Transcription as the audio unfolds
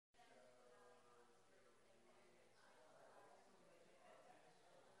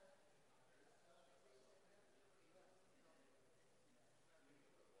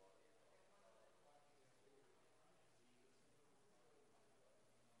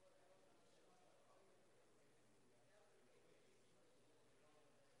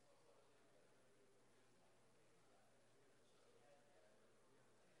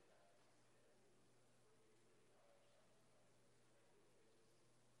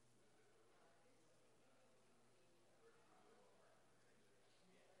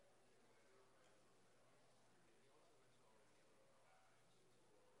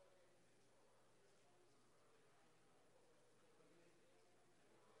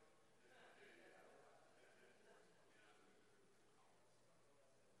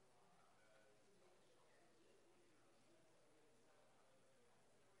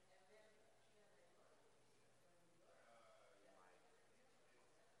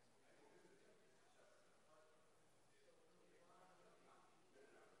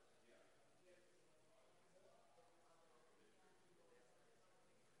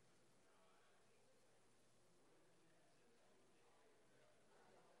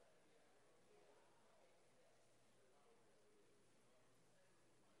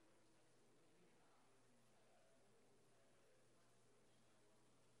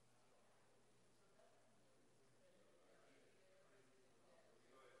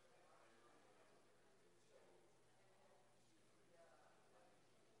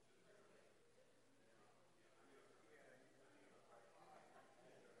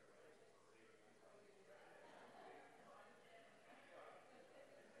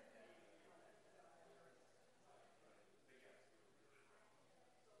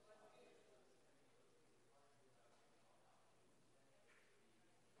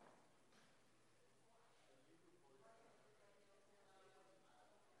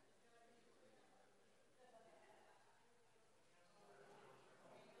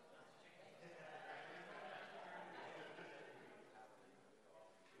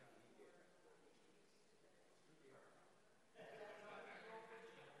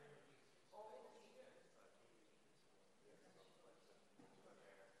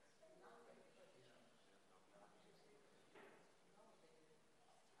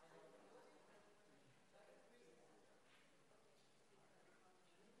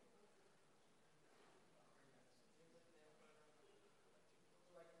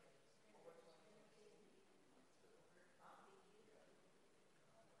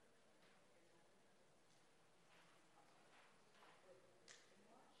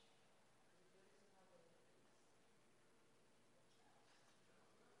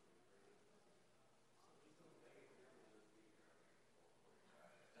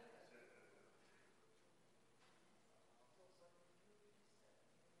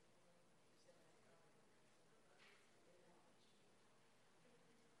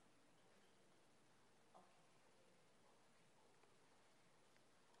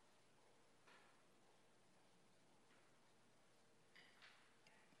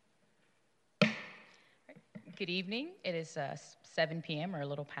Good evening. It is 7 p.m. or a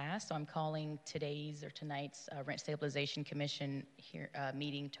little past, so I'm calling tonight's Rent Stabilization Commission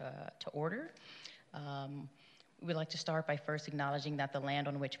meeting to order. We'd like to start by first acknowledging that the land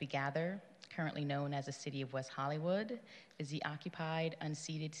on which we gather, currently known as the City of West Hollywood, is the occupied,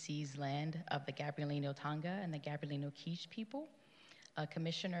 unceded seized land of the Gabrielino Tonga and the Gabrielino Quiche people.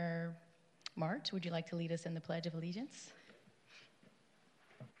 Commissioner Martz, would you like to lead us in the Pledge of Allegiance?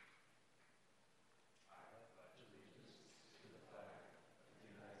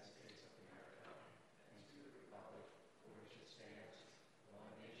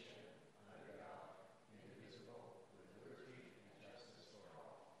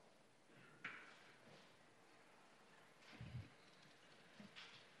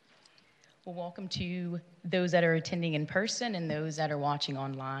 Well, welcome to those that are attending in person and those that are watching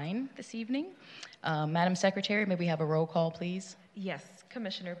online this evening. Madam Secretary, may we have a roll call, please? Yes.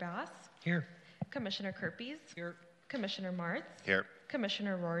 Commissioner Bass? Here. Commissioner Kerpes? Here. Commissioner Martz? Here.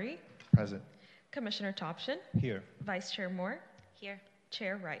 Commissioner Rory? Present. Commissioner Topshin? Here. Vice Chair Moore? Here.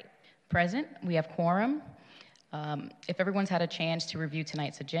 Chair Wright? Present. We have quorum. If everyone's had a chance to review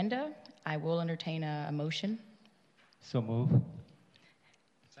tonight's agenda, I will entertain a motion. So move.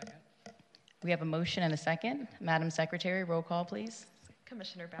 Second. We have a motion and a second. Madam Secretary, roll call, please.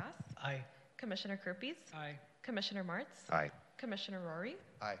 Commissioner Bass? Aye. Commissioner Kerpes? Aye. Commissioner Martz? Aye. Commissioner Rory?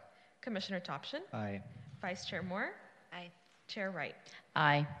 Aye. Commissioner Topshin? Aye. Vice Chair Moore? Aye. Chair Wright?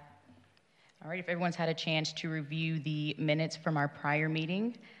 Aye. All right, if everyone's had a chance to review the minutes from our prior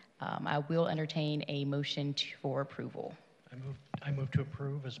meeting, I will entertain a motion for approval. I move to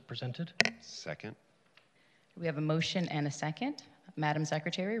approve as presented. Second. We have a motion and a second. Madam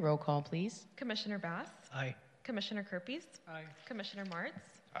Secretary, roll call, please. Commissioner Bass? Aye. Commissioner Kerpes? Aye. Commissioner Martz?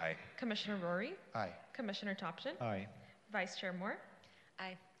 Aye. Commissioner Rory? Aye. Commissioner Topshin? Aye. Vice Chair Moore?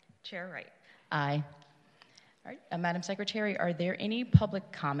 Aye. Chair Wright? Aye. All right, Madam Secretary, are there any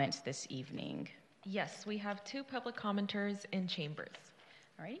public comments this evening? Yes, we have 2 public commenters in chambers.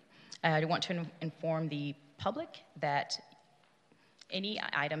 All right. I want to inform the public that any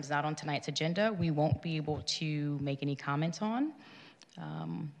items not on tonight's agenda, we won't be able to make any comments on.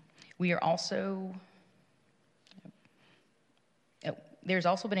 There's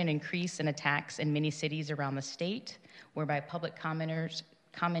also been an increase in attacks in many cities around the state, whereby public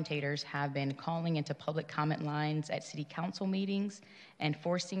commentators have been calling into public comment lines at city council meetings and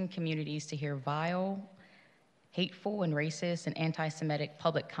forcing communities to hear vile, hateful, and racist and anti-Semitic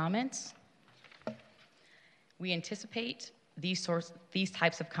public comments. We anticipate these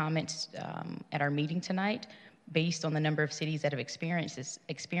types of comments at our meeting tonight based on the number of cities that have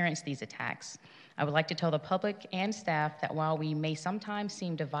experienced these attacks. I would like to tell the public and staff that while we may sometimes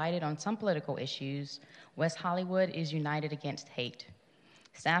seem divided on some political issues, West Hollywood is united against hate.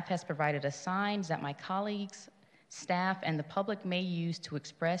 Staff has provided us signs that my colleagues, staff, and the public may use to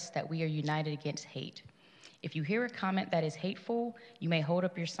express that we are united against hate. If you hear a comment that is hateful, you may hold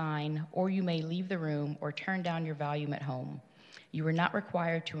up your sign, or you may leave the room or turn down your volume at home. You are not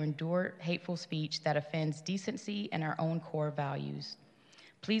required to endure hateful speech that offends decency and our own core values.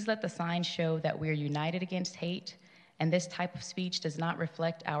 Please let the sign show that we are united against hate, and this type of speech does not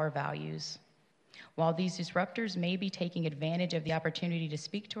reflect our values. While these disruptors may be taking advantage of the opportunity to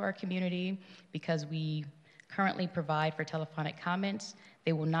speak to our community because we currently provide for telephonic comments,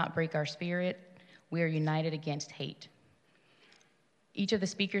 they will not break our spirit. We are united against hate. Each of the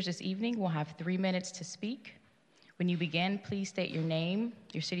speakers this evening will have 3 minutes to speak. When you begin, please state your name,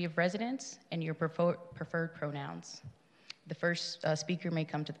 your city of residence, and your preferred pronouns. The first speaker may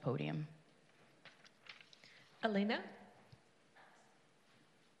come to the podium. Elena?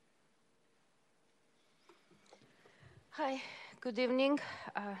 Hi, good evening,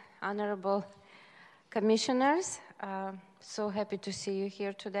 honorable commissioners. So happy to see you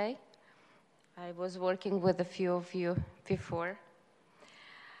here today. I was working with a few of you before.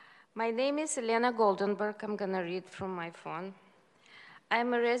 My name is Elena Goldenberg. I'm gonna read from my phone.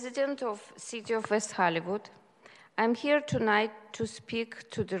 I'm a resident of City of West Hollywood. I'm here tonight to speak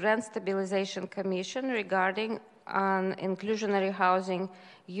to the Rent Stabilization Commission regarding an inclusionary housing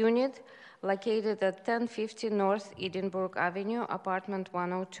unit located at 1050 North Edinburgh Avenue, apartment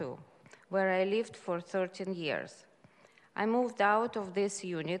 102, where I lived for 13 years. I moved out of this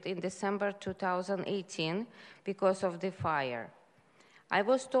unit in December 2018 because of the fire. I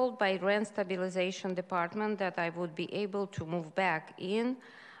was told by Rent Stabilization Department that I would be able to move back in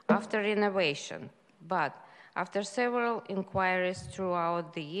after renovation, but after several inquiries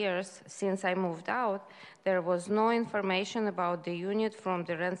throughout the years since I moved out, there was no information about the unit from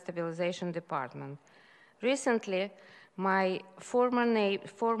the Rent Stabilization Department. Recently, my former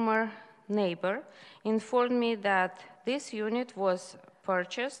neighbor informed me that this unit was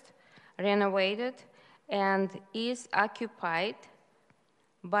purchased, renovated, and is occupied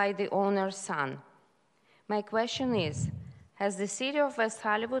by the owner's son. My question is, has the city of West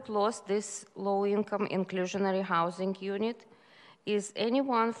Hollywood lost this low-income inclusionary housing unit? Is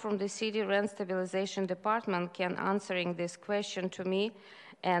anyone from the city rent stabilization department can answering this question to me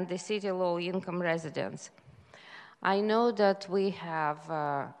and the city low-income residents? I know that we have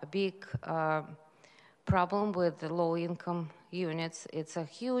a big problem with the low-income units. It's a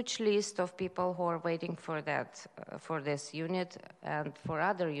huge list of people who are waiting for that, for this unit and for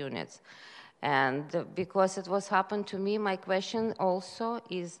other units. And because it was happened to me, my question also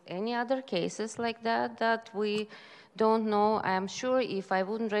is any other cases like that that we don't know? I'm sure if I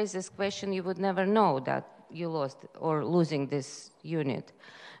wouldn't raise this question, you would never know that you lost or losing this unit.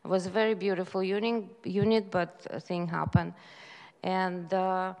 It was a very beautiful unit, but a thing happened. And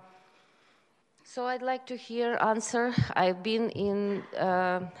so I'd like to hear answer. I've been in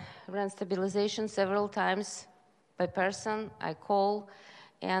rent stabilization several times by person. I call,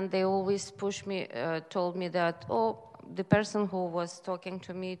 and they always push me, told me that, oh, the person who was talking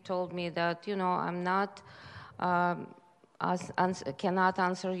to me told me that, you know, I'm not, cannot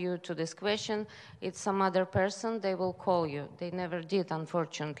answer you to this question. It's some other person, they will call you. They never did,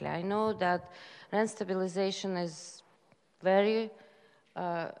 unfortunately. I know that rent stabilization is very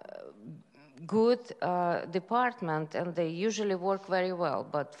good department, and they usually work very well,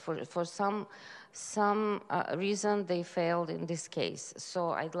 but for some reason they failed in this case.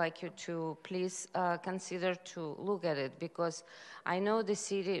 So I'd like you to please consider to look at it, because I know the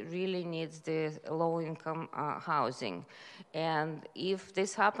city really needs the low-income housing, and if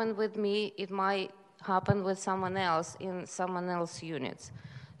this happened with me, it might happen with someone else in someone else's units.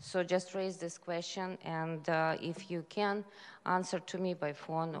 So just raise this question, and if you can, answer to me by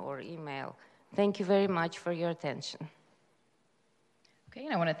phone or email. Thank you very much for your attention. Okay,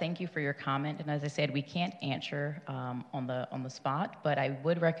 and I want to thank you for your comment. And as I said, we can't answer on the spot, but I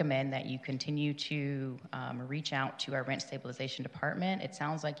would recommend that you continue to reach out to our rent stabilization department. It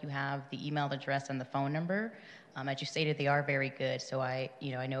sounds like you have the email address and the phone number. As you stated, they are very good. So I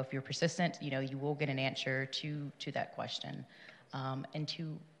know if you're persistent, you will get an answer to that question. And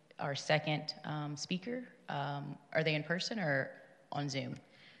to our second speaker, are they in person or on Zoom?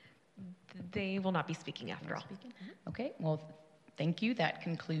 They will not be speaking after all. Okay, well, thank you. That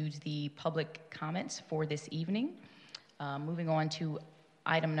concludes the public comments for this evening. Moving on to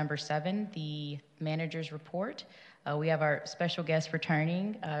item number 7, the manager's report. We have our special guest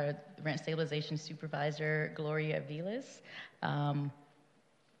returning, Rent Stabilization Supervisor Gloria Aviles.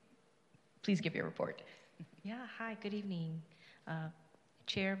 Please give your report. Yeah, hi, good evening.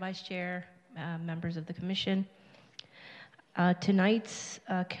 Chair, Vice Chair, members of the Commission. Tonight's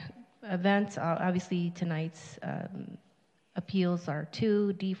events, obviously tonight's appeals are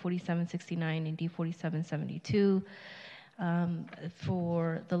 2, D4769 and D4772.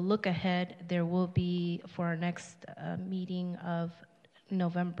 For the look ahead, there will be, for our next meeting of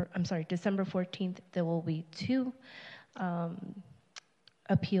December 14th, there will be 2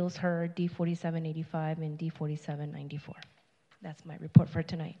 appeals heard, D4785 and D4794. That's my report for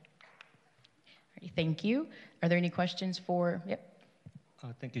tonight. Thank you. Are there any questions for, yep.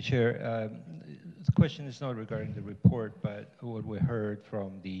 Thank you, Chair. The question is not regarding the report, but what we heard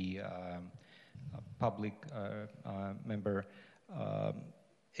from the public member,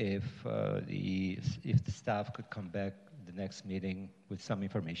 if the staff could come back the next meeting with some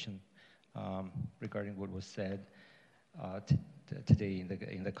information regarding what was said today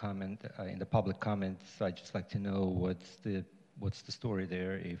in the public comments. So I'd just like to know what's the story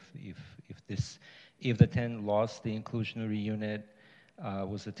there. If the tenant lost the inclusionary unit,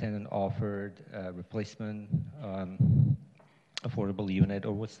 was the tenant offered a replacement affordable unit,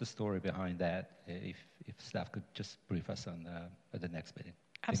 or what's the story behind that? If staff could just brief us on at the next meeting.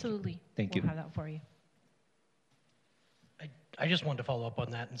 Absolutely. Thank you. We'll have that for you. I just wanted to follow up on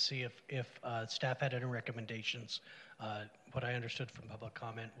that and see if staff had any recommendations. What I understood from public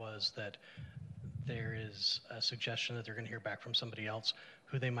comment was that there is a suggestion that they're going to hear back from somebody else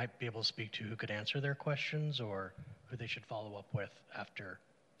who they might be able to speak to who could answer their questions, or who they should follow up with after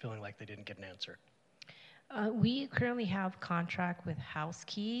feeling like they didn't get an answer. We currently have contract with House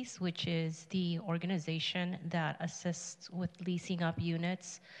Keys, which is the organization that assists with leasing up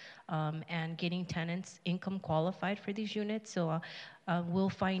units and getting tenants income qualified for these units. So we'll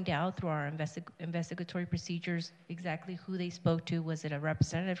find out through our investigatory procedures exactly who they spoke to. Was it a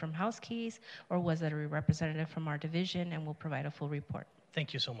representative from House Keys, or was it a representative from our division? And we'll provide a full report.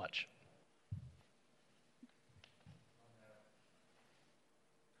 Thank you so much.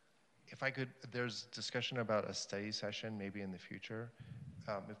 if I could, there's discussion about a study session maybe in the future.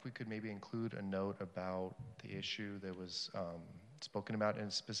 If we could maybe include a note about the issue that was spoken about,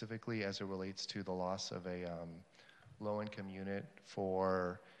 and specifically as it relates to the loss of a low-income unit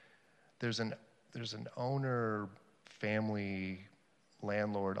for, there's an owner family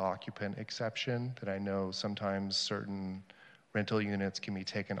landlord occupant exception that I know sometimes certain rental units can be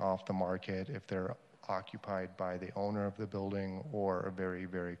taken off the market if they're occupied by the owner of the building or a very,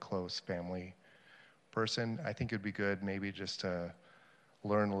 very close family person. I think it'd be good maybe just to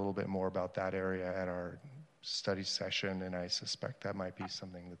learn a little bit more about that area at our study session, and I suspect that might be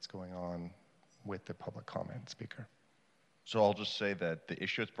something that's going on with the public comment speaker. So I'll just say that the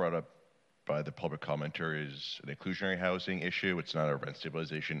issue that's brought up by the public commenter is an inclusionary housing issue. It's not a rent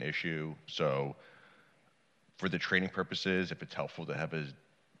stabilization issue. So for the training purposes, if it's helpful to have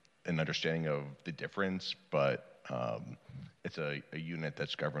an understanding of the difference, but it's a unit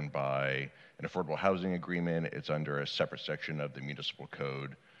that's governed by an affordable housing agreement. It's under a separate section of the municipal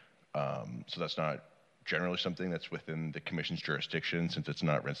code. So that's not generally something that's within the commission's jurisdiction since it's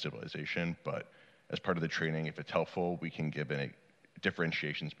not rent stabilization, but as part of the training, if it's helpful, we can give any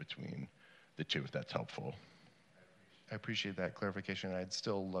differentiations between the two if that's helpful. I appreciate that clarification. I'd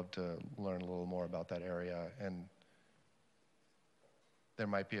still love to learn a little more about that area, and there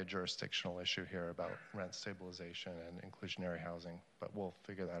might be a jurisdictional issue here about rent stabilization and inclusionary housing, but we'll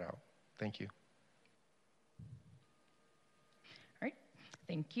figure that out. Thank you. All right,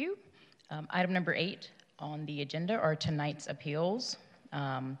 thank you. Item number 8 on the agenda are tonight's appeals.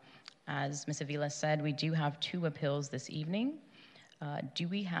 As Ms. Avila said, we do have 2 appeals this evening. Do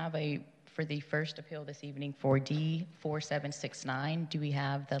we have for the first appeal this evening for D4769, do we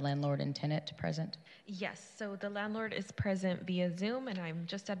have the landlord and tenant present? Yes, so the landlord is present via Zoom, and I'm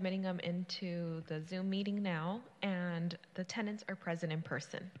just admitting them into the Zoom meeting now, and the tenants are present in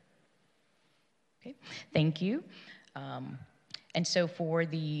person. Okay, thank you. And so for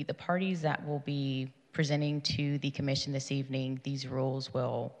the parties that will be presenting to the commission this evening, these rules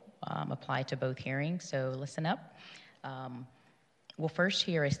will apply to both hearings, so listen up. We'll first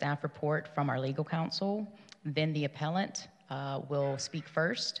hear a staff report from our legal counsel, then the appellant will speak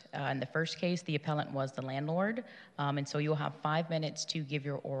first. In the first case, the appellant was the landlord, and so you'll have 5 minutes to give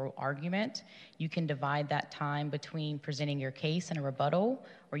your oral argument. You can divide that time between presenting your case and a rebuttal,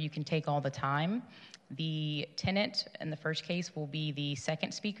 or you can take all the time. The tenant in the first case will be the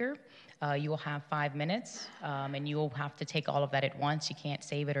second speaker. You will have 5 minutes, and you will have to take all of that at once. You can't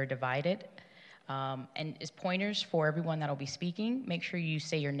save it or divide it. And as pointers for everyone that will be speaking, make sure you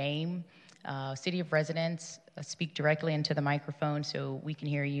say your name, city of residence, speak directly into the microphone so we can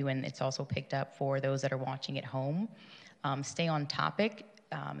hear you, and it's also picked up for those that are watching at home. Stay on topic,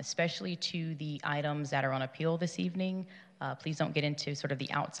 especially to the items that are on appeal this evening. Please don't get into sort of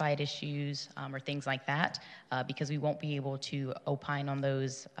the outside issues or things like that, because we won't be able to opine on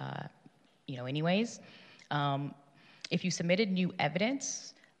those, anyways. If you submitted new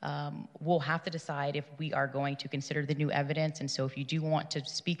evidence, we'll have to decide if we are going to consider the new evidence. And so if you do want to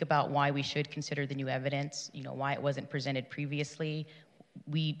speak about why we should consider the new evidence, why it wasn't presented previously,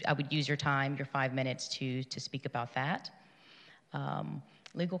 I would use your time, your 5 minutes to speak about that.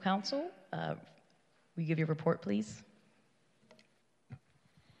 Legal counsel, will you give your report, please?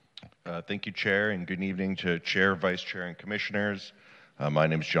 Thank you, Chair, and good evening to Chair, Vice Chair, and Commissioners. My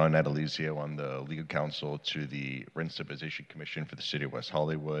name is John Natalizio. I'm the legal counsel to the Rent Stabilization Commission for the City of West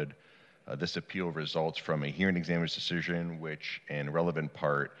Hollywood. This appeal results from a hearing examiner's decision, which in relevant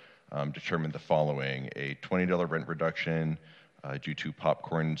part determined the following: a $20 rent reduction due to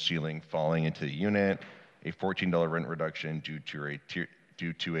popcorn ceiling falling into the unit, a $14 rent reduction due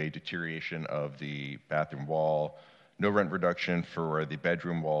to a deterioration of the bathroom wall, no rent reduction for the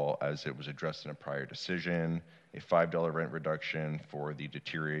bedroom wall as it was addressed in a prior decision, a $5 rent reduction for the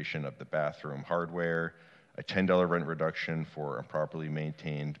deterioration of the bathroom hardware, a $10 rent reduction for improperly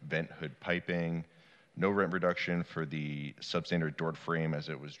maintained vent hood piping, no rent reduction for the substandard door frame as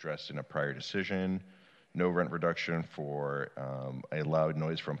it was addressed in a prior decision, no rent reduction for a loud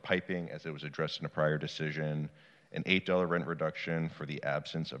noise from piping as it was addressed in a prior decision, an $8 rent reduction for the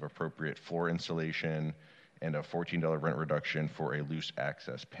absence of appropriate floor insulation, and a $14 rent reduction for a loose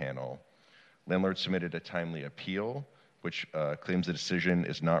access panel. Landlord submitted a timely appeal, which claims the decision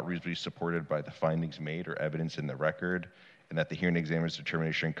is not reasonably supported by the findings made or evidence in the record, and that the hearing examiner's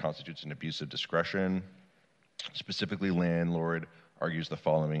determination constitutes an abuse of discretion. Specifically, landlord argues the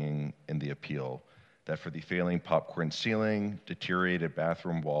following in the appeal: that for the failing popcorn ceiling, deteriorated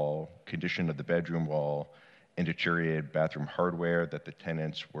bathroom wall, condition of the bedroom wall, and deteriorated bathroom hardware, that the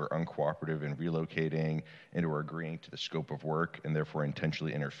tenants were uncooperative in relocating and were agreeing to the scope of work and therefore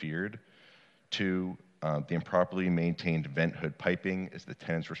intentionally interfered. 2, the improperly maintained vent hood piping is the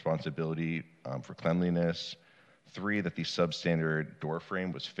tenant's responsibility for cleanliness. 3, that the substandard door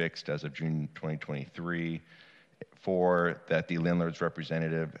frame was fixed as of June 2023. 4, that the landlord's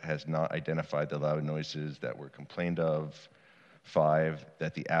representative has not identified the loud noises that were complained of. 5,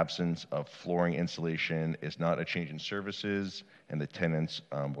 that the absence of flooring insulation is not a change in services, and the tenants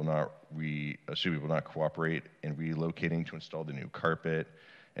will not cooperate in relocating to install the new carpet.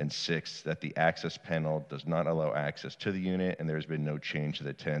 And 6, that the access panel does not allow access to the unit, and there has been no change to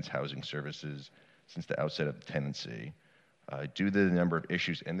the tenant's housing services since the outset of the tenancy. Due to the number of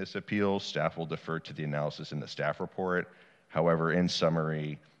issues in this appeal, staff will defer to the analysis in the staff report. However, in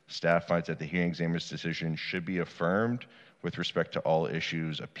summary, staff finds that the hearing examiner's decision should be affirmed with respect to all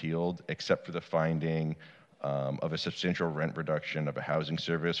issues appealed, except for the finding of a substantial rent reduction of a housing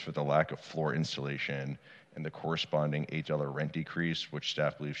service for the lack of floor insulation and the corresponding $8 rent decrease, which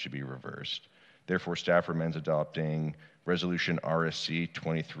staff believes should be reversed. Therefore, staff recommends adopting Resolution RSC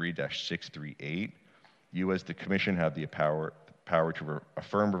 23-638. You, as the Commission, have the power to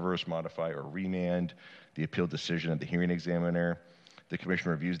affirm, reverse, modify, or remand the appeal decision of the hearing examiner. The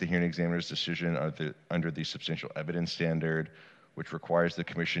Commission reviews the hearing examiner's decision under the substantial evidence standard, which requires the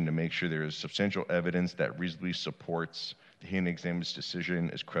Commission to make sure there is substantial evidence that reasonably supports the hearing examiner's decision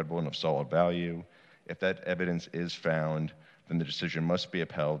is credible and of solid value. If that evidence is found, then the decision must be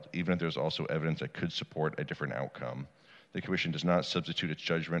upheld, even if there's also evidence that could support a different outcome. The Commission does not substitute its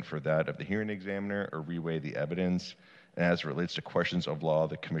judgment for that of the hearing examiner or reweigh the evidence. And as it relates to questions of law,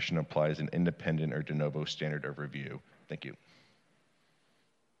 the Commission applies an independent or de novo standard of review. Thank you.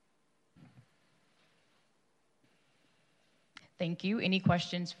 Thank you. Any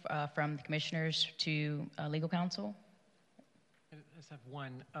questions from the commissioners to legal counsel? I just have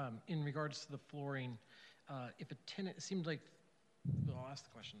one. In regards to the flooring, if a tenant, it seems like, well, I'll ask the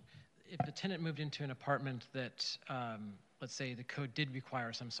question. If the tenant moved into an apartment that, let's say the code did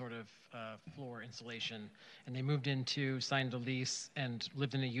require some sort of floor insulation, and they moved into, signed a lease, and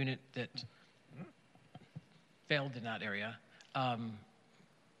lived in a unit that failed in that area,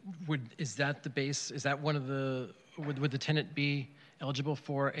 is that the base, is that one of the, would the tenant be eligible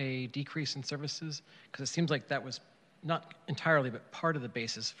for a decrease in services? Because it seems like that was not entirely, but part of the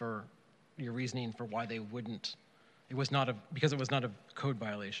basis for your reasoning for why they wouldn't. It was not because it was not a code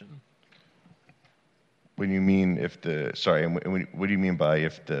violation. When you mean if the, sorry, what do you mean by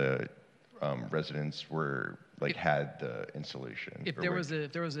if the residents were, like, had the insulation? If there was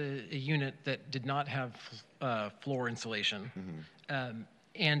a unit that did not have floor insulation,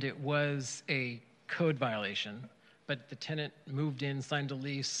 and it was a code violation, but the tenant moved in, signed a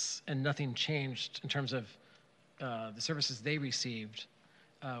lease, and nothing changed in terms of the services they received,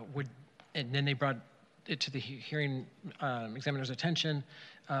 and then they brought it to the hearing examiner's attention,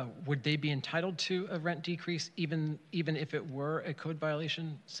 would they be entitled to a rent decrease even if it were a code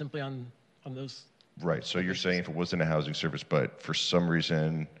violation, simply on those? Right, so you're saying if it wasn't a housing service, but for some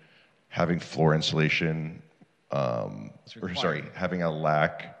reason having floor insulation, having a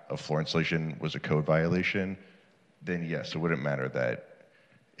lack of floor insulation was a code violation, then yes, it wouldn't matter that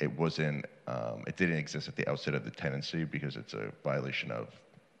it wasn't, it didn't exist at the outset of the tenancy because it's a violation of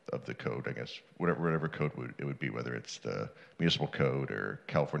the code, I guess, whatever code it would be, whether it's the municipal code or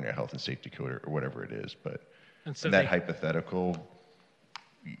California Health and Safety Code or whatever it is. But in that hypothetical,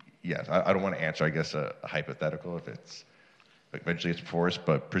 yes, I don't want to answer, I guess, a hypothetical if it's eventually it's before us,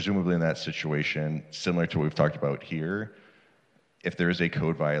 but presumably in that situation, similar to what we've talked about here, if there is a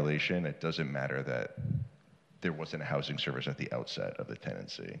code violation, it doesn't matter that there wasn't a housing service at the outset of the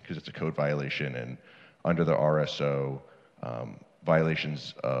tenancy because it's a code violation, and under the RSO,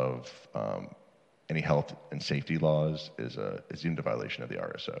 violations of any health and safety laws is deemed a violation of the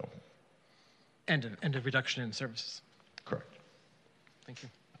RSO. And a reduction in services. Correct. Thank you.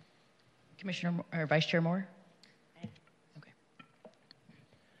 Commissioner or Vice Chair Moore? Okay.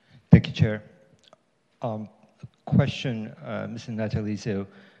 Thank you, Chair. A question, Mr. Natalizio,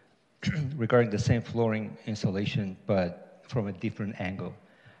 regarding the same flooring insulation, but from a different angle.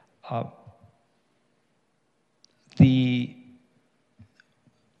 The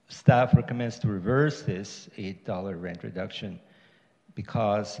staff recommends to reverse this $8 rent reduction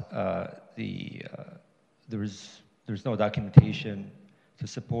because there's no documentation to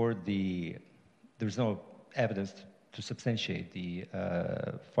support there's no evidence to substantiate the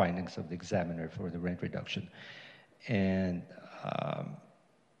findings of the examiner for the rent reduction. And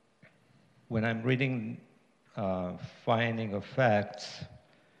when I'm reading finding of facts,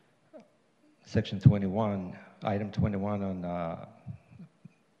 section 21, item 21 on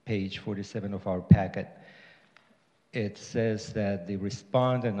page 47 of our packet, it says that the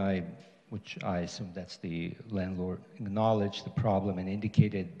respondent, I which I assume that's the landlord, acknowledged the problem and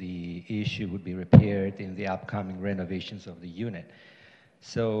indicated the issue would be repaired in the upcoming renovations of the unit.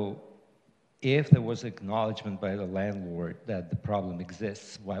 So if there was acknowledgement by the landlord that the problem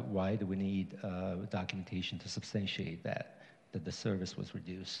exists, why do we need documentation to substantiate that the service was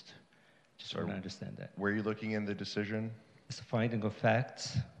reduced? Just want to understand that. Where are you looking in the decision? It's a finding of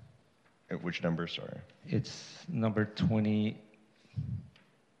facts. At which number, sorry? It's number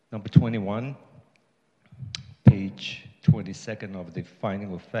 21, page 22nd of the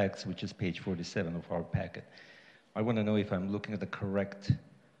finding of facts, which is page 47 of our packet. I want to know if I'm looking at the correct,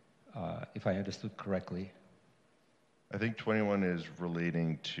 if I understood correctly. I think 21 is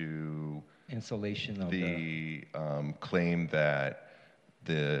relating to Installation of the claim that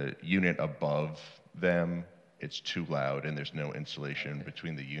the unit above them, it's too loud and there's no insulation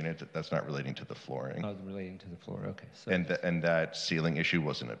between the units. That's not relating to the flooring. Not relating to the floor, okay. So And that ceiling issue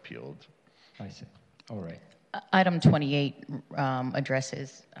wasn't appealed. I see. All right. Item 28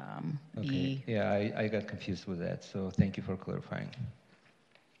 addresses Okay. Yeah, I got confused with that, so thank you for clarifying.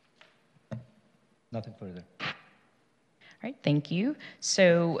 Nothing further. All right, thank you.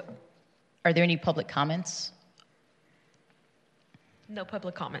 So are there any public comments? No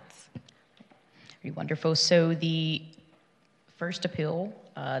public comments. Very wonderful. So the first appeal,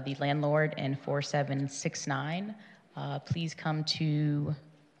 the landlord in 4769, please come to,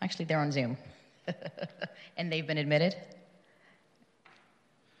 actually they're on Zoom. And they've been admitted?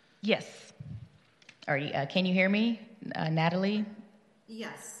 Yes. All right, can you hear me, Natalie?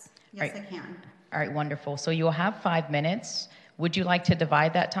 Yes, Right. yes, I can. All right, wonderful. So you'll have 5 minutes. Would you like to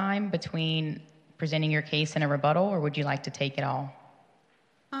divide that time between presenting your case and a rebuttal, or would you like to take it all?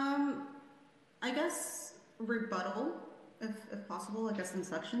 I guess rebuttal, if possible, I guess in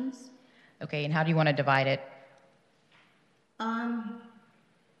sections. Okay, and how do you want to divide it?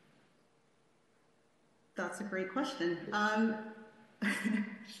 That's a great question.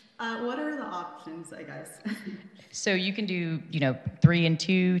 What are the options, I guess? So you can do, 3 and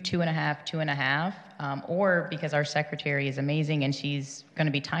 2, 2.5, 2.5, or because our secretary is amazing and she's going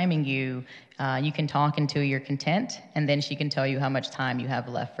to be timing you, you can talk until you're content, and then she can tell you how much time you have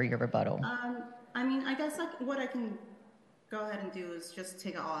left for your rebuttal. I mean, I guess what I can go ahead and do is just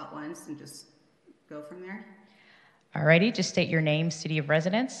take it all at once and just go from there. Alrighty, just state your name, city of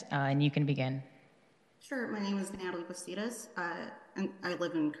residence, and you can begin. Sure, my name is Natalie Bastidas, and I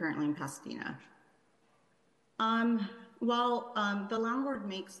live currently in Pasadena. While the landlord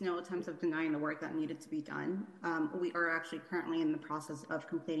makes no attempts of denying the work that needed to be done, we are actually currently in the process of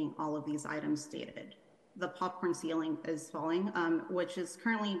completing all of these items stated. The popcorn ceiling is falling, which is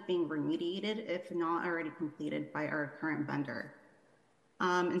currently being remediated, if not already completed by our current vendor,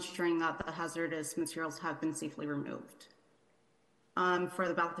 ensuring that the hazardous materials have been safely removed. For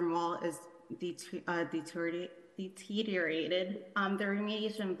the bathroom wall is deteriorated. The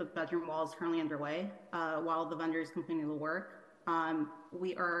remediation of the bedroom wall is currently underway while the vendor is completing the work.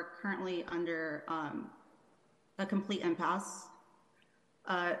 We are currently under a complete impasse,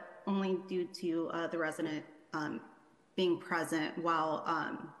 only due to the resident being present while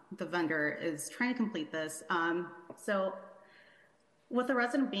the vendor is trying to complete this. So with the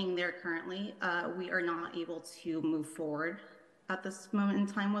resident being there currently, we are not able to move forward at this moment in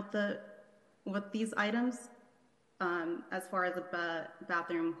time with these items. As far as the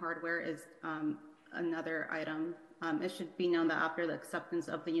bathroom hardware is another item. It should be known that after the acceptance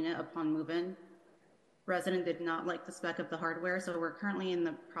of the unit upon move-in, resident did not like the spec of the hardware, so we're currently in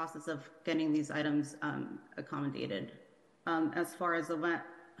the process of getting these items accommodated. As far as the vent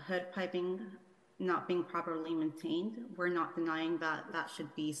hood piping not being properly maintained, we're not denying that that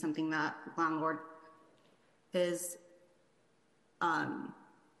should be something that landlord is an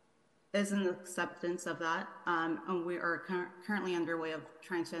acceptance of that, and we are currently underway of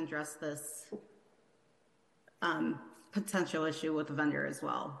trying to address this potential issue with the vendor as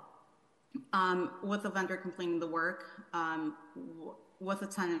well. With the vendor completing the work, with the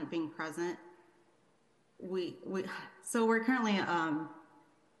tenant being present, so we're currently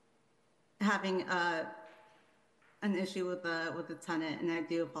having an issue with the tenant, and I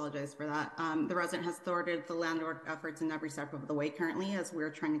do apologize for that. The resident has thwarted the landlord efforts in every step of the way currently as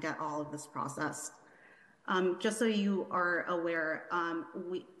we're trying to get all of this processed. Just so you are aware,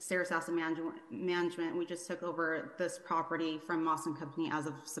 Sarah's Asset Management, we just took over this property from Moss & Company as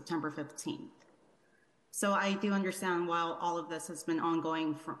of September 15th. So I do understand while all of this has been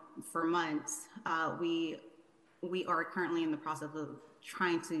ongoing for months, we are currently in the process of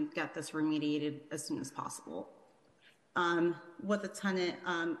trying to get this remediated as soon as possible. With the tenant,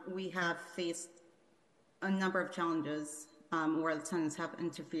 we have faced a number of challenges where the tenants have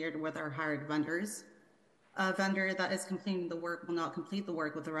interfered with our hired vendors. A vendor that is completing the work will not complete the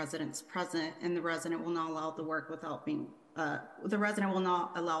work with the residents present, and the resident will not allow the work without being, the resident will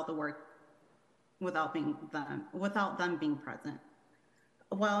not allow the work without them being present.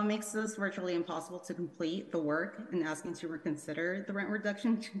 While it makes this virtually impossible to complete the work and asking to reconsider the rent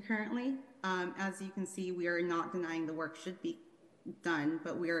reduction currently, as you can see, we are not denying the work should be done,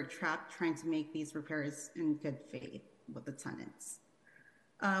 but we are trapped trying to make these repairs in good faith with the tenants.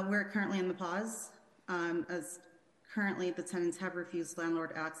 We're currently in the pause, as currently the tenants have refused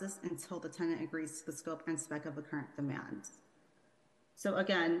landlord access until the tenant agrees to the scope and spec of the current demands. So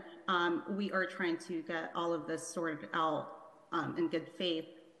again, we are trying to get all of this sorted out in good faith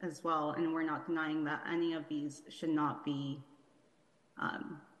as well, and we're not denying that any of these should not be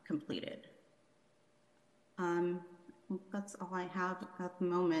completed. I think that's all I have at the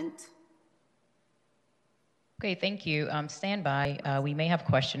moment. Okay, thank you. Stand by. We may have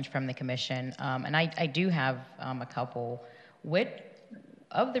questions from the commission, and I do have a couple.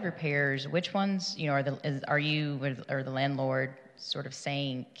 Of the repairs, which ones, you know, are the landlord sort of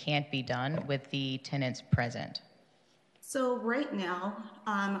saying can't be done with the tenants present? So right now,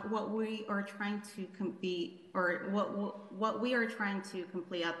 what we are trying to complete, or what we are trying to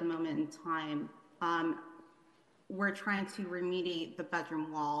complete at the moment in time, we're trying to remediate the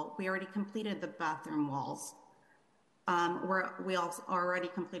bedroom wall. We already completed the bathroom walls. We also already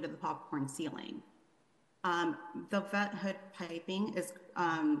completed the popcorn ceiling. The vent hood piping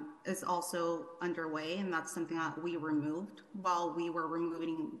is also underway, and that's something that we removed. While we were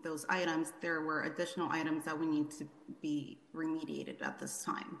removing those items, there were additional items that we need to be remediated at this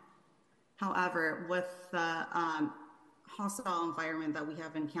time. However, with the hostile environment that we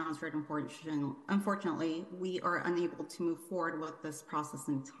have encountered, unfortunately, we are unable to move forward with this process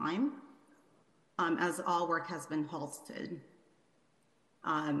in time, as all work has been halted.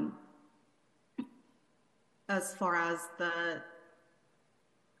 As far as the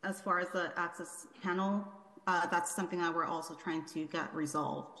access panel, that's something that we're also trying to get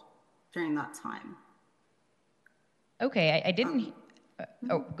resolved during that time. Okay, I didn't.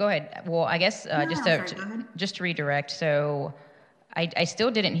 Oh, go ahead. Well, I guess just to redirect. So, I still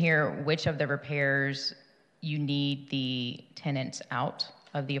didn't hear which of the repairs you need the tenants out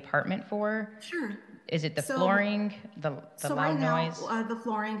of the apartment for. Sure. Is it the flooring, the loud noise? Right now, the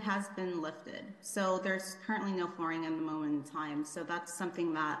flooring has been lifted. So there's currently no flooring in the moment in time. So that's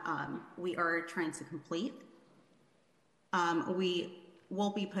something that we are trying to complete. We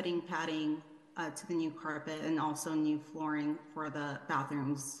will be putting padding to the new carpet and also new flooring for the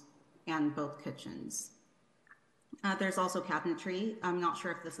bathrooms and both kitchens. There's also cabinetry. I'm not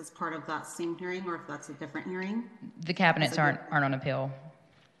sure if this is part of that same hearing or if that's a different hearing. The cabinets aren't on appeal.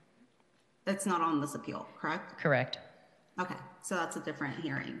 It's not on this appeal, correct? Correct. Okay, so that's a different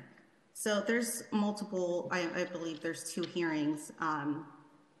hearing. So there's multiple, I believe there's 2 hearings.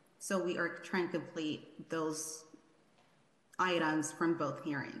 So we are trying to complete those items from both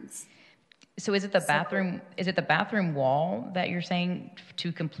hearings. So is it the bathroom? Is it the bathroom wall that you're saying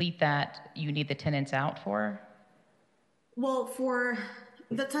to complete that you need the tenants out for? Well, for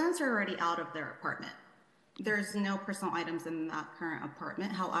the tenants are already out of their apartment. There's no personal items in that current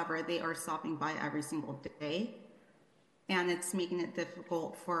apartment. However, they are stopping by every single day, and it's making it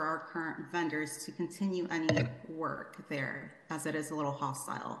difficult for our current vendors to continue any work there, as it is a little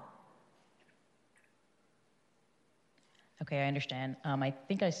hostile. Okay, I understand. I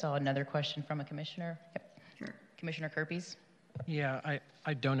think I saw another question from a commissioner. Yep. Sure. Commissioner Kerpes? Yeah,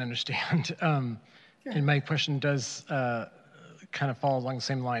 I don't understand. Sure. And my question does kind of follow along the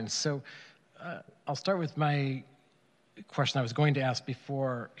same lines. So I'll start with my question I was going to ask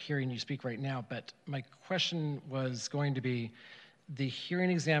before hearing you speak right now, but my question was going to be, the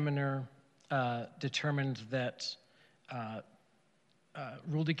hearing examiner determined that,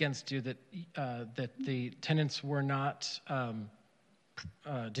 ruled against you that that the tenants were not,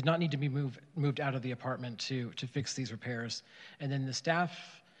 did not need to be moved out of the apartment to fix these repairs. And then the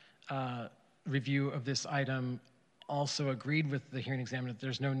staff review of this item also agreed with the hearing examiner that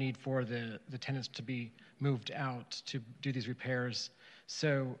there's no need for the tenants to be moved out to do these repairs.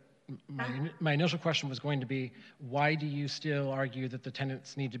 So my initial question was going to be, why do you still argue that the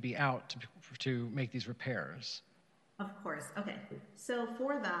tenants need to be out to make these repairs? Of course. Okay. So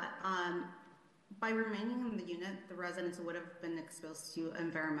for that, by remaining in the unit, the residents would have been exposed to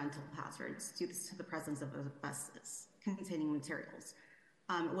environmental hazards due to the presence of asbestos containing materials.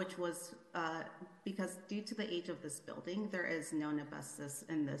 Which was because due to the age of this building, there is known asbestos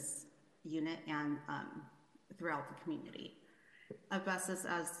in this unit and throughout the community. Asbestos,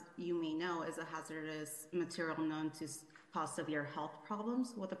 as you may know, is a hazardous material known to cause severe health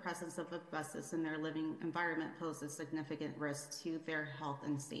problems with the presence of asbestos in their living environment poses significant risk to their health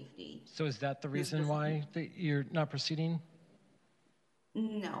and safety. So is that the reason why you're not proceeding?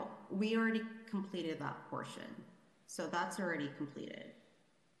 No, we already completed that portion. So that's already completed.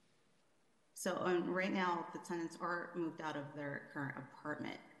 So right now, the tenants are moved out of their current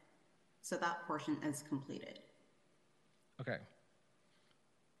apartment. So that portion is completed. Okay.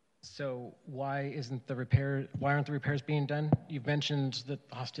 So why aren't the repairs being done? You've mentioned the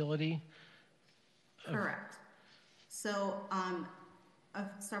hostility. Correct. So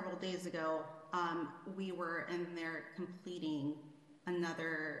several days ago, we were in there completing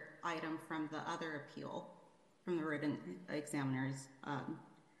another item from the other appeal from the written examiners.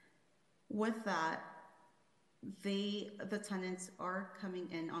 With that, the tenants are coming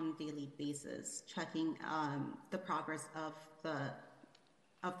in on a daily basis, checking the progress of the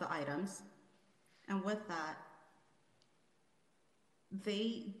items, and with that,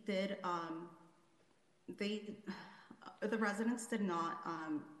 they did the residents did not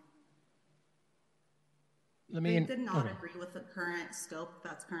agree with the current scope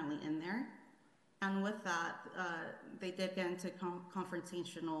that's currently in there, and with that, they did get into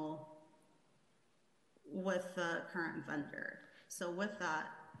confrontational with the current vendor. So with that,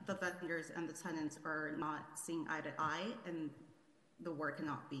 the vendors and the tenants are not seeing eye to eye, and the work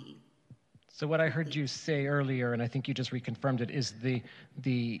cannot be. So what I heard you say earlier, and I think you just reconfirmed it, is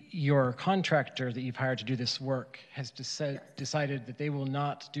your contractor that you've hired to do this work has decided that they will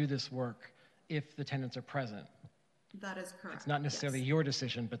not do this work if the tenants are present. That is correct. It's not necessarily your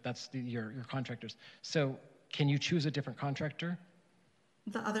decision, but that's your contractor's. So can you choose a different contractor?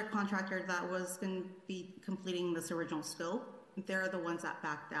 The other contractor that was going to be completing this original scope, they're the ones that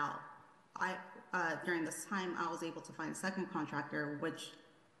backed out. During this time, I was able to find a second contractor, which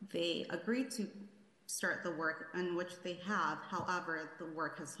they agreed to start the work, in which they have. However, the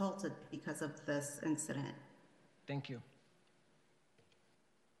work has halted because of this incident. Thank you.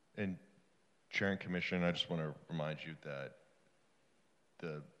 And Chair and Commission, I just want to remind you that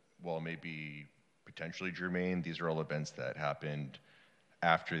while it may be potentially germane, these are all events that happened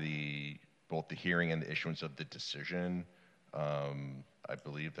after both the hearing and the issuance of the decision. I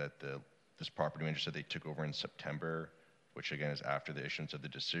believe that this property manager said they took over in September, which again is after the issuance of the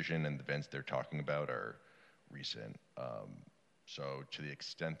decision, and the events they're talking about are recent. So to the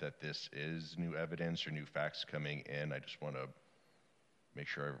extent that this is new evidence or new facts coming in, I just want to make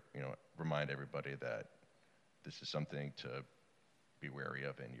sure, remind everybody that this is something to be wary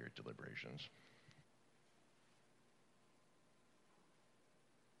of in your deliberations.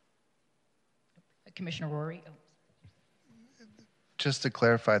 Commissioner Rory. Just to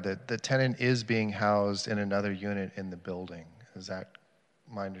clarify, that the tenant is being housed in another unit in the building. Is that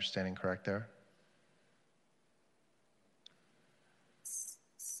my understanding correct there?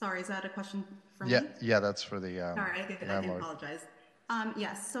 Sorry, is that a question for me? Yeah, that's for the Sorry, I landlord. apologize.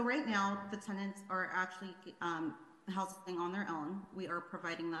 Yes, so right now the tenants are actually housing on their own. We are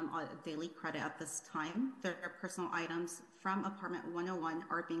providing them a daily credit at this time. Their personal items from apartment 101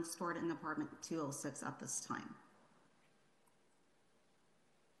 are being stored in apartment 206 at this time.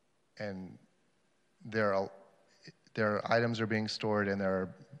 And their items are being stored and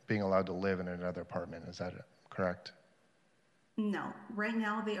they're being allowed to live in another apartment. Is that correct? No. Right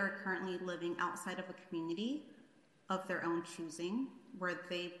now they are currently living outside of a community of their own choosing, where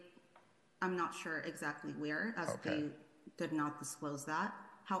I'm not sure exactly where, as they did not disclose that.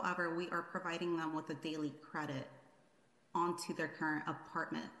 However, we are providing them with a daily credit onto their current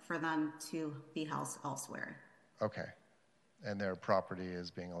apartment for them to be housed elsewhere. Okay. And their property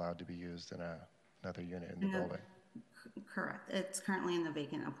is being allowed to be used in another unit in the building? Correct. It's currently in the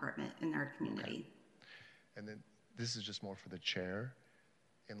vacant apartment in our community. Okay. And then this is just more for the chair.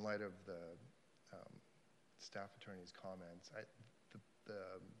 In light of the staff attorney's comments,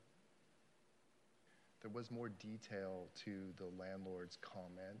 there was more detail to the landlord's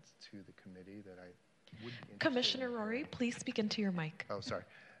comment to the committee that I would be interested Commissioner Rory, please speak into your mic. Oh, sorry.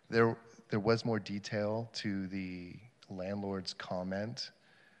 There was more detail to the landlord's comment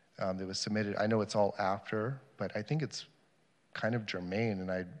that was submitted. I know it's all after, but I think it's kind of germane, and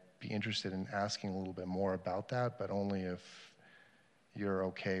I'd be interested in asking a little bit more about that, but only if you're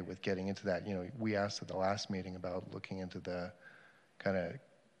okay with getting into that. We asked at the last meeting about looking into the kind of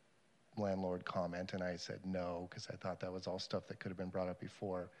landlord comment, and I said no, because I thought that was all stuff that could have been brought up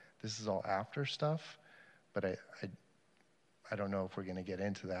before. This is all after stuff, but I don't know if we're going to get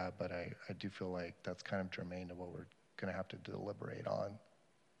into that, but I do feel like that's kind of germane to what we're going to have to deliberate on.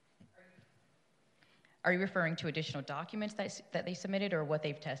 Are you referring to additional documents that they submitted, or what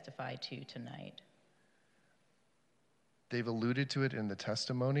they've testified to tonight? They've alluded to it in the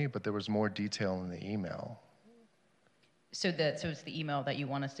testimony, but there was more detail in the email. So it's the email that you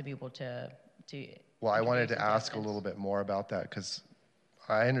want us to be able to. Well, I wanted introduce to into ask a evidence. little bit more about that because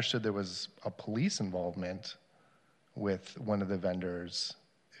I understood there was a police involvement with one of the vendors.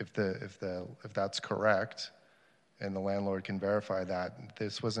 If that's correct, and the landlord can verify that,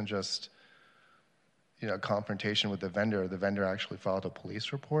 this wasn't just a confrontation with the vendor. The vendor actually filed a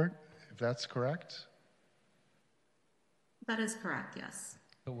police report. If that's correct. That is correct, yes.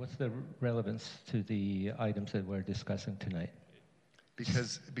 So what's the relevance to the items that we're discussing tonight?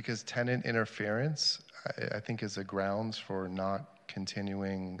 Because tenant interference, I think, is a grounds for not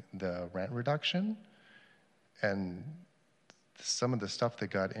continuing the rent reduction. And some of the stuff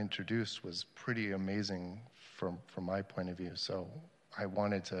that got introduced was pretty amazing from my point of view. So I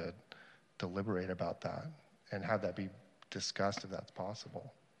wanted to deliberate about that and have that be discussed if that's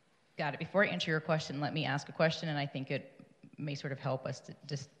possible. Got it. Before I answer your question, let me ask a question, and I think it may sort of help us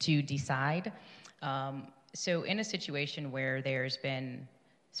to decide. So in a situation where there's been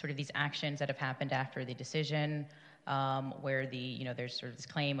sort of these actions that have happened after the decision, where there's sort of this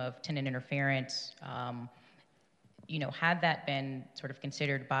claim of tenant interference, had that been sort of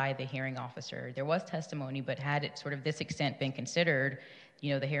considered by the hearing officer? There was testimony, but had it sort of this extent been considered,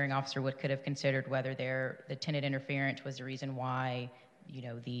 the hearing officer could have considered whether the tenant interference was the reason why,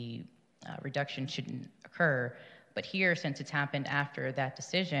 the reduction shouldn't occur. But here, since it's happened after that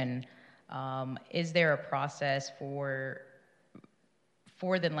decision, is there a process for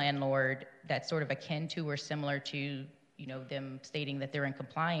the landlord that's sort of akin to or similar to, them stating that they're in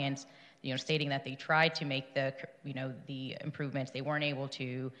compliance, stating that they tried to make the improvements, they weren't able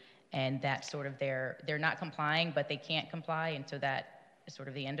to, and that sort of they're not complying, but they can't comply, and so that is sort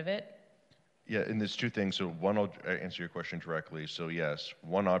of the end of it? Yeah, and there's two things. So one, I'll answer your question directly. So yes,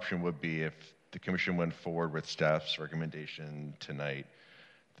 one option would be if the commission went forward with staff's recommendation tonight,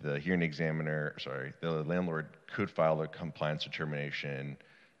 the landlord could file a compliance determination,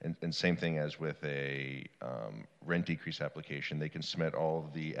 and same thing as with a rent decrease application. They can submit all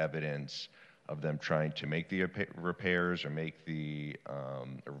of the evidence of them trying to make the repairs or make the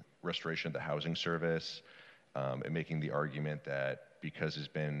restoration of the housing service, and making the argument that because there's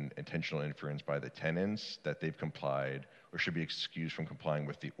been intentional interference by the tenants that they've complied or should be excused from complying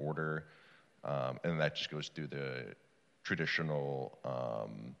with the order. And that just goes through the traditional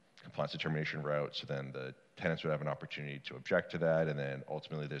compliance determination route. So then the tenants would have an opportunity to object to that, and then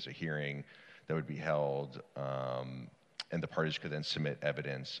ultimately there's a hearing that would be held, and the parties could then submit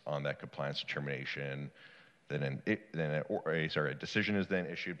evidence on that compliance determination. A decision is then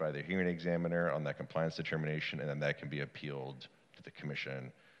issued by the hearing examiner on that compliance determination, and then that can be appealed to the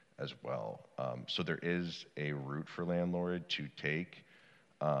commission as well. So there is a route for landlord to take.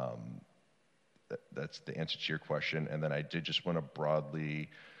 That's the answer to your question. And then I did just want to broadly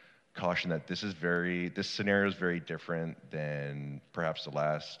caution that this scenario is very different than perhaps the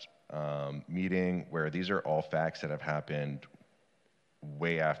last meeting, where these are all facts that have happened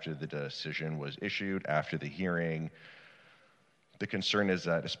way after the decision was issued, after the hearing. The concern is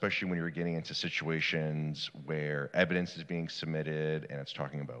that, especially when you're getting into situations where evidence is being submitted and it's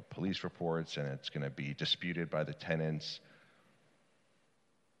talking about police reports and it's going to be disputed by the tenants,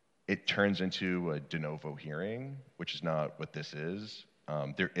 it turns into a de novo hearing, which is not what this is.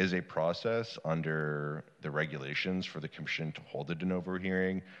 There is a process under the regulations for the commission to hold a de novo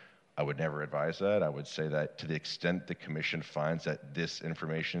hearing. I would never advise that. I would say that to the extent the commission finds that this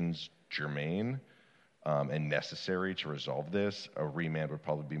information's germane and necessary to resolve this, a remand would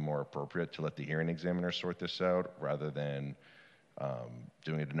probably be more appropriate to let the hearing examiner sort this out rather than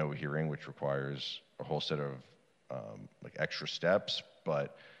doing a de novo hearing, which requires a whole set of extra steps.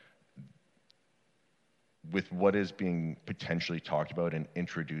 But with what is being potentially talked about and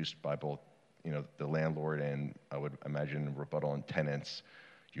introduced by both, the landlord and I would imagine rebuttal and tenants,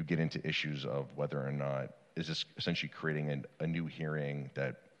 you get into issues of whether or not is this essentially creating a new hearing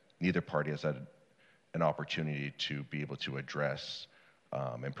that neither party has had an opportunity to be able to address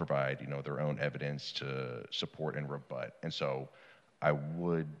and provide, their own evidence to support and rebut. And so I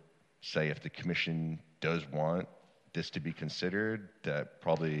would say if the commission does want this to be considered, that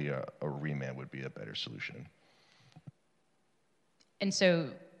probably a remand would be a better solution. And so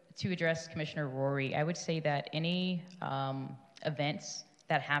to address Commissioner Rory, I would say that any events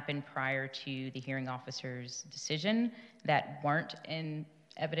that happened prior to the hearing officer's decision that weren't in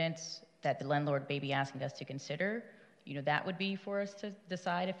evidence that the landlord may be asking us to consider, that would be for us to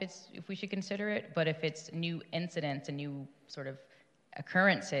decide if we should consider it. But if it's new incidents and new sort of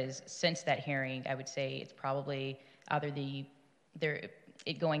occurrences since that hearing, I would say it's probably either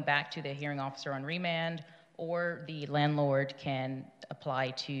it going back to the hearing officer on remand, or the landlord can apply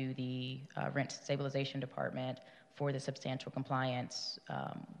to the rent stabilization department for the substantial compliance,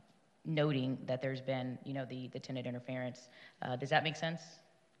 noting that there's been, the tenant interference. Does that make sense?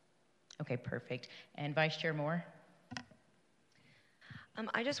 Okay, perfect. And Vice Chair Moore?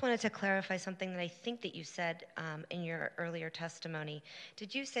 I just wanted to clarify something that I think that you said in your earlier testimony.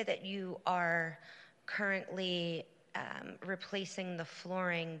 Did you say that you are currently replacing the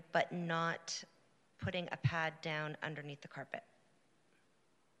flooring but not putting a pad down underneath the carpet?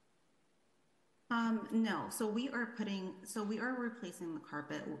 No, so we are replacing the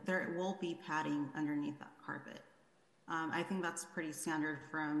carpet. There will be padding underneath that carpet. I think that's pretty standard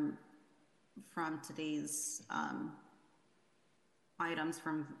from today's items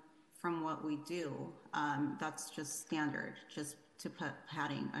from what we do. That's just standard, just to put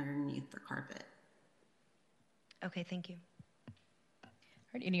padding underneath the carpet. Okay, thank you. All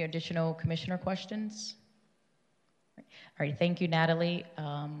right, any additional commissioner questions? All right, thank you, Natalie.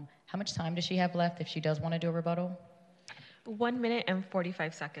 How much time does she have left if she does want to do a rebuttal? 1 minute and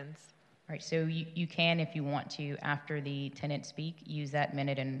 45 seconds. All right, so you can, if you want to, after the tenants speak, use that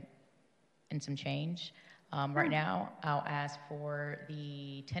minute and some change. Right now, I'll ask for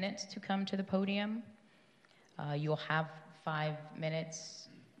the tenants to come to the podium. You'll have 5 minutes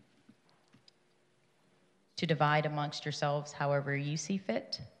to divide amongst yourselves however you see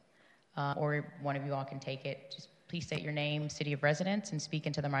fit, or one of you all can take it. Just please state your name, city of residence, and speak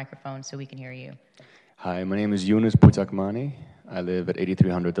into the microphone so we can hear you. Hi, my name is Yunus Putakmani. I live at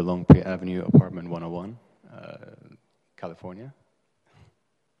 8300 DeLongpe Avenue, apartment 101, California.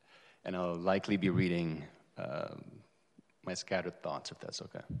 And I'll likely be reading my scattered thoughts, if that's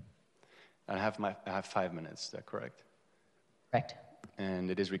okay. I have 5 minutes, is that correct? Correct.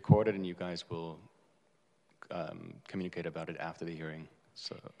 And it is recorded, and you guys will communicate about it after the hearing.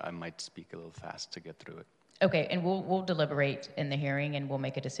 So I might speak a little fast to get through it. Okay, and we'll deliberate in the hearing, and we'll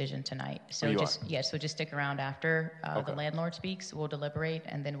make a decision tonight. So so just stick around after the landlord speaks. We'll deliberate,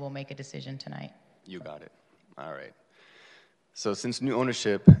 and then we'll make a decision tonight. You got it. All right. So since new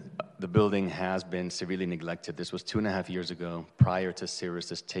ownership, the building has been severely neglected. This was 2.5 years ago, prior to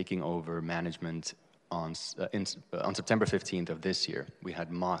Cirrus taking over management on September 15th of this year. We had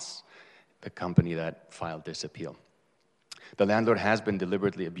Moss, the company that filed this appeal. The landlord has been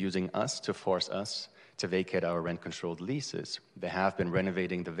deliberately abusing us to force us to vacate our rent-controlled leases. They have been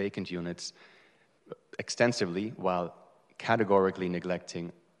renovating the vacant units extensively while categorically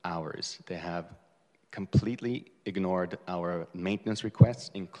neglecting ours. They have completely ignored our maintenance requests,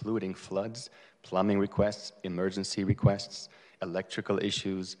 including floods, plumbing requests, emergency requests, electrical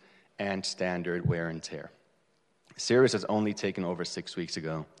issues, and standard wear and tear. Cirrus has only taken over 6 weeks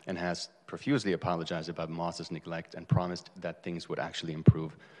ago and has profusely apologized about Moss's neglect and promised that things would actually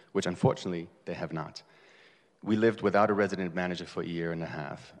improve, which unfortunately they have not. We lived without a resident manager for 1.5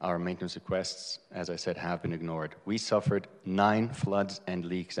 years. Our maintenance requests, as I said, have been ignored. We suffered 9 floods and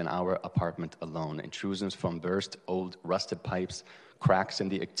leaks in our apartment alone, intrusions from burst old rusted pipes, cracks in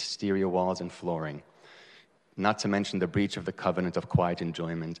the exterior walls and flooring, not to mention the breach of the covenant of quiet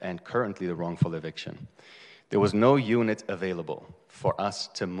enjoyment and currently the wrongful eviction. There was no unit available for us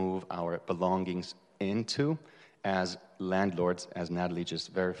to move our belongings into, as landlords, as Natalie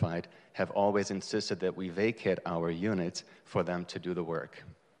just verified, have always insisted that we vacate our units for them to do the work.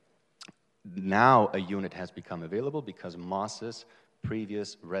 Now a unit has become available because Moss's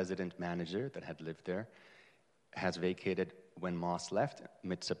previous resident manager that had lived there has vacated when Moss left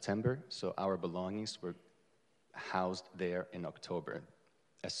mid-September, so our belongings were housed there in October.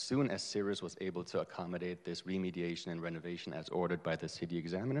 As soon as Cirrus was able to accommodate this remediation and renovation as ordered by the city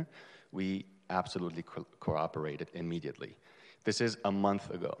examiner, we absolutely cooperated immediately. This is a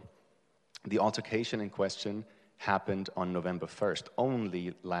month ago. The altercation in question happened on November 1st,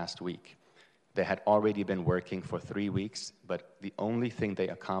 only last week. They had already been working for 3 weeks, but the only thing they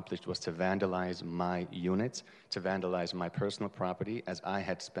accomplished was to vandalize my unit, to vandalize my personal property, as I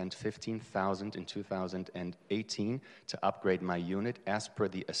had spent $15,000 in 2018 to upgrade my unit as per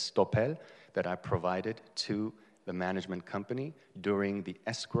the estopel that I provided to the management company during the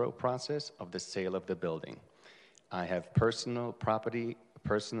escrow process of the sale of the building. I have personal property,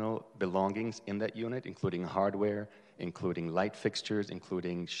 personal belongings in that unit, including hardware, including light fixtures,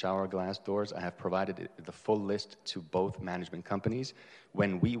 including shower glass doors. I have provided the full list to both management companies.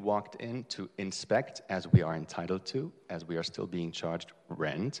 When we walked in to inspect, as we are entitled to, as we are still being charged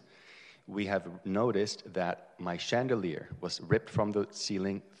rent, we have noticed that my chandelier was ripped from the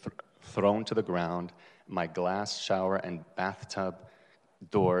ceiling, thrown to the ground. My glass shower and bathtub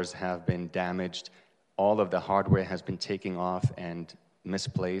doors have been damaged. All of the hardware has been taken off and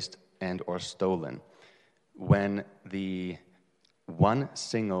misplaced and or stolen. when the one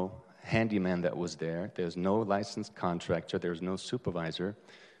single handyman that was there, there's no licensed contractor, there's no supervisor,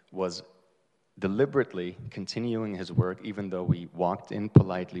 was deliberately continuing his work even though we walked in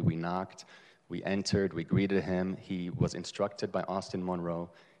politely, we knocked, we entered, we greeted him. He was instructed by Austin Monroe,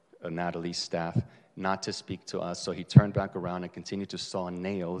 Natalie's staff, not to speak to us, so he turned back around and continued to saw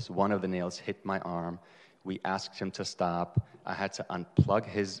nails. One of the nails hit my arm. We asked him to stop. I had to unplug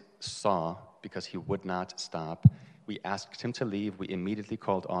his saw because he would not stop. We asked him to leave. We immediately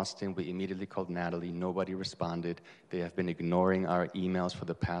called Austin. We immediately called Natalie. Nobody responded. They have been ignoring our emails for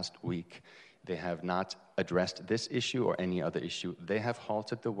the past week. They have not addressed this issue or any other issue. They have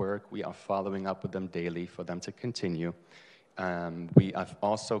halted the work. We are following up with them daily for them to continue. We have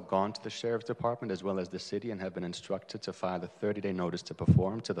also gone to the Sheriff's Department as well as the city and have been instructed to file a 30-day notice to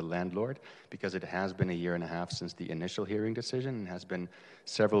perform to the landlord because it has been a year and a half since the initial hearing decision and has been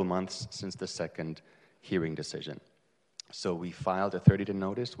several months since the second hearing decision. So we filed a 30-day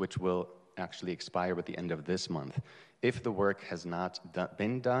notice which will actually expire at the end of this month. If the work has not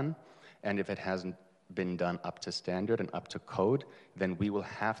been done, and if it hasn't been done up to standard and up to code, then we will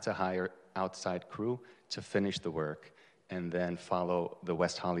have to hire outside crew to finish the work and then follow the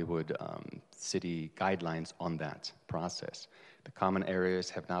West Hollywood city guidelines on that process. The common areas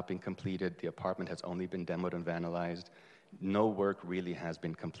have not been completed. The apartment has only been demoed and vandalized. No work really has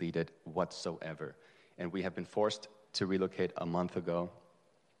been completed whatsoever. And we have been forced to relocate a month ago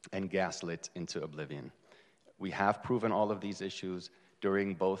and gaslit into oblivion. We have proven all of these issues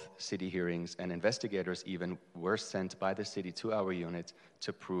during both city hearings, and investigators even were sent by the city to our unit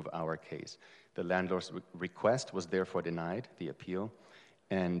to prove our case. The landlord's request was therefore denied, the appeal,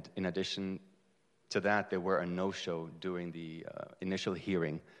 and in addition to that, there were a no-show during the initial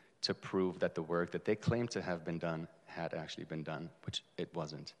hearing to prove that the work that they claimed to have been done had actually been done, which it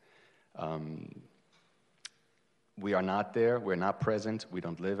wasn't. We are not there, we're not present, we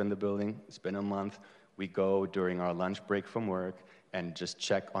don't live in the building. It's been a month. We go during our lunch break from work and just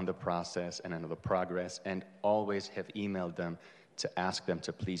check on the process and on the progress, and always have emailed them to ask them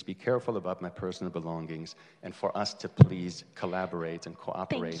to please be careful about my personal belongings and for us to please collaborate and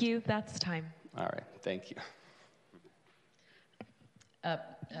cooperate. Thank you, that's time. All right, thank you.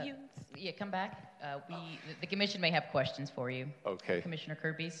 Yeah, come back. The commission may have questions for you. Okay. Commissioner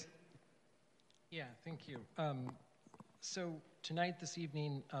Kirby's. Yeah, thank you. So tonight, this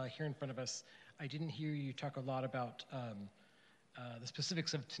evening, here in front of us, I didn't hear you talk a lot about the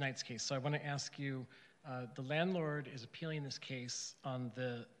specifics of tonight's case. So I want to ask you, the landlord is appealing this case on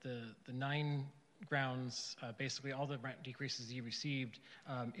the 9 grounds, basically all the rent decreases he received,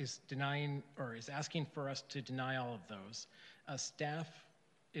 is denying or is asking for us to deny all of those. Staff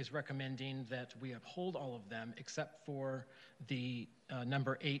is recommending that we uphold all of them except for the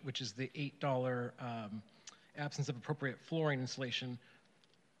number 8, which is the $8 absence of appropriate flooring installation.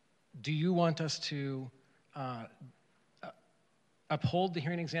 Do you want us to uphold the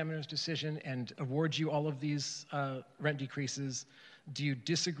hearing examiner's decision and award you all of these rent decreases? Do you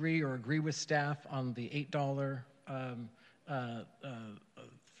disagree or agree with staff on the $8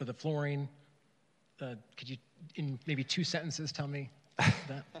 for the flooring? Could you, in maybe 2 sentences, tell me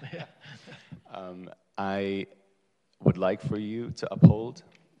that? I would like for you to uphold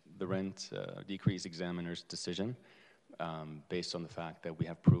the rent decrease examiner's decision based on the fact that we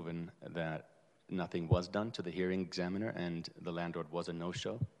have proven that nothing was done to the hearing examiner and the landlord was a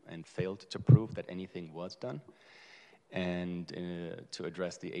no-show and failed to prove that anything was done. And to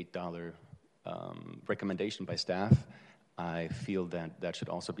address the $8 recommendation by staff, I feel that that should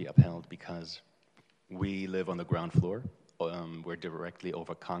also be upheld because we live on the ground floor. We're directly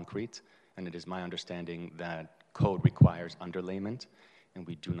over concrete, and it is my understanding that code requires underlayment, and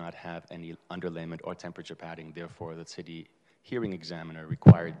we do not have any underlayment or temperature padding. Therefore, the city hearing examiner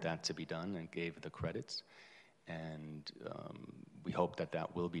required that to be done and gave the credits. And we hope that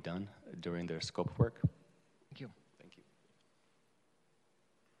that will be done during their scope of work. Thank you. Thank you.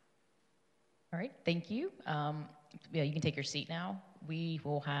 All right, thank you. Yeah, you can take your seat now.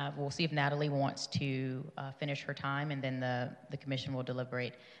 We'll see if Natalie wants to finish her time, and then the commission will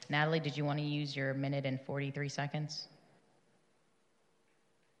deliberate. Natalie, did you want to use your 1 minute and 43 seconds?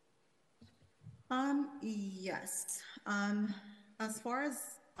 Yes. As far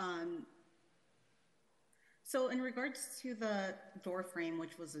as, so in regards to the door frame,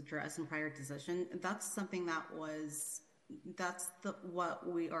 which was addressed in prior decision, that's something what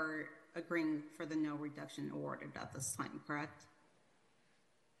we are agreeing for the no reduction awarded at this time, correct?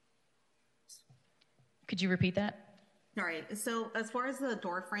 Could you repeat that? Sorry. So as far as the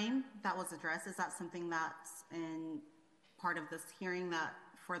door frame that was addressed, is that something that's in part of this hearing that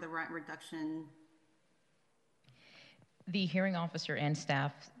for the rent reduction The hearing officer and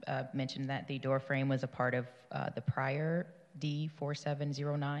staff mentioned that the door frame was a part of the prior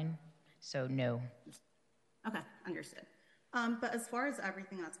D4709, so no. Okay, understood. But as far as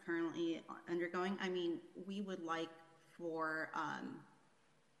everything that's currently undergoing, I mean, we would like for,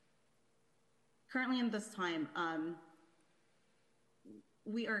 currently in this time,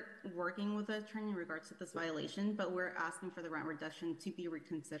 we are working with the attorney in regards to this violation, but we're asking for the rent reduction to be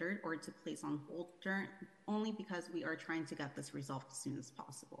reconsidered or to place on hold only because we are trying to get this resolved as soon as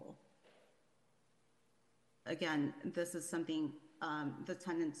possible. Again, this is something the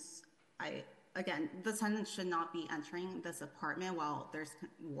tenants should not be entering this apartment while there's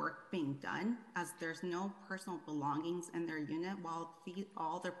work being done, as there's no personal belongings in their unit, while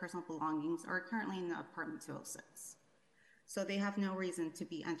all their personal belongings are currently in the apartment 206. So they have no reason to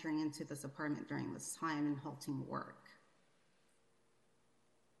be entering into this apartment during this time and halting work.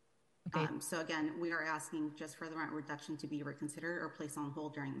 Okay. So again, we are asking just for the rent reduction to be reconsidered or placed on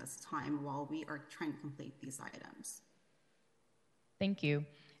hold during this time while we are trying to complete these items. Thank you.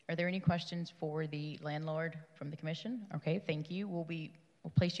 Are there any questions for the landlord from the commission? Okay, thank you. We'll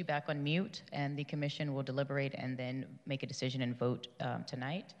place you back on mute, and the commission will deliberate and then make a decision and vote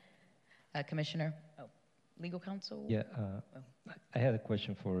tonight. Commissioner, legal counsel? Yeah, I had a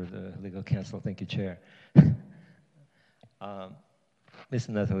question for the legal counsel. Thank you, Chair. Mr.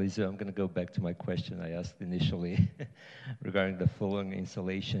 Natalizio, I'm going to go back to my question I asked initially regarding the flooring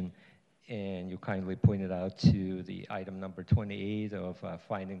insulation. And you kindly pointed out to the item number 28 of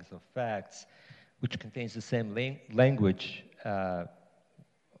findings of facts, which contains the same language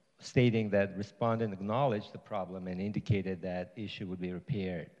stating that respondent acknowledged the problem and indicated that issue would be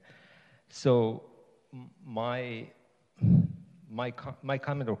repaired. So my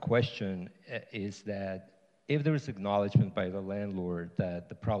comment or question is that if there is acknowledgement by the landlord that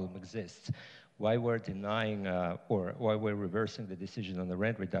the problem exists, why we're denying or why we're reversing the decision on the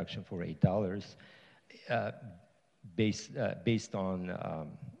rent reduction for $8 based on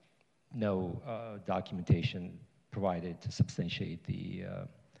no documentation provided to substantiate the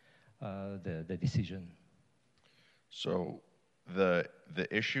decision? So the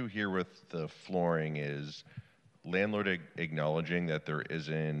issue here with the flooring is landlord acknowledging that there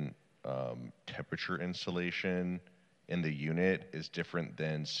isn't temperature insulation in the unit is different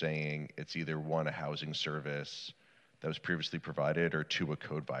than saying it's either one, a housing service that was previously provided, or two, a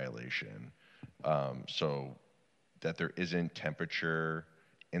code violation. So that there isn't temperature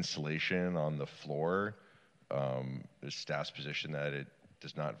insulation on the floor is staff's position that it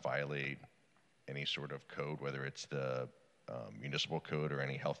does not violate any sort of code, whether it's the municipal code or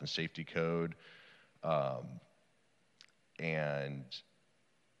any health and safety code. And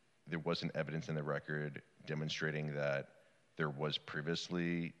there wasn't evidence in the record demonstrating that there was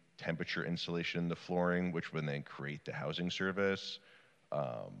previously temperature insulation in the flooring, which would then create the housing service.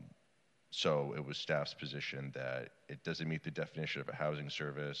 So it was staff's position that it doesn't meet the definition of a housing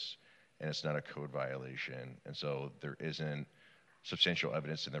service and it's not a code violation. And so there isn't substantial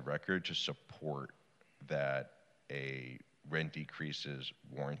evidence in the record to support that a rent decrease is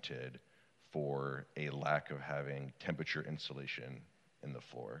warranted for a lack of having temperature insulation in the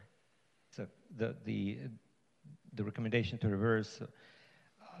floor. So the recommendation to reverse,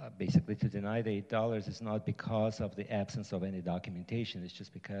 basically to deny the $8 is not because of the absence of any documentation. It's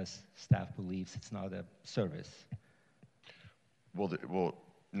just because staff believes it's not a service. Well,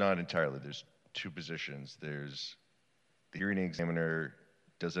 not entirely. There's two positions. There's the hearing examiner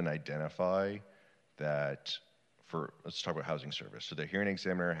doesn't identify that let's talk about housing service. So the hearing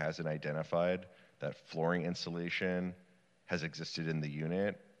examiner hasn't identified that flooring insulation has existed in the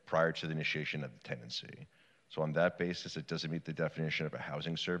unit prior to the initiation of the tenancy. So on that basis, it doesn't meet the definition of a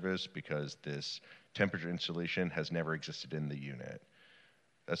housing service because this temperature insulation has never existed in the unit.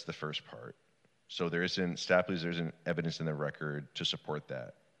 That's the first part. So there isn't evidence in the record to support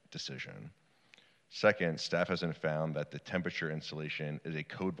that decision. Second, staff hasn't found that the temperature insulation is a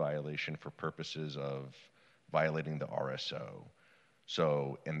code violation for purposes of violating the RSO.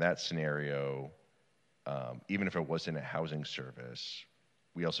 So in that scenario, even if it wasn't a housing service,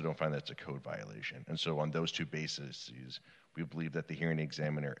 we also don't find that it's a code violation. And so on those two bases, we believe that the hearing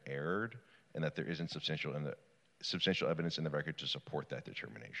examiner erred and that there isn't substantial evidence in the record to support that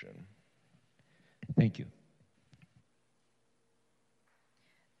determination. Thank you.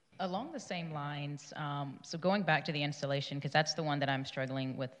 Along the same lines, so going back to the installation, because that's the one that I'm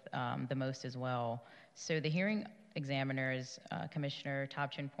struggling with the most as well. So the hearing examiner, as Commissioner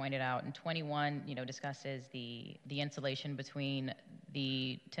Topchin pointed out, in 21, discusses the insulation between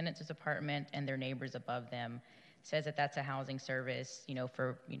the tenants' apartment and their neighbors above them. Says that that's a housing service,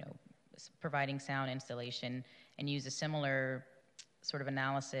 for providing sound installation, and use a similar sort of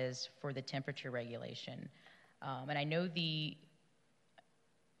analysis for the temperature regulation. And I know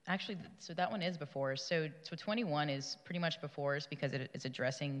actually, so that one is before us. So 21 is pretty much before us because it's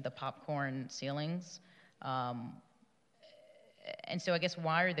addressing the popcorn ceilings. And so I guess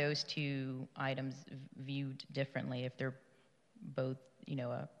why are those two items viewed differently if they're both,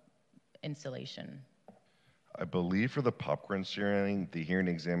 installation? I believe for the popcorn ceiling, the hearing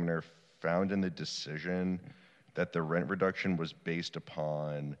examiner found in the decision that the rent reduction was based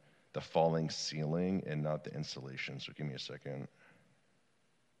upon the falling ceiling and not the insulation. So give me a second.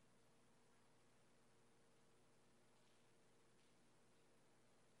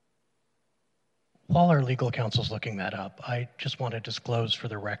 While our legal counsel's looking that up, I just want to disclose for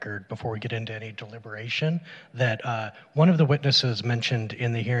the record, before we get into any deliberation, that one of the witnesses mentioned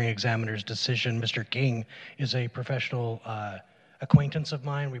in the hearing examiner's decision, Mr. King, is a professional acquaintance of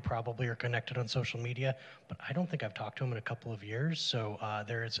mine. We probably are connected on social media, but I don't think I've talked to him in a couple of years, so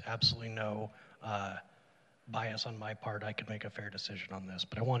there is absolutely no bias on my part. I could make a fair decision on this,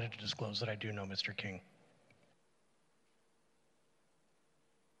 but I wanted to disclose that I do know Mr. King.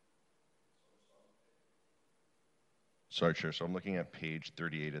 Sorry, Chair. So I'm looking at page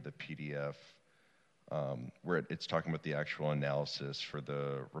 38 of the PDF, where it's talking about the actual analysis for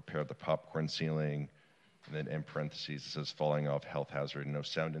the repair of the popcorn ceiling. And then in parentheses, it says falling off health hazard, no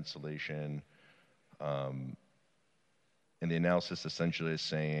sound insulation. And the analysis essentially is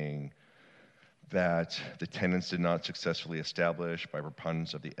saying that the tenants did not successfully establish by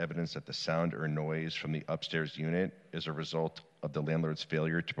preponderance of the evidence that the sound or noise from the upstairs unit is a result of the landlord's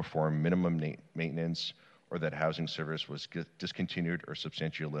failure to perform minimum maintenance, or that housing service was discontinued or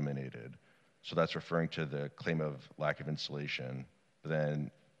substantially eliminated. So that's referring to the claim of lack of insulation. But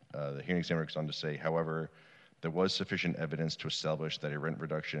then the hearing examiner goes on to say, however, there was sufficient evidence to establish that a rent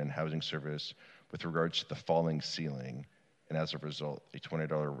reduction in housing service with regards to the falling ceiling, and as a result, a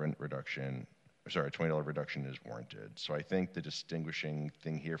 $20 reduction is warranted. So I think the distinguishing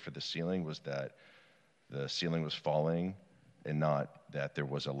thing here for the ceiling was that the ceiling was falling and not that there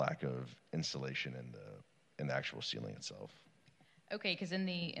was a lack of insulation in the actual ceiling itself. Okay, because in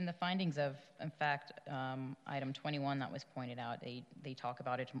the findings of, in fact, item 21 that was pointed out, they talk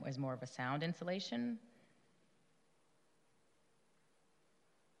about it as more of a sound insulation.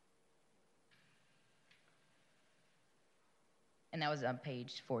 And that was on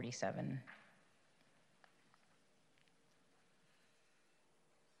page 47.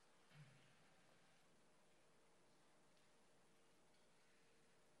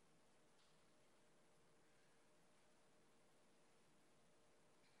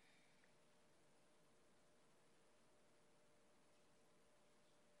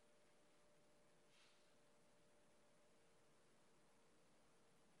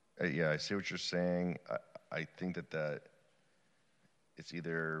 Yeah, I see what you're saying. I think that it's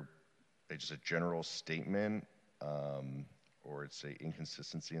either just a general statement or it's an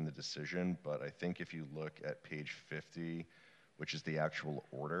inconsistency in the decision. But I think if you look at page 50, which is the actual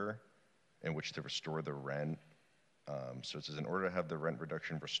order in which to restore the rent, so it says, in order to have the rent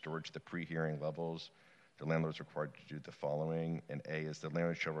reduction restored to the pre-hearing levels, the landlord is required to do the following. And A is the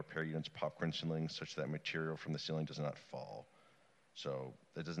landlord shall repair units popcorn ceiling such that material from the ceiling does not fall. So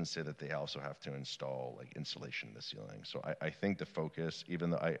that doesn't say that they also have to install like insulation in the ceiling. So I think the focus, even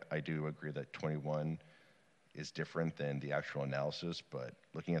though I do agree that 21 is different than the actual analysis, but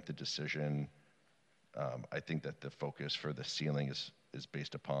looking at the decision, I think that the focus for the ceiling is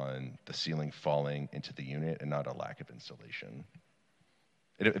based upon the ceiling falling into the unit and not a lack of insulation.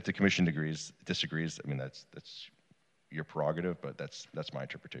 If the commission disagrees, I mean, that's your prerogative, but that's my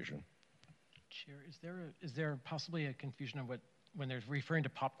interpretation. Chair, is there possibly a confusion of when they're referring to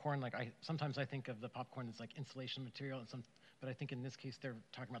popcorn? Like sometimes I think of the popcorn as like insulation material, but I think in this case they're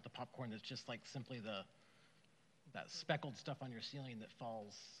talking about the popcorn that's just like simply that speckled stuff on your ceiling that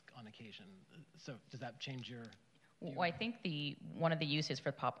falls on occasion. So does that change your view? Well, I think one of the uses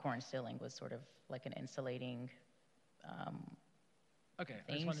for popcorn ceiling was sort of like an insulating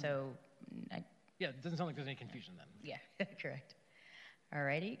thing. Yeah, it doesn't sound like there's any confusion then. Yeah, correct. All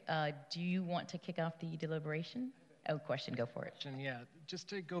righty. Do you want to kick off the deliberation? Oh, question, go for it. Yeah, just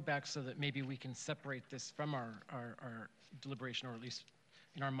to go back so that maybe we can separate this from our deliberation, or at least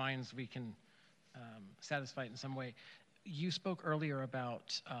in our minds we can satisfy it in some way. You spoke earlier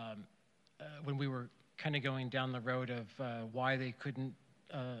about when we were kind of going down the road of why they couldn't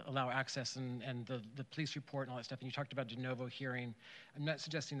allow access and the police report and all that stuff, and you talked about de novo hearing. I'm not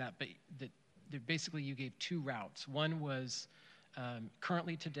suggesting that, but that basically you gave two routes. One was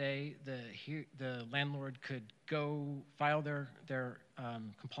currently today, the landlord could go file their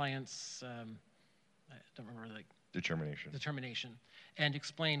compliance don't remember, like, determination, and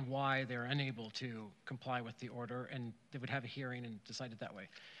explain why they're unable to comply with the order, and they would have a hearing and decide it that way.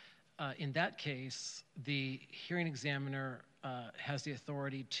 In that case, the hearing examiner has the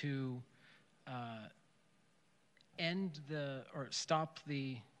authority to stop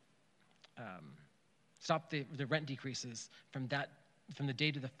the rent decreases from the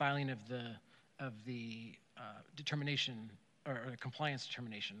date of the filing of the determination or compliance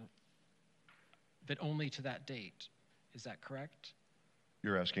determination, but only to that date. Is that correct?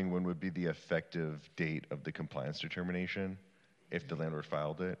 You're asking when would be the effective date of the compliance determination if the landlord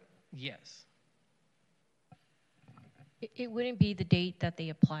filed it? Yes. It wouldn't be the date that they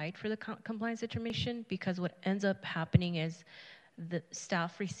applied for the compliance determination, because what ends up happening is the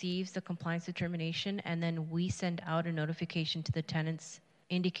staff receives the compliance determination, and then we send out a notification to the tenants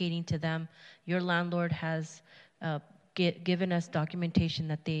indicating to them, your landlord has given us documentation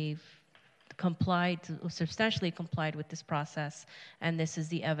that they've substantially complied with this process, and this is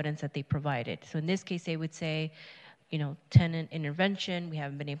the evidence that they provided. So in this case, they would say, tenant intervention, we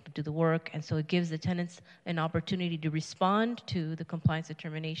haven't been able to do the work, and so it gives the tenants an opportunity to respond to the compliance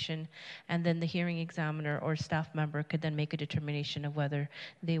determination, and then the hearing examiner or staff member could then make a determination of whether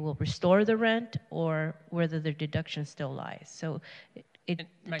they will restore the rent or whether their deduction still lies. So it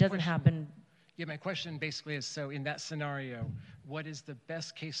doesn't happen. Yeah, my question basically is, so in that scenario, what is the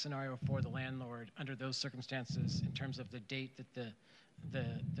best case scenario for the landlord under those circumstances in terms of the date that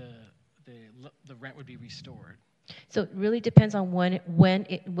the rent would be restored? So it really depends on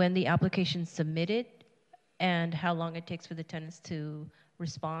when the application is submitted and how long it takes for the tenants to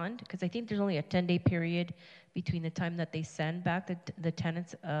respond, because I think there's only a 10-day period between the time that they send back the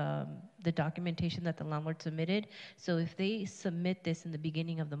tenants the documentation that the landlord submitted. So if they submit this in the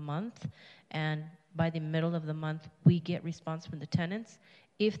beginning of the month, and by the middle of the month we get response from the tenants,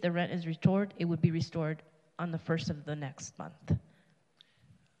 if the rent is restored, it would be restored on the first of the next month.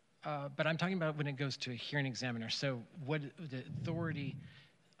 But I'm talking about when it goes to a hearing examiner. So what the authority,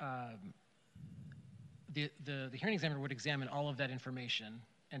 the hearing examiner would examine all of that information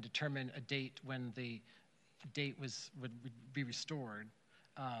and determine a date when the date would be restored.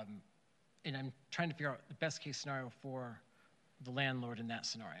 And I'm trying to figure out the best case scenario for the landlord in that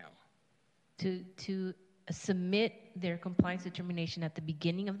scenario. To submit their compliance determination at the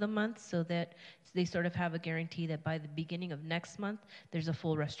beginning of the month, so that they sort of have a guarantee that by the beginning of next month, there's a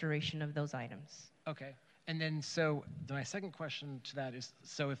full restoration of those items. Okay. And then, so my second question to that is,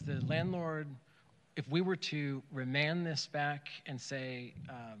 so if the landlord, if we were to remand this back and say,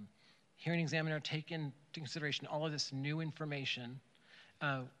 hearing examiner, take into consideration all of this new information,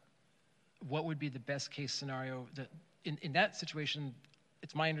 what would be the best case scenario? That in that situation,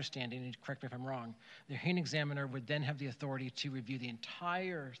 it's my understanding, and correct me if I'm wrong, the hearing examiner would then have the authority to review the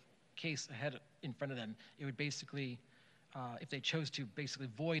entire case ahead in front of them. It would basically, if they chose to, basically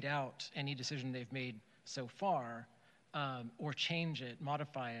void out any decision they've made so far, or change it,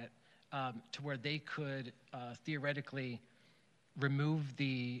 modify it, to where they could theoretically remove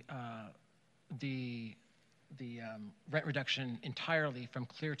the rent reduction entirely from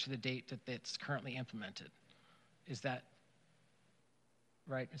clear to the date that it's currently implemented. Is that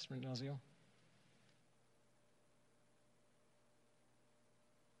right, Mr. Menozio?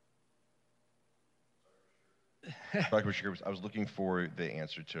 I was looking for the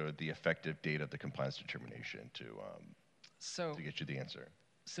answer to the effective date of the compliance determination to get you the answer.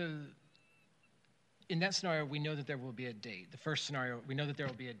 So in that scenario, we know that there will be a date. The first scenario, we know that there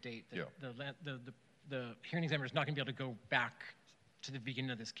will be a date. The hearing examiner is not going to be able to go back to the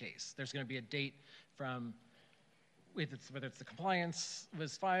beginning of this case. There's going to be a date from whether it's the compliance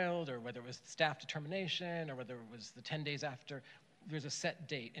was filed, or whether it was the staff determination, or whether it was the 10 days after. There's a set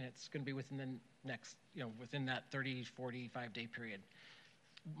date, and it's going to be within the next, within that 30, 45-day period.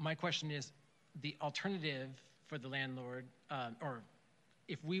 My question is, the alternative for the landlord, or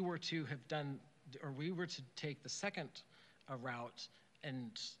if we were to have done, or we were to take the second route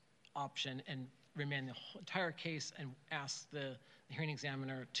and option and remand the whole entire case and ask the hearing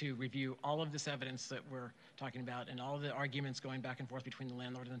examiner to review all of this evidence that we're talking about and all of the arguments going back and forth between the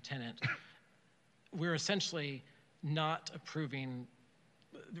landlord and the tenant, we're essentially not approving.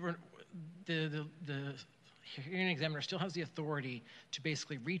 The hearing examiner still has the authority to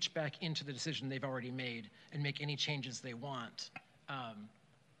basically reach back into the decision they've already made and make any changes they want,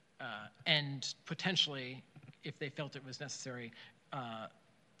 and potentially, if they felt it was necessary,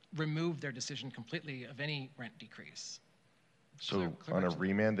 remove their decision completely of any rent decrease. So on a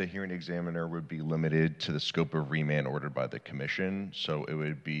remand, the hearing examiner would be limited to the scope of remand ordered by the commission. So it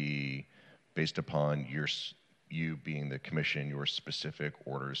would be based upon you being the commission your specific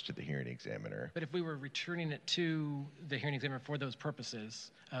orders to the hearing examiner. But if we were returning it to the hearing examiner for those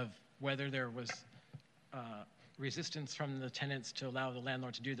purposes of whether there was resistance from the tenants to allow the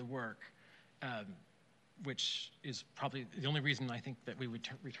landlord to do the work, which is probably the only reason I think that we would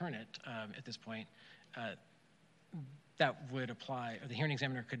return it at this point, that would apply, or the hearing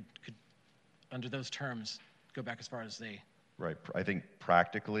examiner could, under those terms, go back as far as they. Right. I think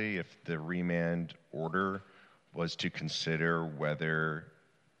practically, if the remand order was to consider whether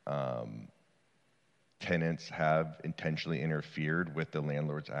tenants have intentionally interfered with the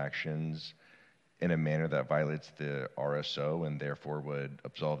landlord's actions in a manner that violates the RSO and therefore would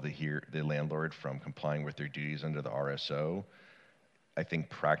absolve the landlord from complying with their duties under the RSO, I think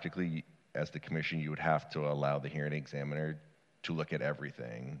practically, as the commission, you would have to allow the hearing examiner to look at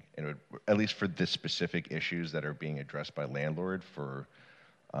everything, and it would, at least for the specific issues that are being addressed by landlord for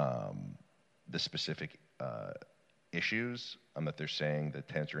the specific issues that they're saying the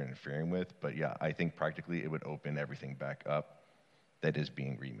tenants are interfering with. But yeah, I think practically it would open everything back up that is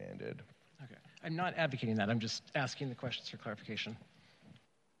being remanded. Okay. I'm not advocating that. I'm just asking the questions for clarification.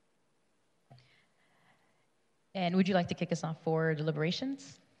 And would you like to kick us off for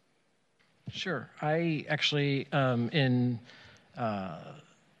deliberations? Sure. I actually, I'm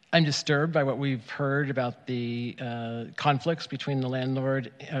disturbed by what we've heard about the conflicts between the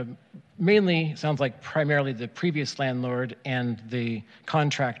landlord, mainly, sounds like primarily the previous landlord and the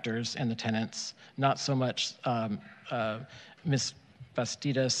contractors and the tenants, not so much Ms.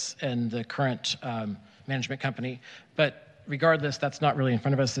 Bastidas and the current management company. But regardless, that's not really in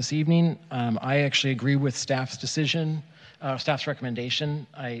front of us this evening. I actually agree with staff's decision, staff's recommendation.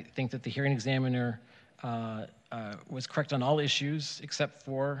 I think that the hearing examiner was correct on all issues except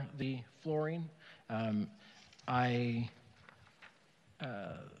for the flooring.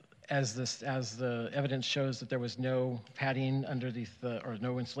 As the evidence shows that there was no padding underneath or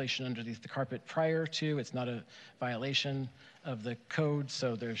no insulation underneath the carpet prior to, it's not a violation of the code,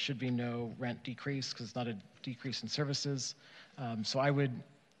 so there should be no rent decrease because it's not a decrease in services. So I would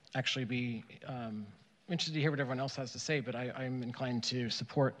actually be interested to hear what everyone else has to say, but I'm inclined to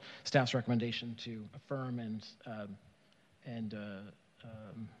support staff's recommendation to affirm and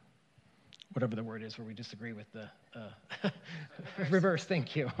whatever the word is where we disagree with the reverse.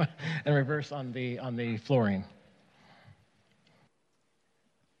 Thank you, and reverse on the flooring.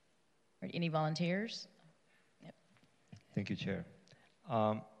 Any volunteers? Yep. Thank you, Chair.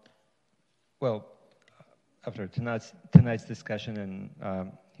 Well, after tonight's discussion and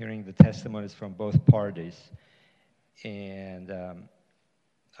hearing the testimonies from both parties and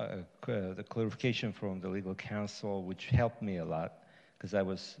the clarification from the legal counsel, which helped me a lot because I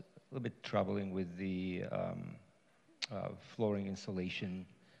was a little bit troubling with the flooring insulation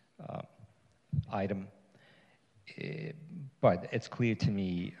item. But it's clear to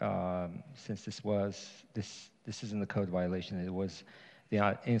me, since this isn't a code violation, it was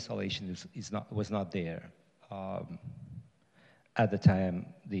the insulation was not there. At the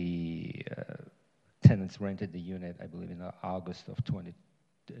time, the tenants rented the unit, I believe, in August of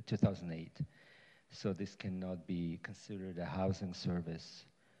 2008. So this cannot be considered a housing service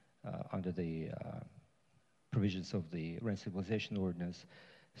under the provisions of the Rent Stabilization Ordinance.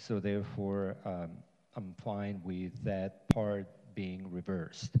 So therefore, I'm fine with that part being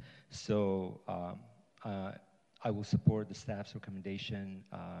reversed. So I will support the staff's recommendation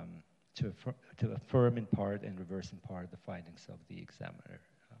to affirm in part and reverse in part the findings of the examiner.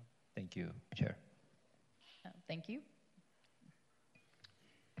 Thank you, Chair. Thank you.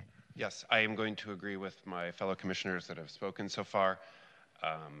 Yes, I am going to agree with my fellow commissioners that have spoken so far.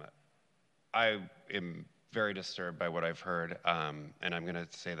 I am very disturbed by what I've heard, and I'm going to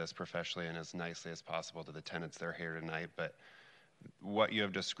say this professionally and as nicely as possible to the tenants that are here tonight, but what you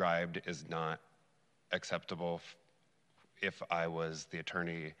have described is not acceptable if I was the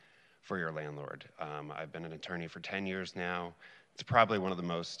attorney for your landlord. I've been an attorney for 10 years now. It's probably one of the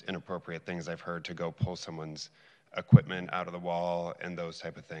most inappropriate things I've heard, to go pull someone's equipment out of the wall and those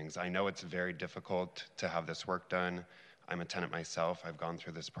type of things. I know it's very difficult to have this work done. I'm a tenant myself. I've gone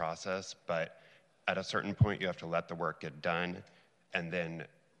through this process, but at a certain point you have to let the work get done and then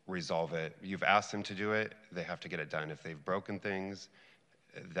resolve it. You've asked them to do it, they have to get it done. If they've broken things,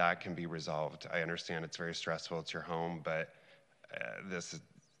 that can be resolved. I understand it's very stressful, it's your home, but this is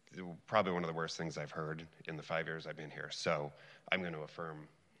probably one of the worst things I've heard in the 5 years I've been here. So I'm going to affirm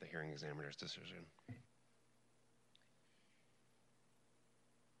the hearing examiner's decision.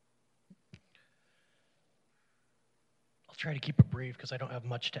 I'll try to keep it brief because I don't have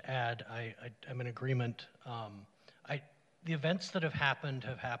much to add. I'm in agreement. the events that have happened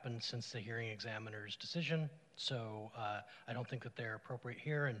since the hearing examiner's decision, so I don't think that they're appropriate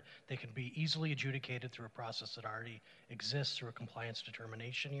here, and they can be easily adjudicated through a process that already exists through a compliance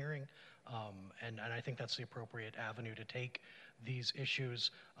determination hearing, and I think that's the appropriate avenue to take these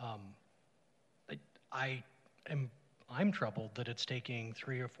issues. I'm troubled that it's taking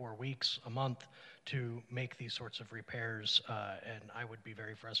 3 or 4 weeks, a month, to make these sorts of repairs, and I would be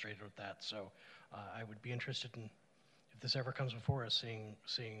very frustrated with that. So I would be interested in, if this ever comes before us,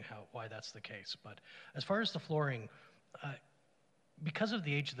 seeing why that's the case. But as far as the flooring, because of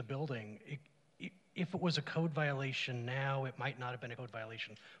the age of the building, if it was a code violation now, it might not have been a code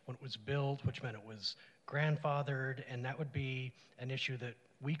violation when it was built, which meant it was grandfathered, and that would be an issue that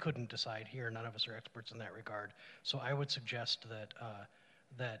we couldn't decide here. None of us are experts in that regard. So I would suggest that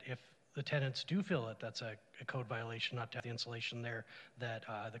that if the tenants do feel that that's a code violation, not to have the insulation there, that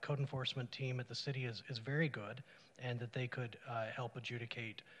the code enforcement team at the city is very good, and that they could help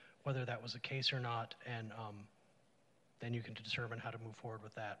adjudicate whether that was the case or not, and then you can determine how to move forward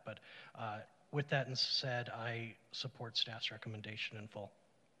with that. But with that said, I support staff's recommendation in full.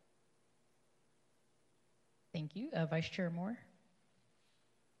 Thank you. Vice Chair Moore?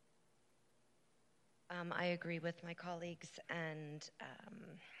 I agree with my colleagues, and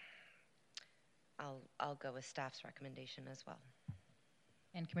I'll go with staff's recommendation as well.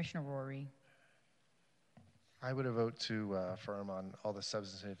 And Commissioner Rory? I would vote to affirm on all the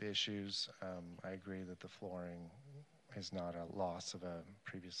substantive issues. I agree that the flooring is not a loss of a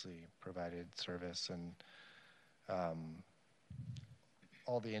previously provided service, and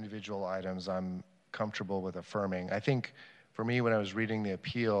all the individual items I'm comfortable with affirming. I think for me, when I was reading the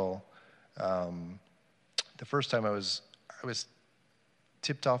appeal, the first time I was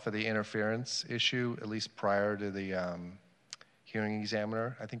tipped off of the interference issue, at least prior to the hearing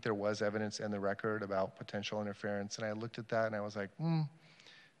examiner. I think there was evidence in the record about potential interference, and I looked at that and I was like,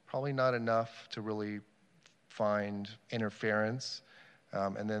 probably not enough to really find interference.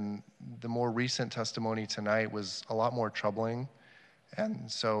 And then the more recent testimony tonight was a lot more troubling.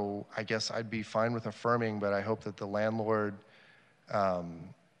 And so I guess I'd be fine with affirming, but I hope that the landlord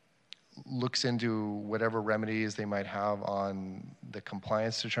looks into whatever remedies they might have on the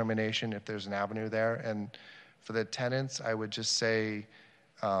compliance determination, if there's an avenue there. And for the tenants, I would just say,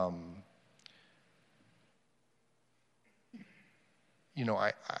 you know,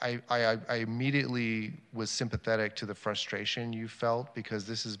 I immediately was sympathetic to the frustration you felt, because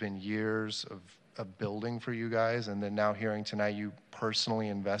this has been years of building for you guys, and then now hearing tonight you personally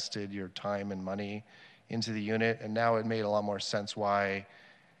invested your time and money into the unit, and now it made a lot more sense why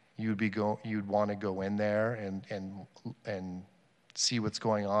you'd want to go in there and see what's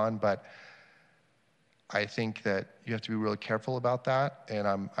going on. But I think that you have to be really careful about that,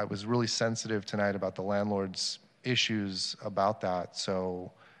 and I was really sensitive tonight about the landlord's issues about that.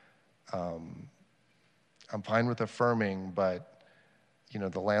 So I'm fine with affirming, but you know,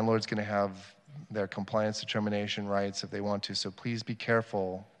 the landlord's going to have their compliance determination rights if they want to. So please be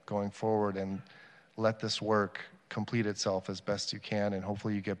careful going forward and let this work complete itself as best you can, and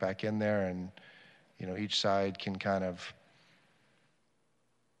hopefully you get back in there and, you know, each side can kind of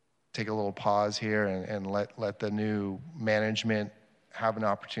take a little pause here and let the new management have an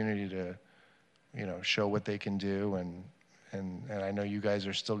opportunity to, you know, show what they can do, and I know you guys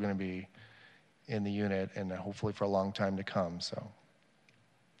are still going to be in the unit, and hopefully for a long time to come. So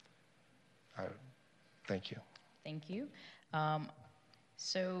thank you. Thank you.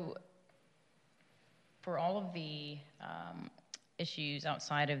 So for all of the issues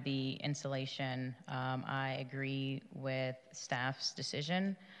outside of the insulation, I agree with staff's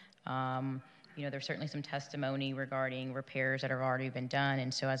decision. You know, there's certainly some testimony regarding repairs that have already been done,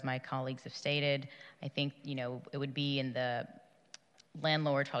 and so as my colleagues have stated, I think, you know, it would be in the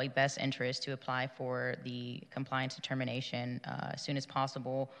landlord's probably best interest to apply for the compliance determination as soon as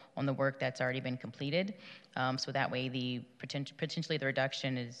possible on the work that's already been completed. So that way the potentially the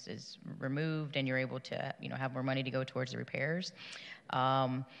reduction is removed, and you're able to, you know, have more money to go towards the repairs.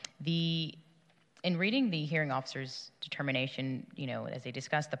 In reading the hearing officer's determination, you know, as they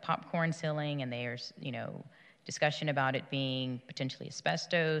discuss the popcorn ceiling, and there's, you know, discussion about it being potentially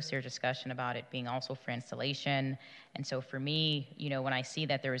asbestos, there's discussion about it being also for insulation. And so for me, you know, when I see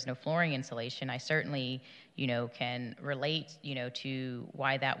that there is no flooring insulation, I certainly, you know, can relate, you know, to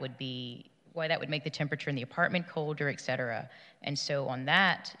why that would make the temperature in the apartment colder, et cetera. And so on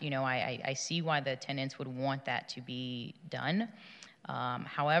that, you know, I see why the tenants would want that to be done.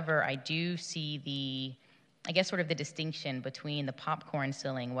 However, I do see I guess sort of the distinction between the popcorn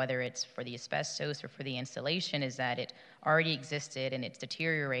ceiling, whether it's for the asbestos or for the insulation, is that it already existed and it's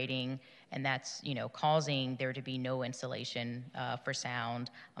deteriorating, and that's causing there to be no insulation for sound,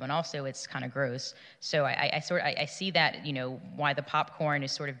 and also it's kind of gross. So I see that why the popcorn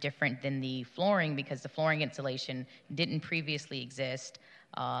is sort of different than the flooring, because the flooring insulation didn't previously exist,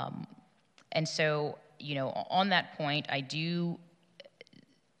 and so on that point I do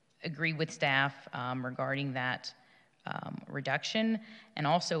agree with staff regarding that reduction. And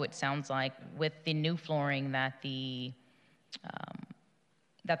also it sounds like with the new flooring that the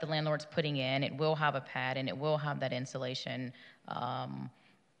landlord's putting in, it will have a pad and it will have that insulation. And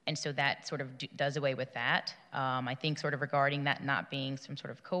so that sort of does away with that. I think sort of regarding that not being some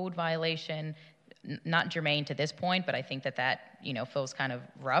sort of code violation, not germane to this point, but I think that feels kind of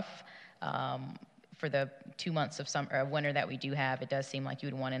rough. For the 2 months of winter that we do have, it does seem like you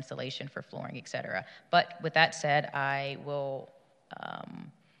would want insulation for flooring, et cetera. But with that said, I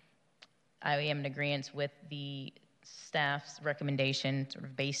am in agreement with the staff's recommendation sort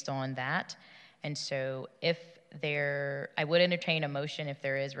of based on that. And so I would entertain a motion if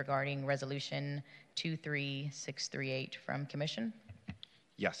there is regarding resolution 23638 from commission.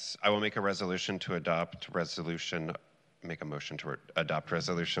 Yes, I will make a motion to adopt resolution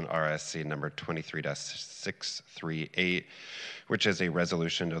RSC number 23-638, which is a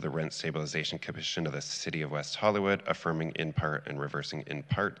resolution of the Rent Stabilization Commission of the City of West Hollywood, affirming in part and reversing in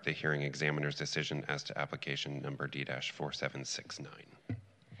part the hearing examiner's decision as to application number D-4769.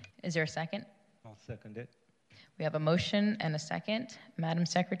 Is there a second? I'll second it. We have a motion and a second. Madam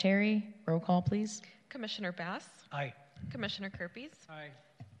Secretary, roll call, please. Commissioner Bass? Aye. Commissioner Kerpes? Aye.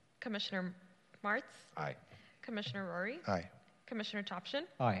 Commissioner Martz? Aye. Commissioner Rory? Aye. Commissioner Topshin?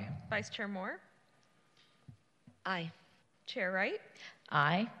 Aye. Vice Chair Moore? Aye. Chair Wright?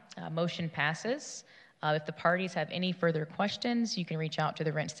 Aye. Motion passes. If the parties have any further questions, you can reach out to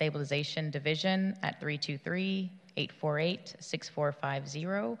the Rent Stabilization Division at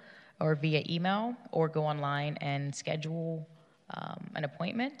 323-848-6450 or via email, or go online and schedule an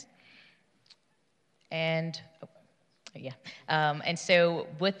appointment. And so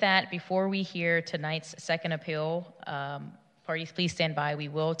with that, before we hear tonight's second appeal, parties please stand by. We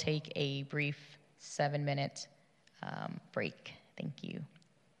will take a brief 7-minute break. Thank you.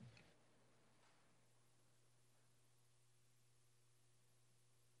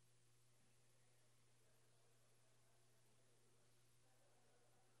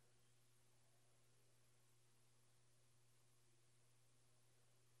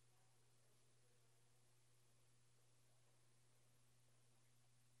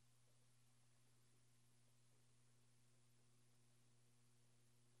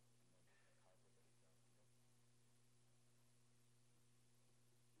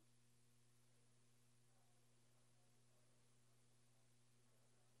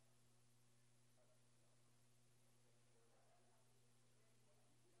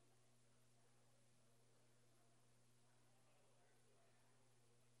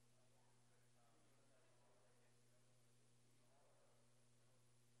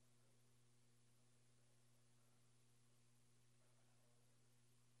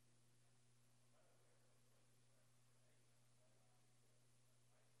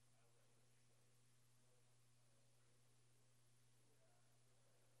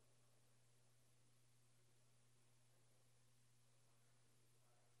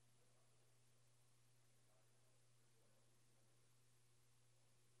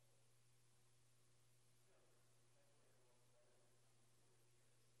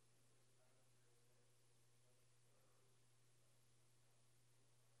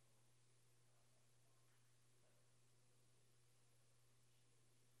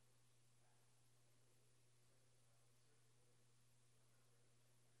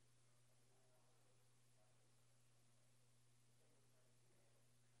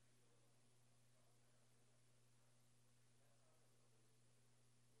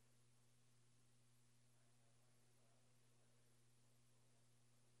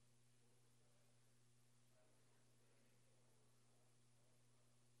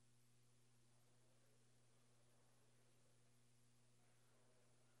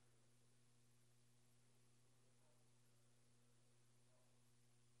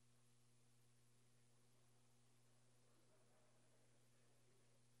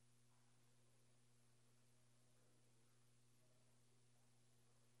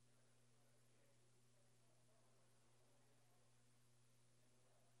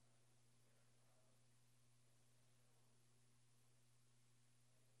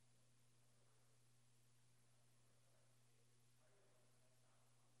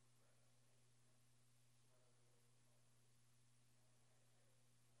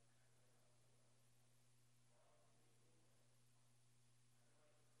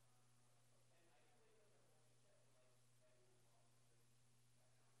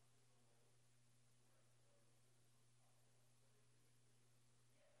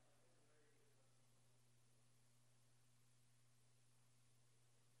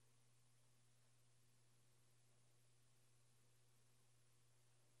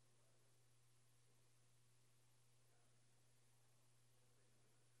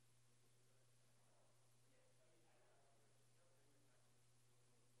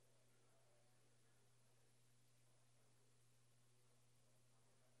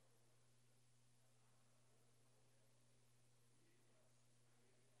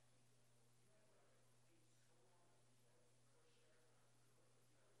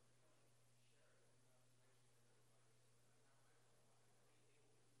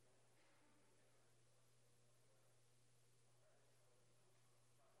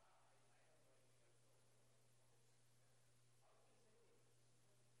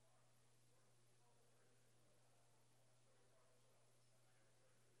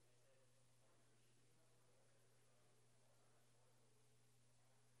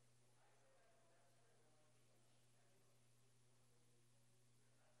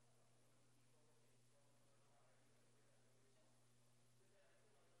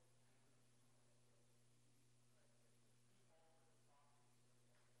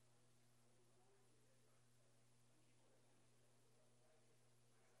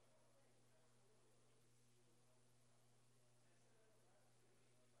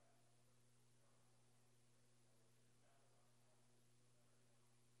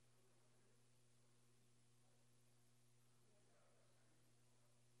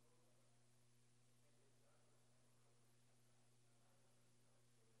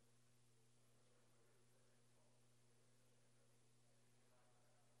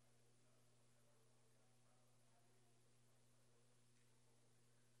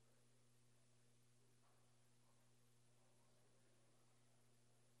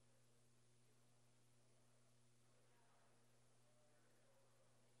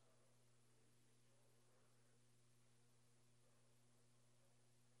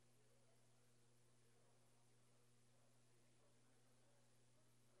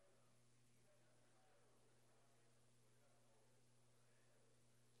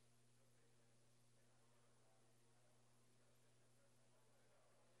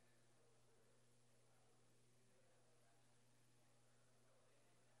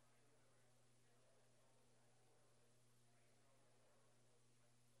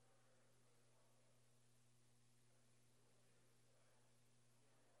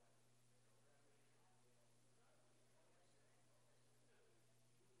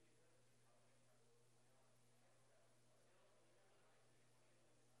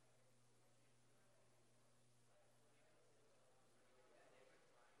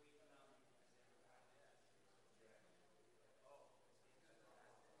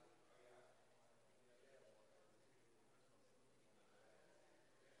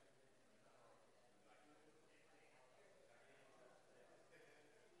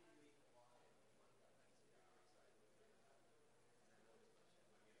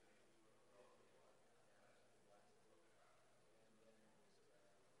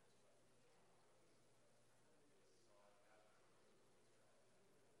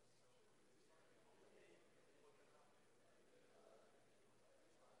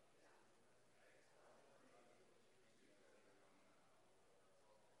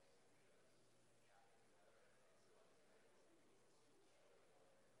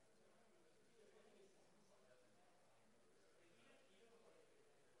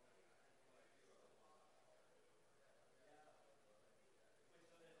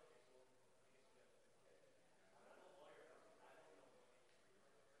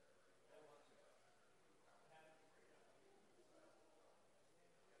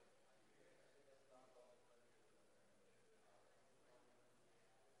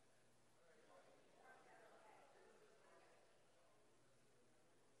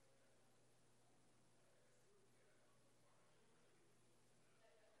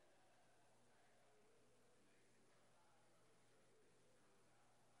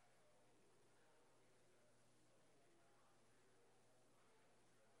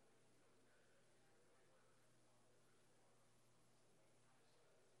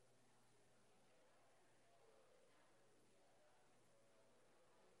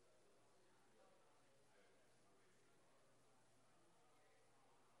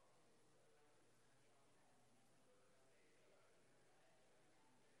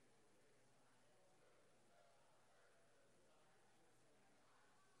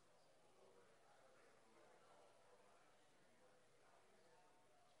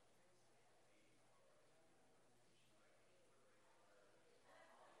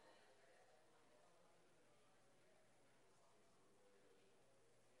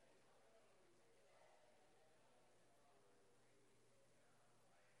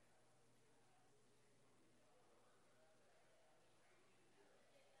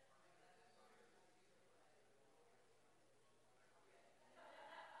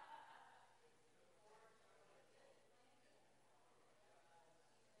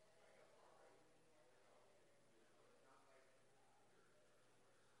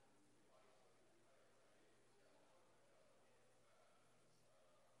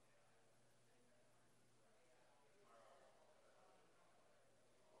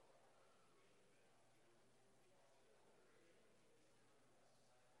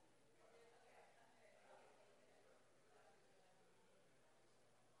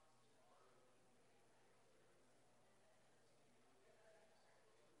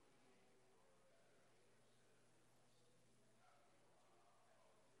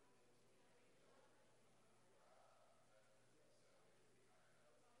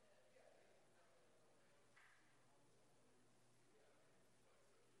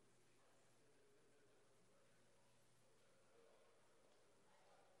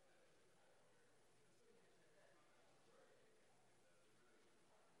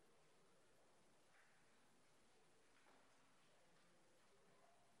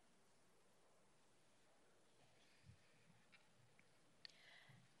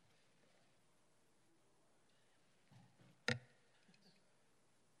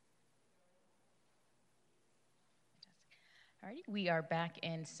 Alrighty, we are back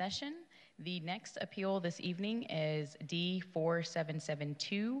in session. The next appeal this evening is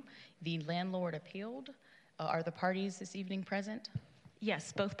D4772. The landlord appealed. Are the parties this evening present?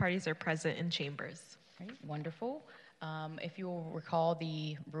 Yes, both parties are present in chambers. Right, wonderful. If you will recall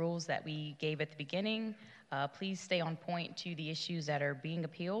the rules that we gave at the beginning, please stay on point to the issues that are being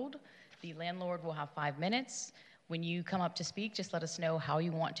appealed. The landlord will have 5 minutes. When you come up to speak, just let us know how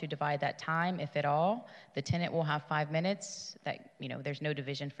you want to divide that time, if at all. The tenant will have 5 minutes. There's no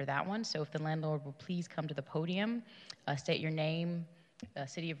division for that one. So if the landlord will please come to the podium, state your name,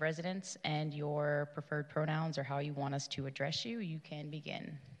 city of residence, and your preferred pronouns or how you want us to address you, you can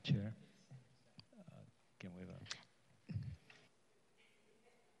begin. Chair, can we?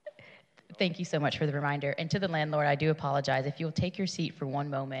 Thank you so much for the reminder. And to the landlord, I do apologize. If you'll take your seat for one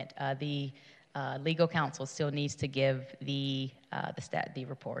moment, the legal counsel still needs to give the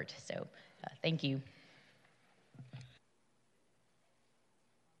report. So thank you.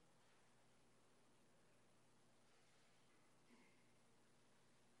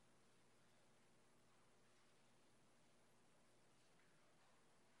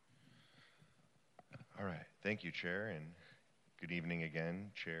 All right. Thank you, Chair, and good evening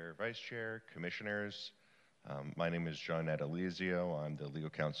again, Chair, Vice Chair, Commissioners. My name is John Natalizio. I'm the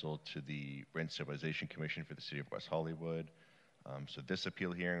legal counsel to the Rent Stabilization Commission for the City of West Hollywood. So this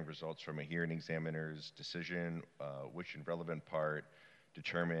appeal hearing results from a hearing examiner's decision, which in relevant part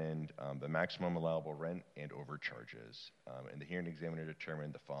determined the maximum allowable rent and overcharges. And the hearing examiner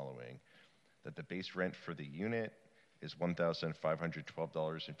determined the following: that the base rent for the unit is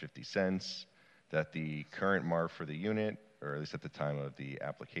 $1,512.50, that the current MAR for the unit, or at least at the time of the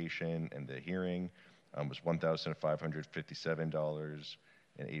application and the hearing, was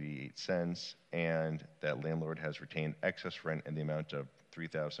 $1,557.88, and that landlord has retained excess rent in the amount of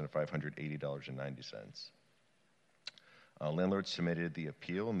 $3,580.90. Landlord submitted the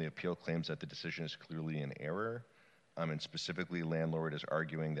appeal, and the appeal claims that the decision is clearly in error, and specifically, landlord is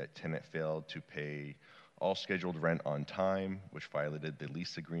arguing that tenant failed to pay all scheduled rent on time, which violated the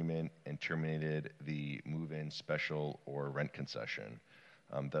lease agreement and terminated the move-in special or rent concession.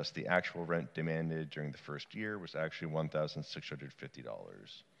 Thus, the actual rent demanded during the first year was actually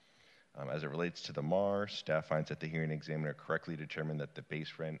 $1,650. As it relates to the MAR, staff finds that the hearing examiner correctly determined that the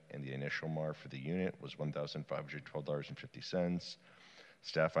base rent and the initial MAR for the unit was $1,512.50.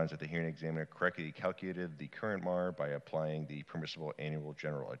 Staff finds that the hearing examiner correctly calculated the current MAR by applying the permissible annual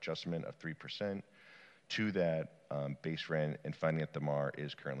general adjustment of 3% to that base rent, and finding that the MAR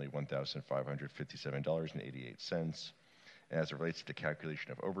is currently $1,557.88. And as it relates to the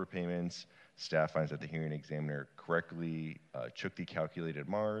calculation of overpayments, staff finds that the hearing examiner correctly took the calculated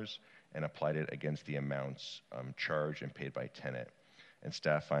MARs and applied it against the amounts charged and paid by tenant. And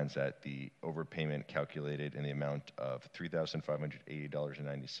staff finds that the overpayment calculated in the amount of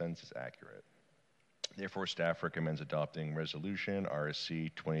 $3,580.90 is accurate. Therefore, staff recommends adopting Resolution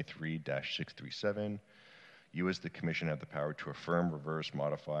RSC 23-637. You as the Commission have the power to affirm, reverse,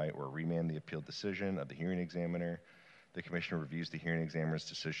 modify, or remand the appeal decision of the hearing examiner. The Commission reviews the hearing examiner's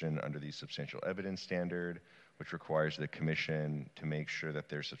decision under the substantial evidence standard, which requires the Commission to make sure that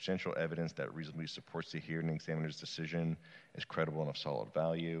there's substantial evidence that reasonably supports the hearing examiner's decision is credible and of solid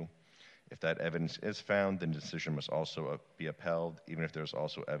value. If that evidence is found, then the decision must also be upheld, even if there's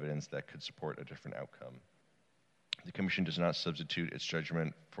also evidence that could support a different outcome. The Commission does not substitute its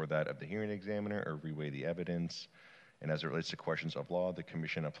judgment for that of the hearing examiner or reweigh the evidence. And as it relates to questions of law, the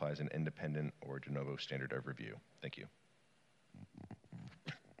Commission applies an independent or de novo standard of review. Thank you.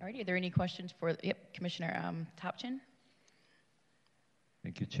 All right, are there any questions for Commissioner Topchin?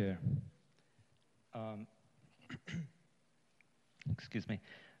 Thank you, Chair. Excuse me.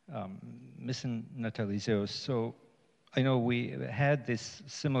 Ms. Natalizio, so I know we had this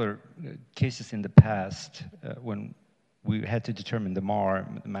similar cases in the past when we had to determine the MAR,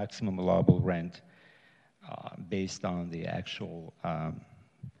 the maximum allowable rent, based on the actual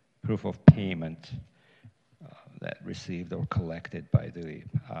proof of payment that received or collected by the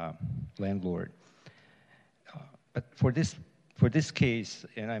landlord. But for this case,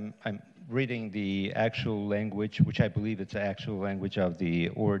 and I'm reading the actual language, which I believe it's the actual language of the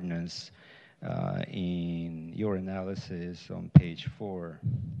ordinance in your analysis on page 4,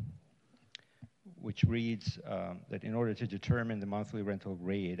 which reads that in order to determine the monthly rental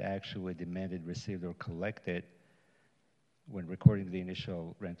rate actually demanded, received, or collected when recording the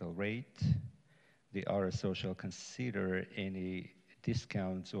initial rental rate, the RSO shall consider any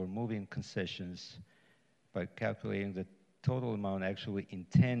discounts or moving concessions by calculating the total amount actually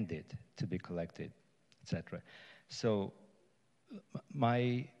intended to be collected, etc. So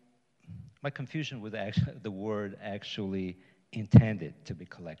my confusion with the word actually intended to be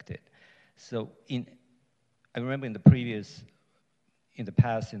collected. So I remember in the past,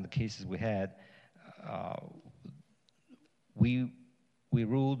 in the cases we had, we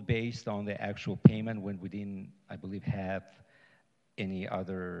ruled based on the actual payment when we didn't, I believe, have any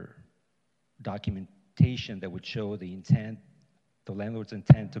other documentation that would show the intent, the landlord's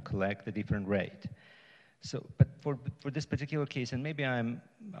intent to collect a different rate. So, but for this particular case, and maybe I'm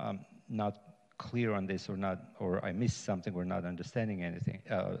not clear on this or I missed something or not understanding anything,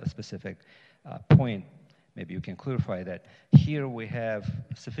 a specific point, maybe you can clarify that. Here we have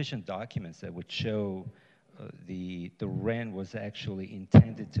sufficient documents that would show the rent was actually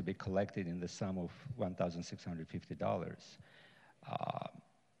intended to be collected in the sum of $1,650,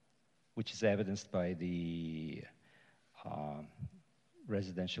 which is evidenced by the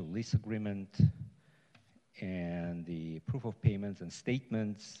residential lease agreement and the proof of payments and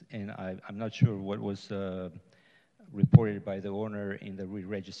statements. And I'm not sure what was reported by the owner in the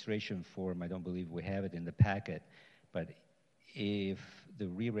re-registration form. I don't believe we have it in the packet. But if the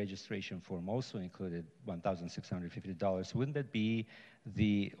re-registration form also included $1,650, wouldn't that be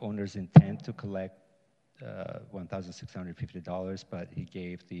the owner's intent to collect $1,650, but he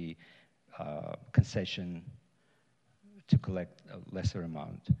gave the concession to collect a lesser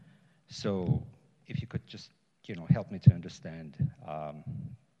amount? So if you could just, help me to understand.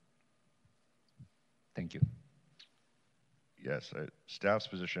 Thank you. Yes, staff's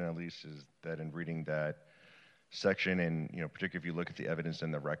position at least is that in reading that section, and particularly if you look at the evidence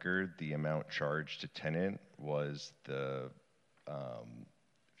in the record, the amount charged to tenant was the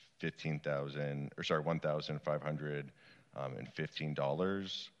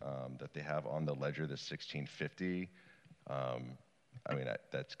 $1,515 that they have on the ledger, the $1,650. I mean,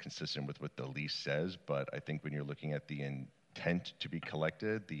 that's consistent with what the lease says, but I think when you're looking at the intent to be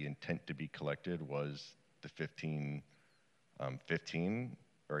collected, the intent to be collected was the $1,515,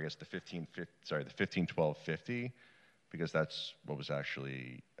 or I guess the $1,512.50, because that's what was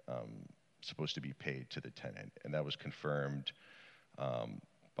actually supposed to be paid to the tenant, and that was confirmed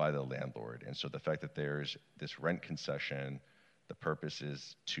by the landlord. And so the fact that there's this rent concession, the purpose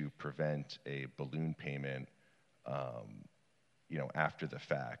is to prevent a balloon payment after the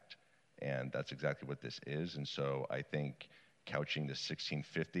fact, and that's exactly what this is. And so I think couching the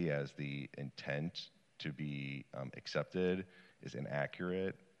 $1,650 as the intent to be accepted is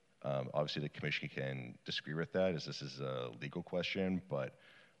inaccurate. Obviously, the commission can disagree with that, as this is a legal question, but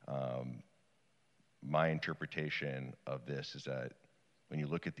my interpretation of this is that when you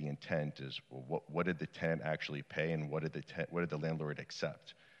look at the intent is, well, what did the tenant actually pay, and what did the landlord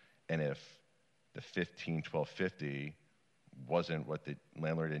accept? And if the $1,512.50 wasn't what the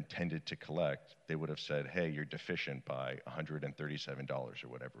landlord intended to collect, they would have said, hey, you're deficient by $137 or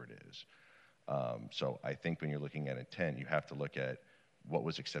whatever it is. So I think when you're looking at intent, you have to look at what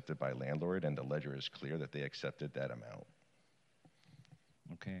was accepted by landlord, and the ledger is clear that they accepted that amount.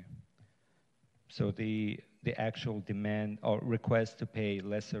 Okay. So the actual demand or request to pay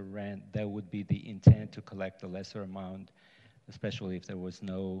lesser rent, that would be the intent to collect a lesser amount, especially if there was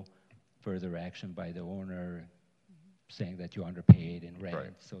no further action by the owner saying that you underpaid in rent,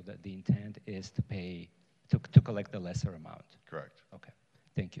 right. So that the intent is to pay, to collect the lesser amount. Correct. Okay,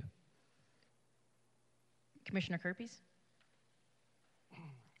 thank you. Commissioner Kirpies?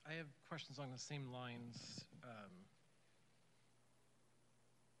 I have questions along the same lines.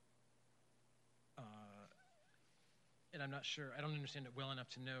 And I'm not sure, I don't understand it well enough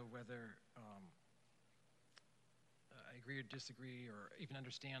to know whether I agree or disagree or even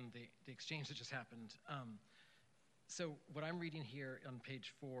understand the exchange that just happened. So what I'm reading here on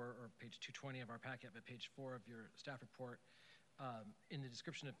page 4, or page 220 of our packet, but page 4 of your staff report, in the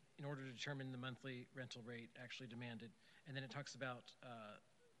description of, in order to determine the monthly rental rate actually demanded, and then it talks about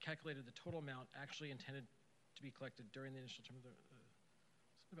calculated the total amount actually intended to be collected during the initial term of the,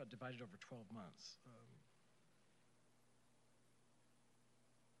 something about divided over 12 months.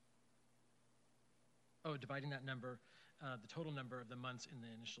 Dividing that number, the total number of the months in the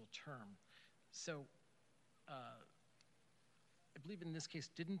initial term. So I believe in this case,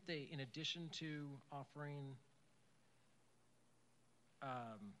 didn't they, in addition to offering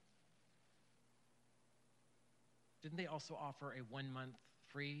didn't they also offer a 1-month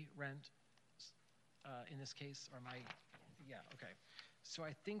free rent in this case? Or am I, yeah, okay. So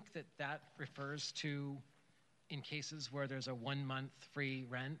I think that that refers to, in cases where there's a 1-month free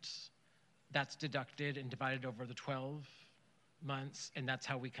rent, that's deducted and divided over the 12 months, and that's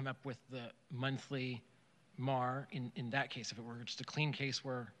how we come up with the monthly MAR in that case, if it were just a clean case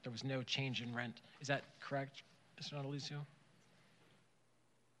where there was no change in rent. Is that correct, Mr. Natalizio?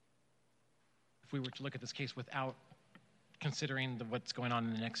 If we were to look at this case without considering what's going on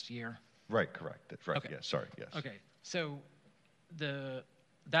in the next year? Right, correct. That's right. Okay. Yes, sorry, yes. Okay, so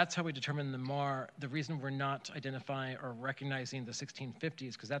that's how we determine the MAR. The reason we're not identifying or recognizing the 1650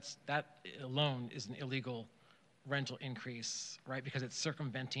 is because that alone is an illegal rental increase, right? Because it's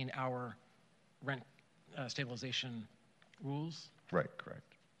circumventing our rent stabilization rules. Right,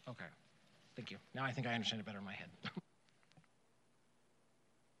 correct. Okay, thank you. Now I think I understand it better in my head.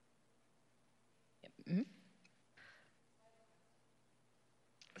 Mhm.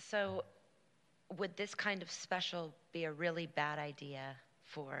 So would this kind of special be a really bad idea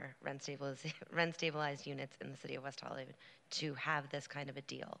for rent stabilized units in the city of West Hollywood to have this kind of a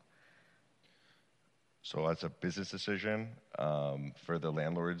deal? So that's a business decision for the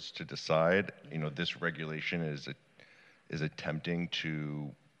landlords to decide. You know, this regulation is attempting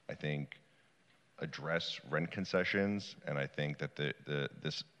to, I think, address rent concessions, and I think that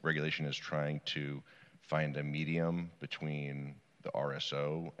this regulation is trying to find a medium between the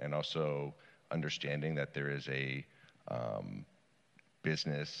RSO and also understanding that there is a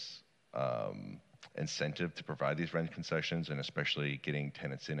business incentive to provide these rent concessions, and especially getting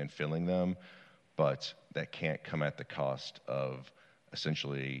tenants in and filling them, but that can't come at the cost of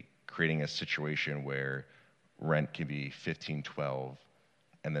essentially creating a situation where rent can be $15.12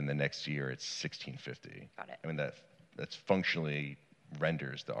 and then the next year it's $16.50. Got it. I mean, that's functionally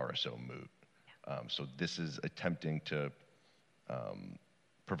renders the RSO moot. So this is attempting to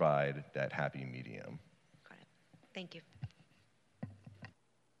provide that happy medium. Got it. Thank you.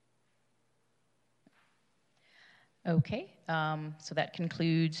 Okay, so that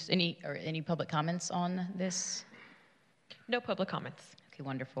concludes any public comments on this? No public comments. Okay,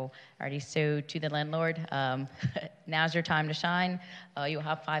 wonderful. Alrighty, so to the landlord, now's your time to shine. You'll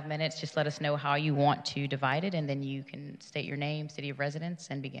have 5 minutes. Just let us know how you want to divide it, and then you can state your name, city of residence,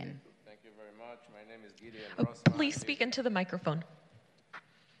 and begin. Thank you very much. My name is Gideon Oh, Rossman. please speak into the microphone.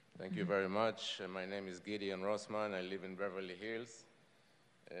 Thank you very much. My name is Gideon Rossman. I live in Beverly Hills.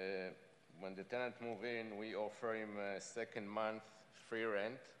 When the tenant moves in, we offer him a second month free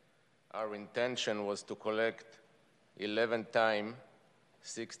rent. Our intention was to collect 11 times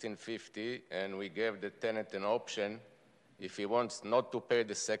 $16.50, and we gave the tenant an option. If he wants not to pay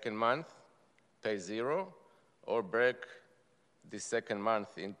the second month, pay zero, or break the second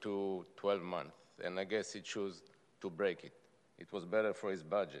month into 12 months. And I guess he chose to break it. It was better for his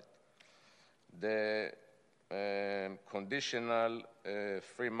budget. The conditional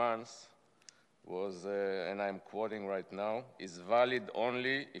 3 months was, and I'm quoting right now, is valid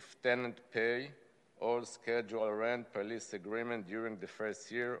only if tenant pay all scheduled rent per lease agreement during the first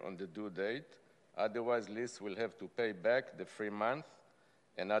year on the due date. Otherwise, lease will have to pay back the 3 month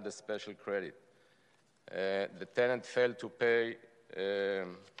and other special credit. The tenant failed to pay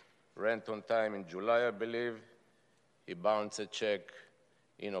rent on time in July, I believe. He bounced a check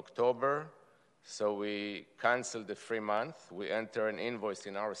in October. So we canceled the 3 month. We enter an invoice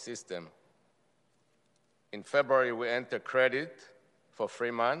in our system. In February, we enter credit for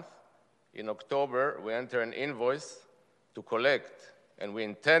 3 months. In October, we enter an invoice to collect, and we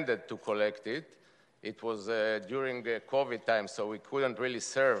intended to collect it. It was during COVID time, so we couldn't really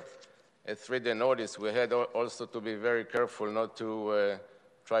serve a 3-day notice. We had also to be very careful not to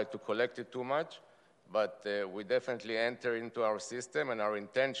try to collect it too much, but we definitely entered into our system, and our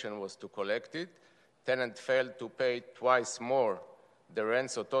intention was to collect it. Tenant failed to pay twice more the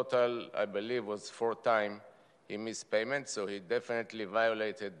rent, so total, I believe, was 4 times he missed payment, so he definitely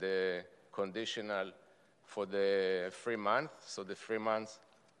violated the conditional for the 3 months, so the 3 months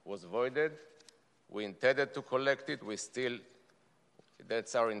was voided. We intended to collect it.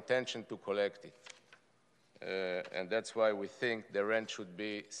 That's our intention to collect it. And that's why we think the rent should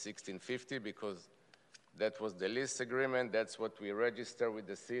be $16.50, because that was the lease agreement. That's what we register with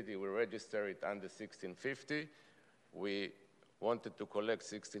the city. We register it under $16.50. We wanted to collect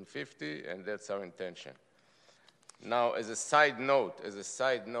 $16.50, and that's our intention. Now, as a side note,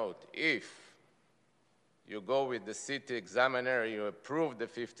 if you go with the city examiner, you approve the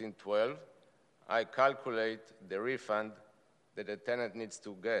 1512, I calculate the refund that the tenant needs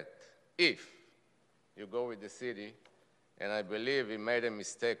to get. If you go with the city, and I believe he made a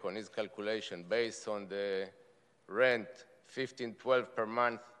mistake on his calculation based on the rent 1512 per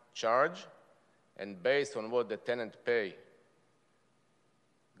month charge, and based on what the tenant pay,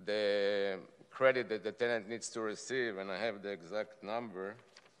 the credit that the tenant needs to receive, and I have the exact number.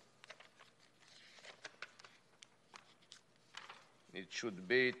 It should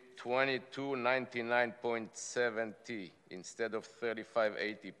be $22.99.70 instead of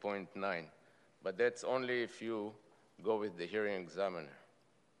 $35.80.9. But that's only if you go with the hearing examiner.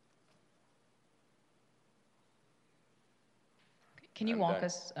 Can you I'm walk done.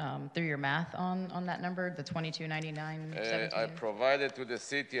 us through your math on that number, the 2299.17? I provided to the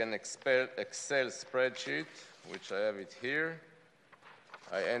city an Excel spreadsheet, which I have it here.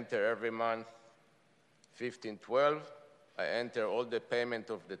 I enter every month 1512. I enter all the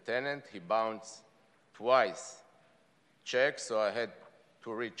payment of the tenant. He bounced twice check, so I had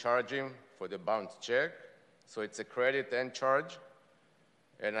to recharge him for the bounce check. So it's a credit and charge.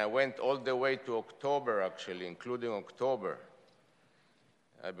 And I went all the way to October, actually, including October.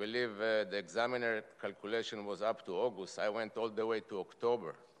 I believe the examiner calculation was up to August. I went all the way to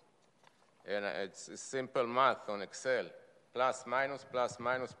October. And it's simple math on Excel. Plus, minus, plus,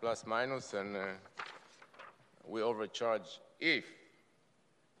 minus, plus, minus, and we overcharge. If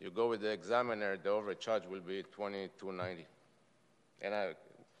you go with the examiner, the overcharge will be $22.90. And I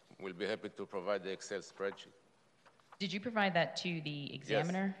will be happy to provide the Excel spreadsheet. Did you provide that to the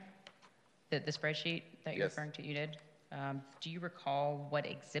examiner? Yes. The spreadsheet that you're referring to, you did? Do you recall what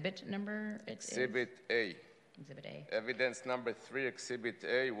exhibit number it Exhibit is? A. Exhibit A. Evidence number 3, Exhibit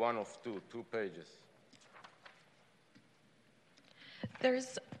A, 1 of 2 pages.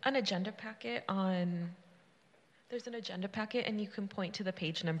 There's an agenda packet and you can point to the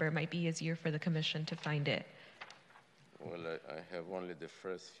page number. It might be easier for the commission to find it. Well, I have only the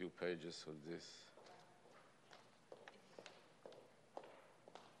first few pages of this.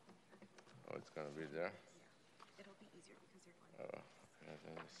 Oh, it's going to be there. It'll be easier because you're going. Oh, okay,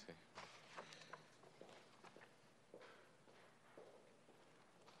 let me see.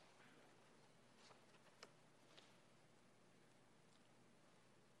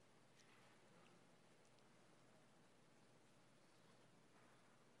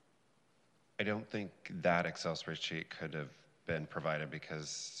 I don't think that Excel spreadsheet could have been provided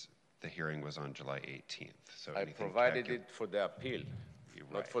because the hearing was on July 18th. So I provided it for the appeal,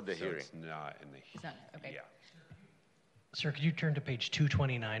 not for the hearing. It's not in the hearing. Okay. Yeah. Sir, could you turn to page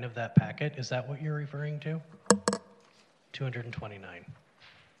 229 of that packet? Is that what you're referring to? 229.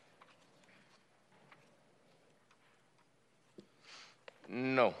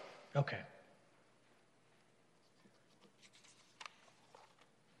 No. Okay.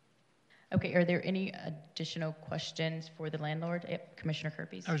 Okay, are there any additional questions for the landlord? Commissioner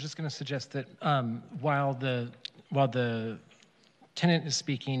Kirby? I was just going to suggest that while the tenant is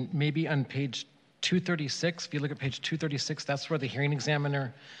speaking, maybe on page 236, if you look at page 236, that's where the hearing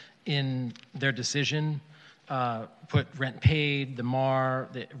examiner in their decision put rent paid, the MAR,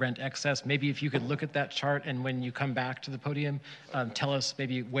 the rent excess. Maybe if you could look at that chart and when you come back to the podium, tell us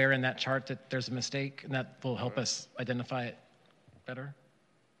maybe where in that chart that there's a mistake, and that will help us identify it better.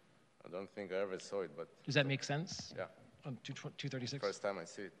 I don't think I ever saw it, but... Does that make sense? Yeah. On 236? First time I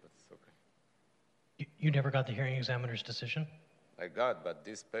see it, but it's okay. You never got the hearing examiner's decision? I got, but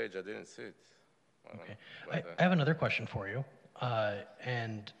this page, I didn't see it. Okay. I have another question for you,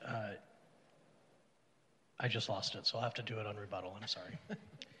 and I just lost it, so I'll have to do it on rebuttal. I'm sorry.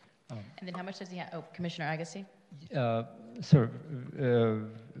 And then how much does he have? Oh, Commissioner Agassi? Sir,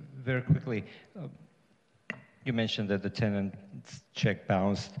 very quickly, you mentioned that the tenant's check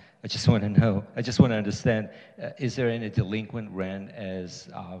bounced. I just want to understand, is there any delinquent rent as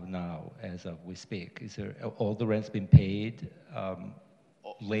of now, as of we speak? Is there all the rent's been paid,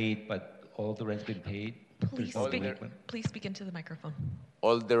 late, but all the rent's been paid? Please speak into the microphone.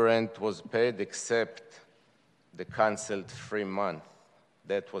 All the rent was paid except the canceled 3 month.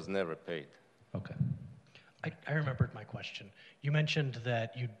 That was never paid. Okay. I remembered my question. You mentioned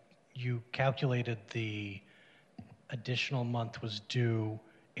that you calculated the additional month was due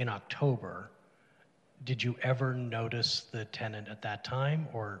in October. Did you ever notice the tenant at that time,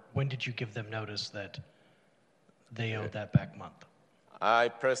 or when did you give them notice that they owed that back month? I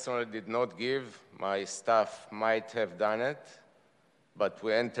personally did not give. My staff might have done it, but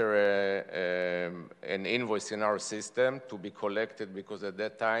we enter an invoice in our system to be collected because at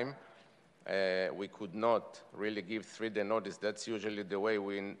that time we could not really give 3-day notice. That's usually the way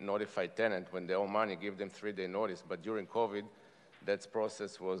we notify tenant when they owe money, give them 3-day notice. But during COVID, that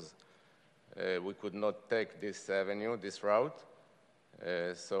process was, we could not take this avenue, this route.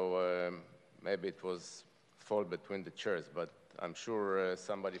 So maybe it was fall between the chairs, but I'm sure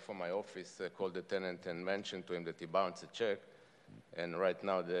somebody from my office called the tenant and mentioned to him that he bounced a check, and right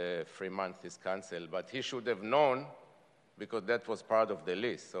now the 3 month is canceled. But he should have known because that was part of the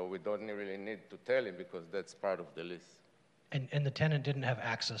lease. So we don't really need to tell him because that's part of the lease. And the tenant didn't have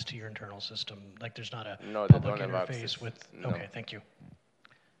access to your internal system? Like there's not a no, public they don't have interface access. with? No. Okay, thank you.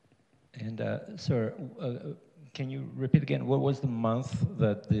 And sir, can you repeat again, what was the month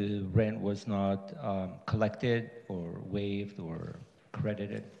that the rent was not collected or waived or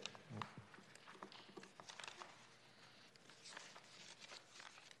credited?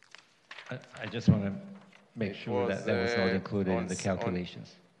 I just want to make It sure was, that that was not included on in the s-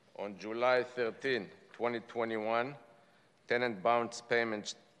 calculations. On July 13, 2021, tenant bounce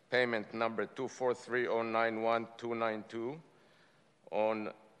payment number 243091292.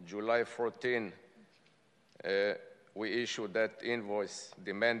 On July 14, we issued that invoice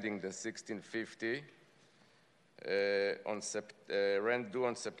demanding the 1650. Rent due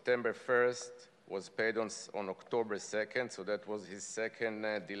on September 1st was paid on October 2nd, so that was his second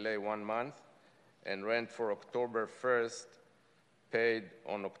delay 1 month. And rent for October 1st paid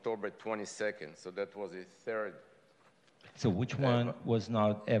on October 22nd, so that was his third. So which one was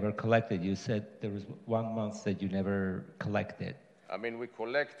not ever collected? You said there was 1 month that you never collected. I mean, we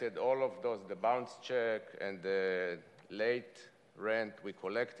collected all of those, the bounce check and the late rent, we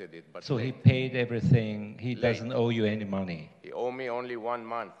collected it. But So he late, paid everything. He Late. doesn't owe you any money. he owed me only 1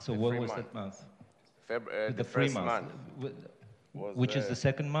 month. So the what free was month. that month? The The free first month. Was Which is the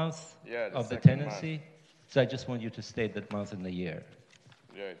second month Yeah, the of the second tenancy? So I just want you to state that month and the year.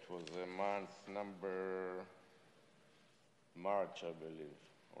 Yeah, it was month number March, I believe,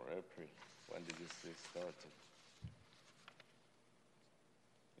 or April. When did this lease started?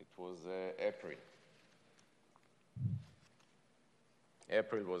 It was April.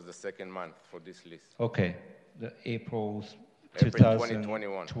 April was the second month for this lease. Okay, the April's April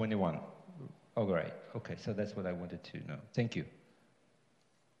 2021. 21. All right, okay, so that's what I wanted to know. Thank you.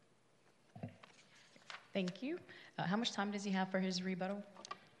 Thank you. How much time does he have for his rebuttal?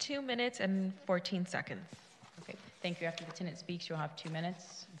 2 minutes and 14 seconds. Okay, thank you. After the tenant speaks, you'll have 2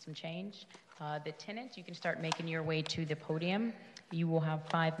 minutes and some change. The tenant, you can start making your way to the podium. You will have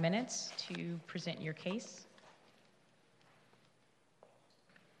 5 minutes to present your case.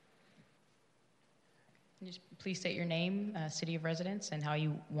 Just please state your name, city of residence, and how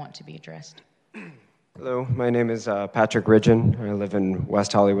you want to be addressed. Hello, my name is Patrick Ridgen. I live in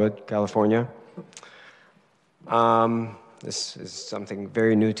West Hollywood, California. This is something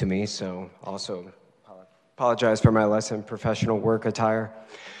very new to me, so also apologize for my less than professional work attire.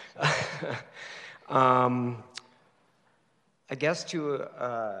 I guess to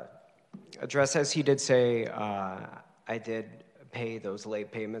address, as he did say, I did pay those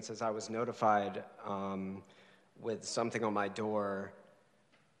late payments as I was notified with something on my door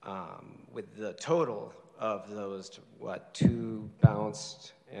with the total of those, 2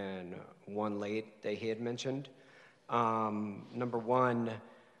 bounced and 1 late that he had mentioned. Number one,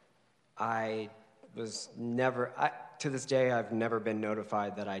 I was never, to this day, I've never been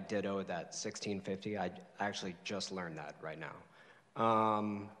notified that I did owe that $1,650. I actually just learned that right now.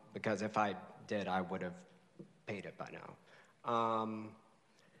 Because if I did, I would have paid it by now.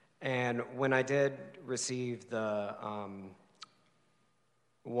 And when I did receive the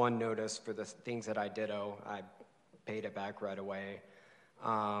 1 notice for the things that I did owe, I paid it back right away.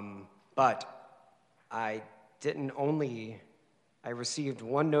 But I received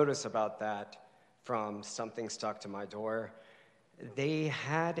 1 notice about that from something stuck to my door. They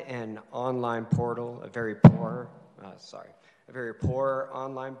had an online portal, a very poor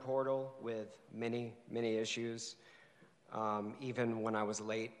online portal with many, many issues. Even when I was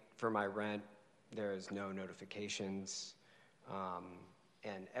late for my rent, there's no notifications.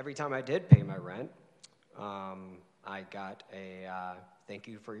 And every time I did pay my rent, I got a thank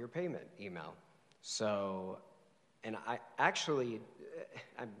you for your payment email. So, and I actually,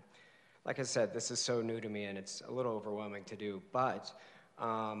 like I said, this is so new to me and it's a little overwhelming to do, but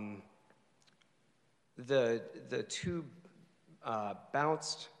the 2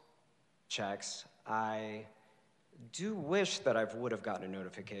 bounced checks, I do wish that I would have gotten a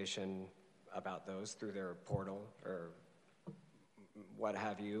notification about those through their portal or what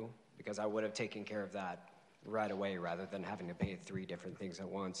have you, because I would have taken care of that right away rather than having to pay 3 different things at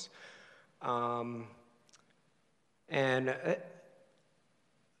once. And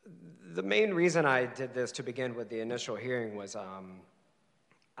the main reason I did this to begin with the initial hearing was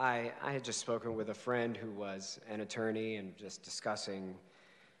I had just spoken with a friend who was an attorney and just discussing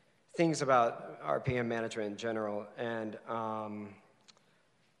things about RPM management in general, and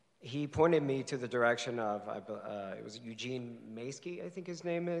he pointed me to the direction of, it was Eugene Maskey, I think his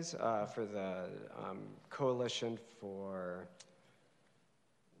name is, for the Coalition for,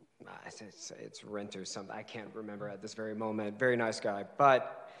 it's rent or something, I can't remember at this very moment, very nice guy.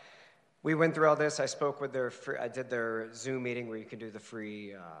 But we went through all this, I spoke with I did their Zoom meeting where you can do the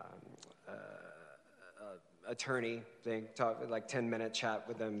free attorney thing, talk like 10-minute chat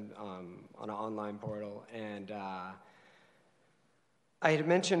with them on an online portal, and I had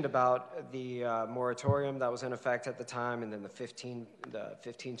mentioned about the moratorium that was in effect at the time, and then the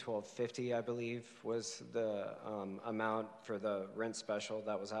 151250, I believe, was the amount for the rent special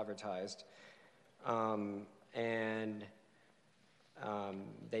that was advertised. They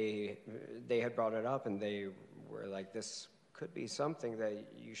had brought it up, and they were like, this could be something that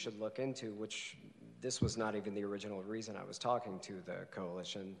you should look into, which this was not even the original reason I was talking to the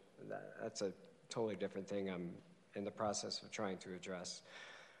coalition. That's a totally different thing I'm in the process of trying to address.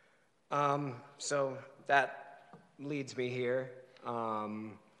 So that leads me here.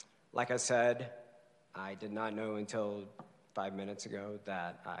 Like I said, I did not know until 5 minutes ago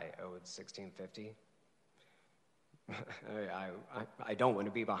that I owed $1,650. I don't want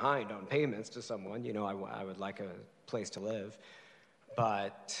to be behind on payments to someone. You know, I would like a place to live,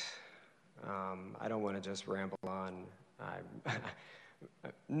 but I don't want to just ramble on. I'm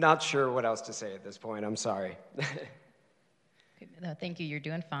not sure what else to say at this point. I'm sorry. No, thank you. You're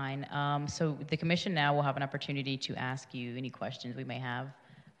doing fine. So the commission now will have an opportunity to ask you any questions we may have.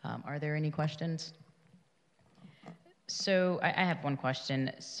 Are there any questions? So I have one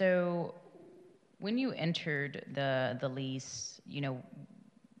question. So when you entered the lease, you know,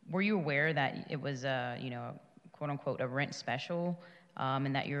 were you aware that it was you know, quote unquote, a rent special,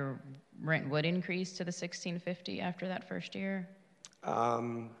 and that your rent would increase to the $1,650 after that first year?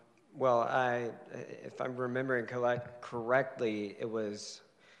 Well, if I'm remembering correctly, it was,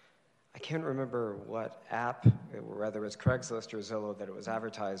 I can't remember what app, whether it was Craigslist or Zillow that it was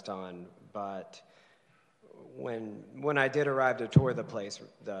advertised on, but when I did arrive to tour the place,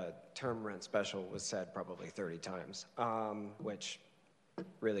 the term rent special was said probably 30 times, which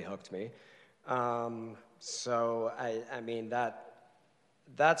really hooked me. So, I mean,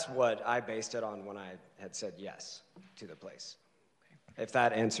 that's what I based it on when I had said yes to the place. If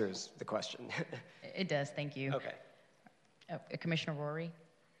that answers the question. It does, thank you. Okay. Commissioner Rory?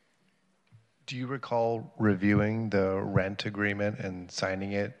 Do you recall reviewing the rent agreement and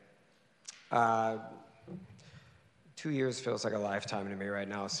signing it? 2 years feels like a lifetime to me right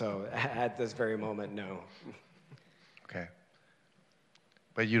now, so at this very moment, no. Okay.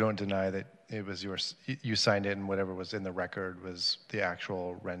 But you don't deny that it was yours, you signed it and whatever was in the record was the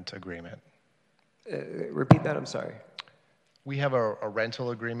actual rent agreement? Repeat that, I'm sorry. We have a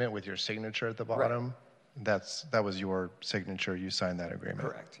rental agreement with your signature at the bottom. Right. That was your signature. You signed that agreement.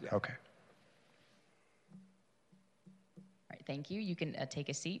 Correct. Yeah. Okay. All right, thank you. You can take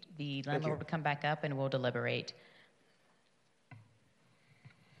a seat. The landlord will come back up and we'll deliberate.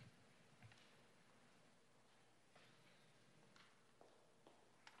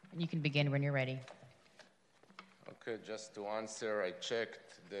 And you can begin when you're ready. Okay, just to answer, I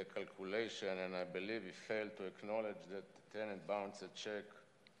checked the calculation and I believe he failed to acknowledge that the tenant bounced a check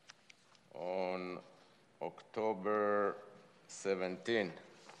on October 17.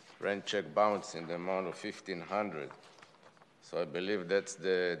 Rent check bounced in the amount of $1,500. So I believe that's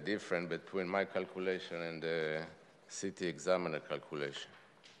the difference between my calculation and the city examiner calculation.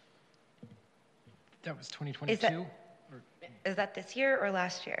 That was 2022? Is that this year or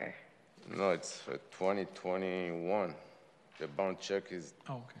last year? No, it's for 2021. The bound check is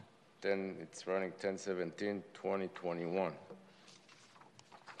it's running 10/17/2021.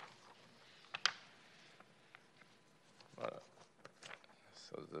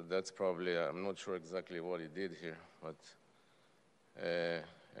 So that's probably, I'm not sure exactly what he did here, but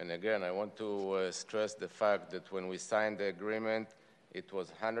and again, I want to stress the fact that when we signed the agreement, it was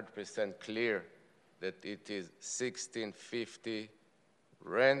 100% clear that it is $1,650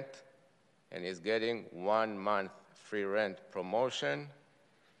 rent, and he's getting 1 month free rent promotion,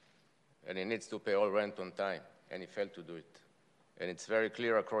 and he needs to pay all rent on time, and he failed to do it. And it's very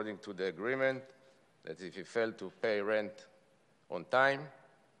clear according to the agreement that if he failed to pay rent on time,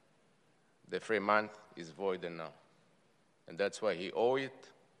 the free month is void and now. And that's why he owed it,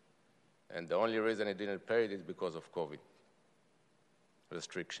 and the only reason he didn't pay it is because of COVID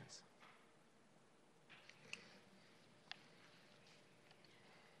restrictions.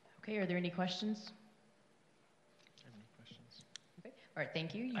 Okay, are there any questions? Okay. All right,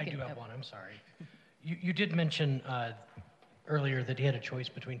 thank you. I do have one, I'm sorry. You did mention earlier that he had a choice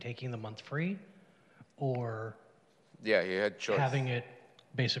between taking the month free or he had choice. Having it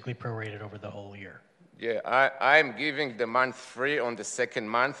basically prorated over the whole year. Yeah, I'm giving the month free on the second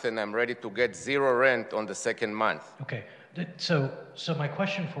month, and I'm ready to get 0 rent on the second month. Okay, so my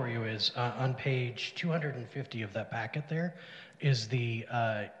question for you is, on page 250 of that packet there, is the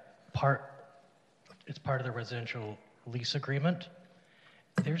it's part of the residential lease agreement.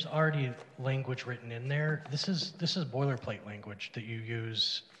 There's already language written in there. This is boilerplate language that you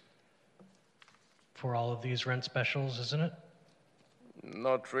use for all of these rent specials, isn't it?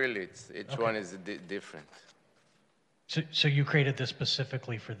 Not really. Each Okay. one is different. So you created this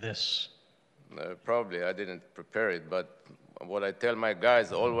specifically for this? Probably I didn't prepare it, but what I tell my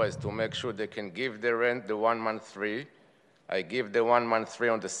guys always to make sure they can give the rent the 1 month free. I give the 1 month free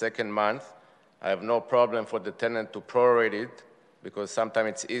on the second month. I have no problem for the tenant to prorate it because sometimes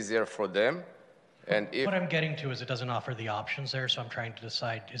it's easier for them. And if what I'm getting to is it doesn't offer the options there, so I'm trying to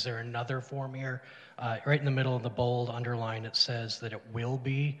decide, is there another form here? Right in the middle of the bold underline, it says that it will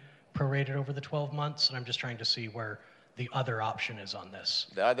be prorated over the 12 months, and I'm just trying to see where the other option is on this.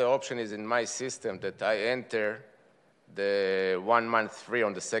 the other option is in my system that I enter the 1 month free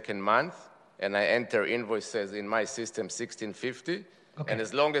on the second month, and I enter invoices in my system 1650. Okay. And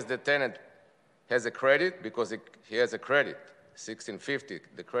as long as the tenant has a credit, because he has a credit, 1650,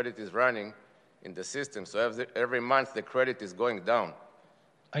 the credit is running in the system. So every month the credit is going down.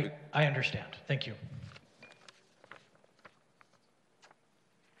 I understand. Thank you.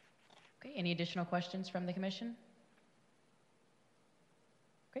 Okay, any additional questions from the commission?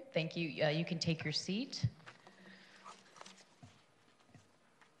 Okay, thank you. You can take your seat.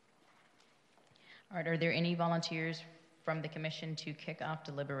 All right, are there any volunteers from the commission to kick off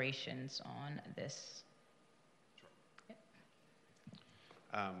deliberations on this?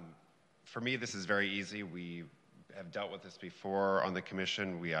 For me, this is very easy. We have dealt with this before on the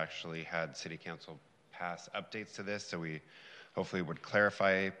commission. We actually had city council pass updates to this, so we hopefully would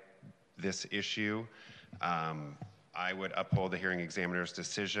clarify this issue. I would uphold the hearing examiner's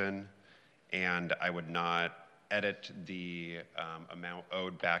decision, and I would not edit the amount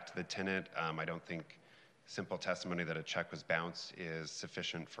owed back to the tenant. I don't think simple testimony that a check was bounced is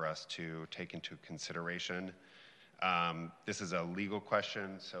sufficient for us to take into consideration. This is a legal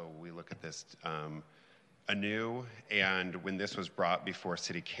question, so we look at this anew. And when this was brought before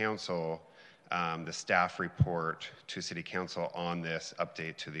City Council, the staff report to City Council on this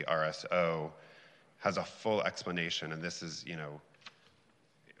update to the RSO has a full explanation. And this is,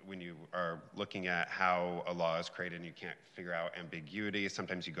 when you are looking at how a law is created and you can't figure out ambiguity,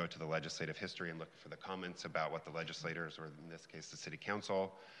 sometimes you go to the legislative history and look for the comments about what the legislators, or in this case the City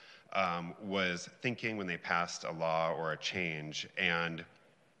Council, was thinking when they passed a law or a change. And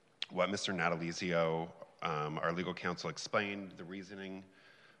what Mr. Natalizio, our legal counsel, explained, the reasoning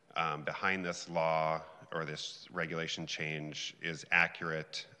behind this law or this regulation change is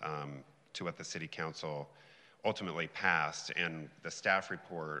accurate to what the City Council ultimately passed. And the staff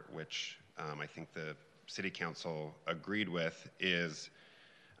report, which I think the City Council agreed with, is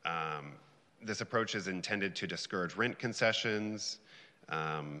this approach is intended to discourage rent concessions.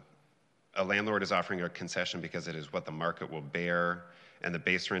 A landlord is offering a concession because it is what the market will bear, and the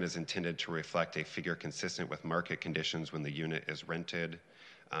base rent is intended to reflect a figure consistent with market conditions when the unit is rented,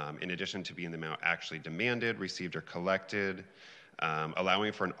 in addition to being the amount actually demanded, received, or collected,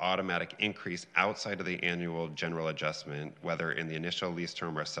 allowing for an automatic increase outside of the annual general adjustment, whether in the initial lease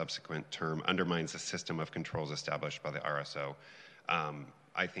term or subsequent term, undermines the system of controls established by the RSO.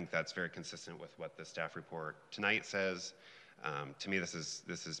 I think that's very consistent with what the staff report tonight says. To me, this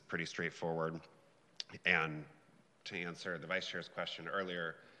is pretty straightforward. And to answer the Vice Chair's question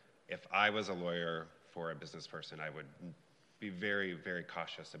earlier, if I was a lawyer for a business person, I would be very, very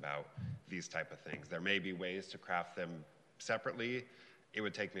cautious about these type of things. There may be ways to craft them separately. It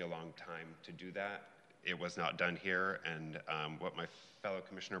would take me a long time to do that. It was not done here. And what my fellow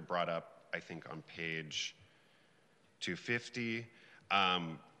commissioner brought up, I think on page 250,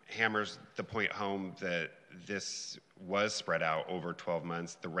 hammers the point home that this was spread out over 12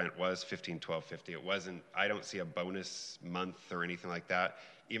 months. The rent was $15,250. It wasn't, I don't see a bonus month or anything like that.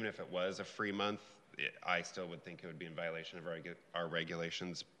 Even if it was a free month, I still would think it would be in violation of our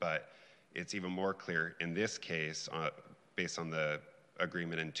regulations, but it's even more clear in this case, based on the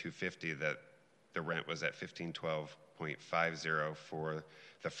agreement in 250, that the rent was at $1512.50 for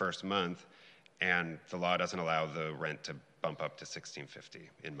the first month, and the law doesn't allow the rent to bump up to $1650,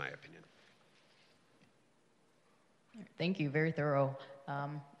 in my opinion. Thank you, very thorough.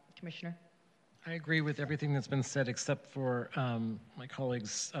 Commissioner? I agree with everything that's been said except for my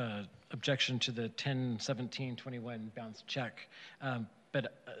colleague's objection to the 10/17/21 bounce check.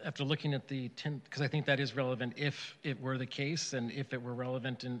 But after looking at the 10, because I think that is relevant if it were the case, and if it were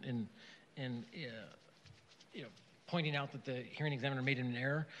relevant in pointing out that the hearing examiner made an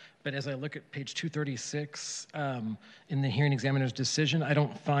error. But as I look at page 236 in the hearing examiner's decision, I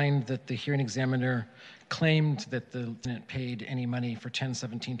don't find that the hearing examiner claimed that the tenant paid any money for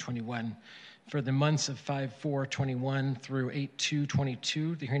 10/17/21. For the months of 5/4/21 through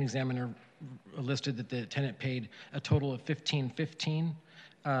 8/2/22, the hearing examiner listed that the tenant paid a total of $1515,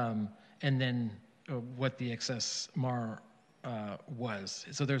 and then what the excess MAR was.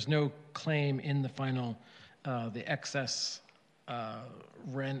 So there's no claim in the final, the excess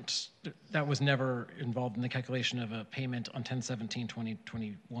rent, that was never involved in the calculation of a payment on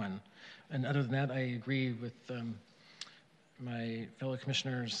 10/17/2021. And other than that, I agree with my fellow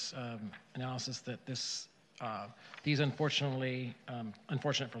commissioners' analysis that these unfortunately,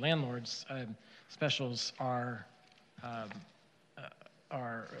 unfortunate for landlords, specials are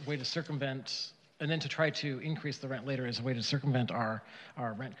a way to circumvent, and then to try to increase the rent later is a way to circumvent our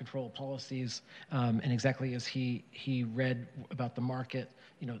rent control policies. And exactly as he read about the market,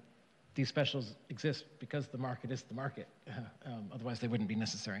 these specials exist because the market is the market. Otherwise, they wouldn't be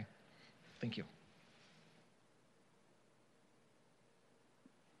necessary. Thank you.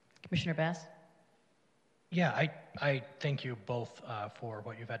 Commissioner Bass? Yeah, I thank you both for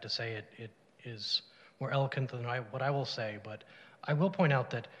what you've had to say. It is more eloquent than what I will say, but I will point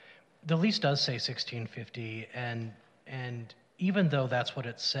out that the lease does say 1650, and even though that's what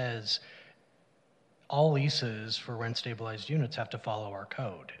it says, all leases for rent-stabilized units have to follow our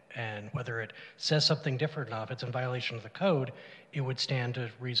code. And whether it says something different or not, if it's in violation of the code, it would stand to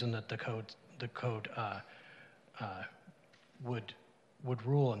reason that the code would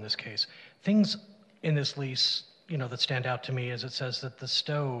rule in this case. Things in this lease, that stand out to me is it says that the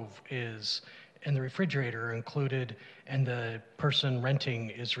stove is and the refrigerator are included, and the person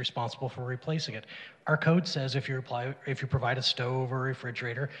renting is responsible for replacing it. Our code says if you provide a stove or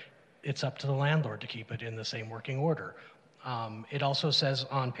refrigerator, it's up to the landlord to keep it in the same working order. It also says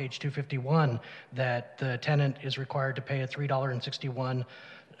on page 251 that the tenant is required to pay a $3.61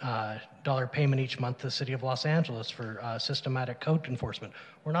 payment each month to the City of Los Angeles for systematic code enforcement.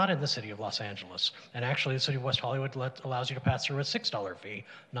 We're not in the City of Los Angeles. And actually, the City of West Hollywood allows you to pass through a $6 fee,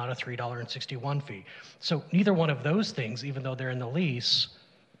 not a $3.61 fee. So neither one of those things, even though they're in the lease,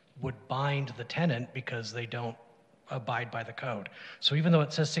 would bind the tenant because they don't abide by the code. So even though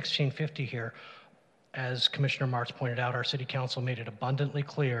it says 1650 here, as Commissioner Martz pointed out, our City Council made it abundantly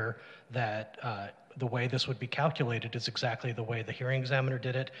clear that the way this would be calculated is exactly the way the hearing examiner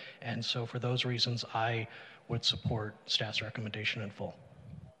did it. And so for those reasons, I would support staff's recommendation in full.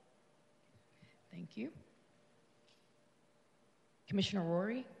 Thank you. Commissioner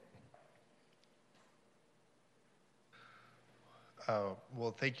Rory?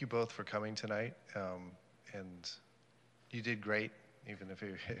 Well, thank you both for coming tonight. And you did great, even if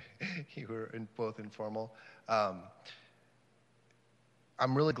you were both informal. I'm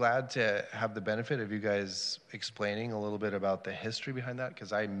really glad to have the benefit of you guys explaining a little bit about the history behind that,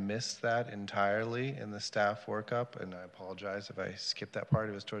 because I missed that entirely in the staff workup, and I apologize if I skipped that part.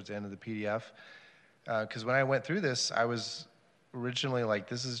 It was towards the end of the PDF. Because when I went through this, I was originally like,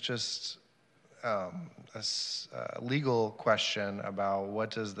 this is just a legal question about what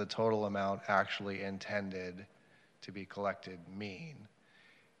does the total amount actually intended to be collected mean.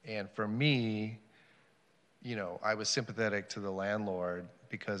 And for me, I was sympathetic to the landlord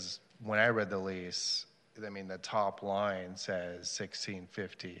because when I read the lease, the top line says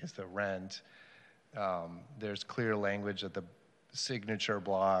 $16.50 is the rent. There's clear language at the signature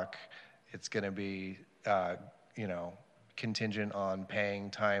block. It's going to be, contingent on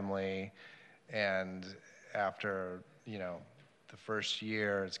paying timely, and after, the first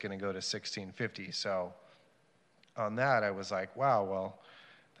year, it's going to go to $16.50. So on that, I was like, wow, well,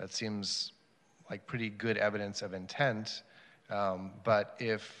 that seems like pretty good evidence of intent. But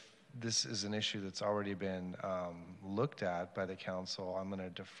if this is an issue that's already been looked at by the council, I'm going to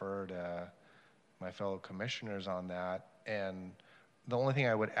defer to my fellow commissioners on that. And the only thing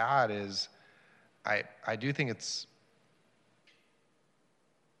I would add is I do think it's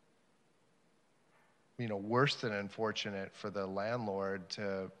worse than unfortunate for the landlord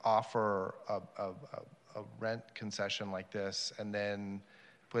to offer a rent concession like this and then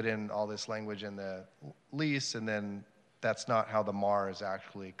put in all this language in the lease, and then that's not how the MAR is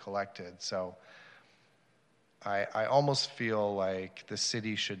actually collected. So I almost feel like the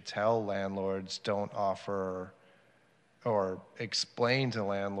city should tell landlords, don't offer or explain to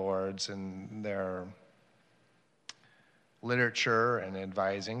landlords in their literature and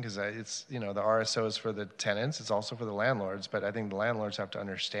advising, because it's, the RSO is for the tenants, it's also for the landlords, but I think the landlords have to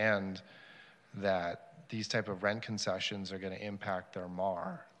understand that these type of rent concessions are going to impact their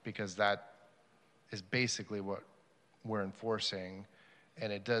MAR, because that is basically what we're enforcing.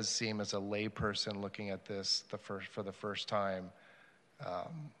 And it does seem, as a layperson looking at this for the first time,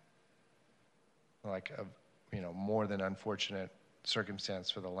 like a more than unfortunate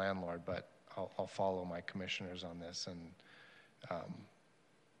circumstance for the landlord. But I'll follow my commissioners on this, and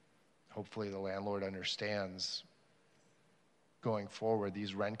hopefully the landlord understands going forward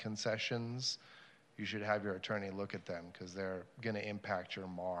these rent concessions you should have your attorney look at them because they're going to impact your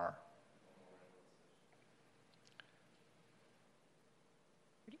MAR.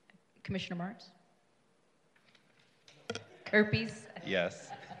 Commissioner Marks? Kerpes? Yes.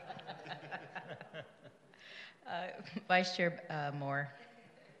 Vice Chair Moore?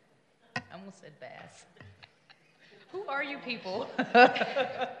 I almost said Bass. Who are you people?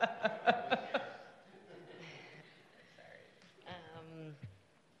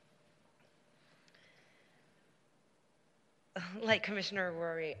 Like Commissioner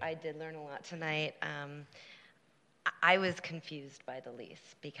Rory, I did learn a lot tonight. I was confused by the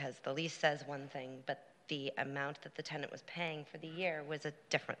lease because the lease says one thing, but the amount that the tenant was paying for the year was a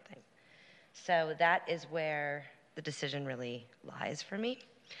different thing. So that is where the decision really lies for me.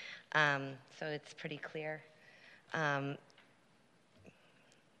 So it's pretty clear that,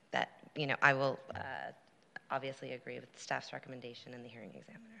 I will obviously agree with the staff's recommendation and the hearing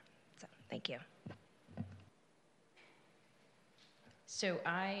examiner. So thank you. So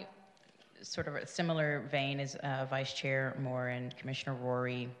I, sort of a similar vein as Vice Chair Moore and Commissioner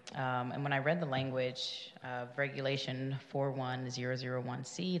Rory, and when I read the language of Regulation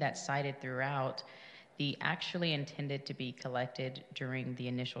 41001C that's cited throughout, the actually intended to be collected during the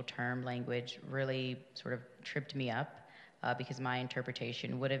initial term language really sort of tripped me up because my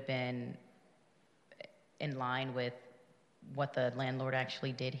interpretation would have been in line with what the landlord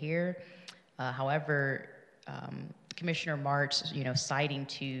actually did here. However, Commissioner March, citing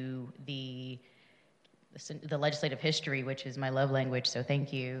to the legislative history, which is my love language, so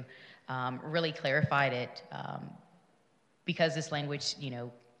thank you, really clarified it because this language,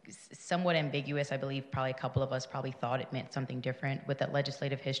 somewhat ambiguous. I believe probably a couple of us probably thought it meant something different. With that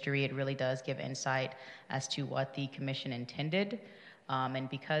legislative history, it really does give insight as to what the commission intended. And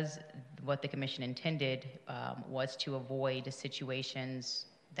because what the commission intended was to avoid situations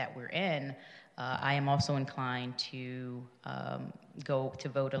that we're in, I am also inclined to go to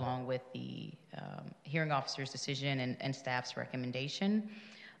vote along with the hearing officer's decision and staff's recommendation.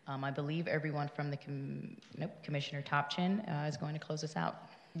 I believe everyone from the Commissioner Topchin is going to close us out.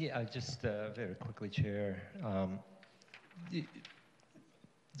 Yeah, just very quickly, Chair.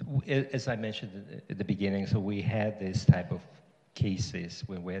 As I mentioned at the beginning, so we had this type of cases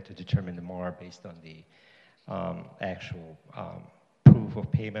when we had to determine the MAR based on the actual proof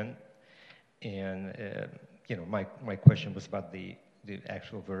of payment. And my question was about the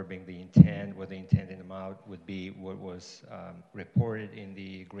actual verbing, the intent, what the intent in the amount would be, what was reported in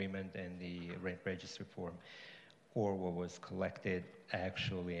the agreement and the rent registry form, or what was collected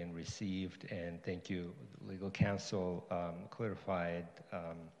actually and received. And thank you, legal counsel clarified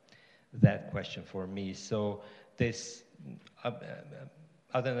that question for me. So this,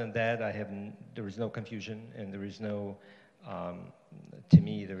 other than that, there is no confusion, and there is no, to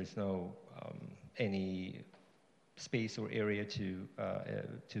me, there is no any space or area to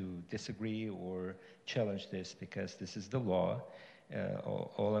disagree or challenge this, because this is the law.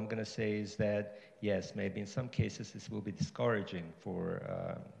 All I'm going to say is that, yes, maybe in some cases this will be discouraging for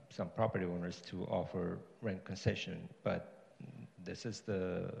some property owners to offer rent concession, but this is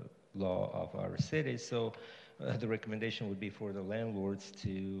the law of our city. So the recommendation would be for the landlords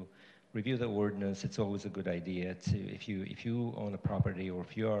to review the ordinance. It's always a good idea to, if you own a property, or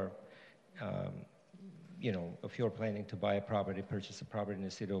if you are if you're planning to buy a property, purchase a property in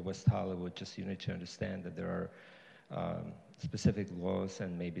the city of West Hollywood, just you need to understand that there are specific laws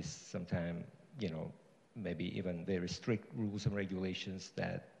and maybe sometime, maybe even very strict rules and regulations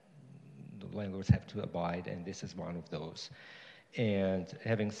that the landlords have to abide, and this is one of those. And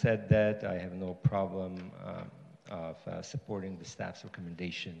having said that, I have no problem of supporting the staff's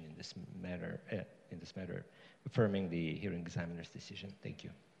recommendation in this matter, affirming the hearing examiner's decision. Thank you.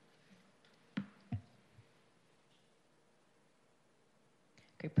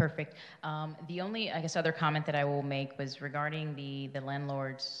 Okay, perfect. The only, I guess, other comment that I will make was regarding the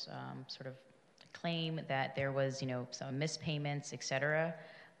landlord's sort of claim that there was, some mispayments, et cetera.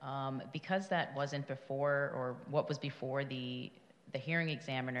 Because that wasn't before, or what was before the hearing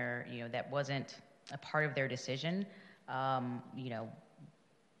examiner, that wasn't a part of their decision, I'm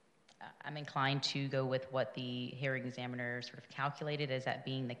inclined to go with what the hearing examiner sort of calculated as that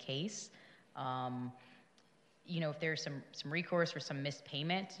being the case. If there's some recourse or some missed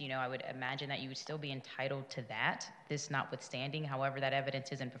payment, I would imagine that you would still be entitled to that, this notwithstanding. However, that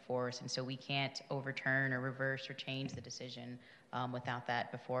evidence isn't before us, and so we can't overturn or reverse or change the decision without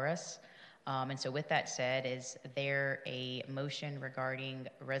that before us. And so with that said, is there a motion regarding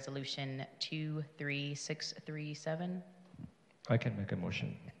Resolution 23637? I can make a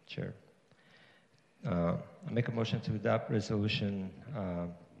motion, Chair. I make a motion to adopt Resolution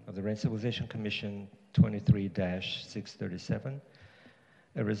of the Rent Stabilization Commission 23-637,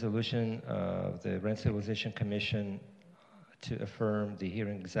 a resolution of the Rent Stabilization Commission to affirm the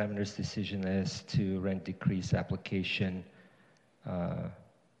hearing examiner's decision as to rent decrease application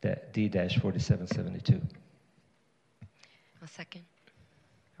D-4772. A second.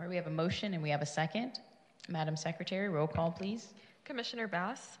 All right, we have a motion and we have a second. Madam Secretary, roll call, please. Commissioner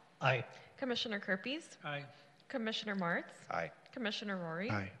Bass? Aye. Commissioner Kerpes? Aye. Commissioner Martz? Aye. Commissioner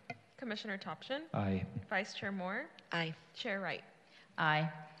Rory? Aye. Commissioner Topshin? Aye. Vice Chair Moore? Aye. Chair Wright? Aye. All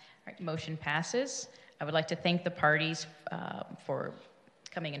right, motion passes. I would like to thank the parties for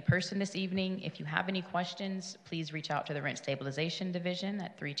coming in person this evening. If you have any questions, please reach out to the Rent Stabilization Division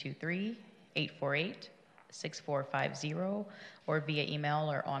at 323-848-6450 or via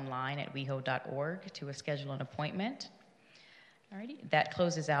email or online at weho.org to schedule an appointment. All righty, that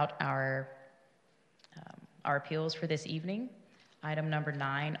closes out our appeals for this evening. Item number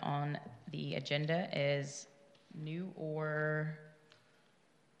 9 on the agenda is new or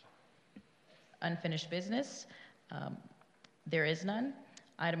unfinished business. There is none.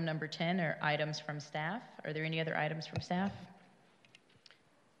 Item number 10 are items from staff. Are there any other items from staff?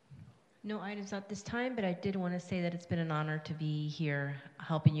 No items at this time, but I did want to say that it's been an honor to be here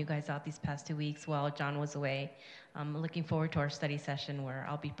helping you guys out these past 2 weeks while John was away. I'm looking forward to our study session where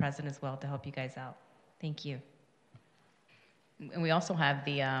I'll be present as well to help you guys out. Thank you. And we also have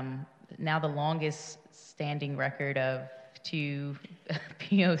the now the longest standing record of 2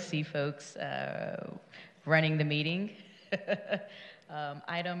 POC folks running the meeting.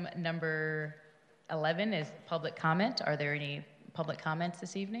 Item number 11 is public comment. Are there any public comments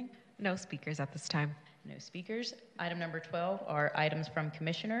this evening? No speakers at this time. No speakers. Item number 12 are items from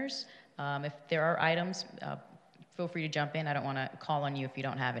commissioners. If there are items, feel free to jump in. I don't want to call on you if you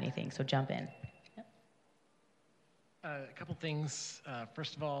don't have anything, so jump in. Yep. A couple things.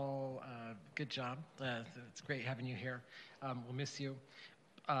 First of all, good job. It's great having you here. We'll miss you.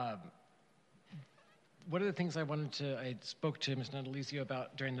 One of the things I spoke to Ms. Natalizio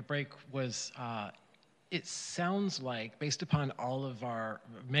about during the break was it sounds like, based upon all of our,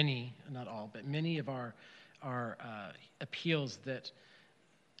 many, not all, but many of our appeals, that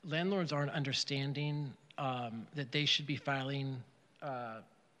landlords aren't understanding that they should be filing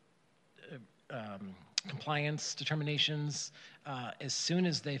compliance determinations as soon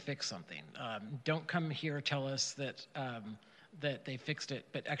as they fix something. Don't come here tell us that that they fixed it,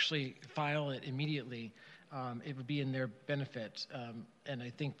 but actually file it immediately. It would be in their benefit, and I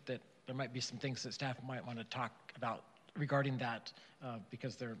think that there might be some things that staff might want to talk about regarding that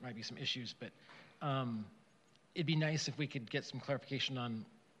because there might be some issues, but it'd be nice if we could get some clarification on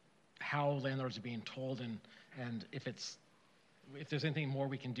how landlords are being told and if there's anything more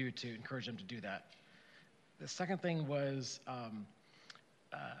we can do to encourage them to do that. The second thing was,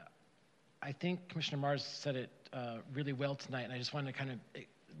 I think Commissioner Mars said it really well tonight, and I just wanted to kind of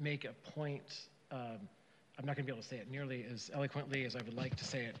make a point. I'm not going to be able to say it nearly as eloquently as I would like to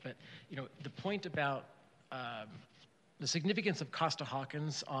say it, but the point about the significance of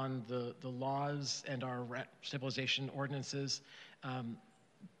Costa-Hawkins on the laws and our rent stabilization ordinances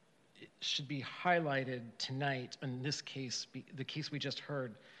it should be highlighted tonight in this case, the case we just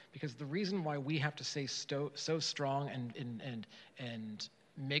heard, because the reason why we have to stay so strong and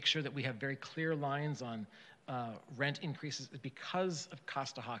make sure that we have very clear lines on rent increases is because of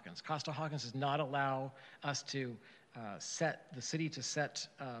Costa-Hawkins. Costa-Hawkins does not allow us to the city to set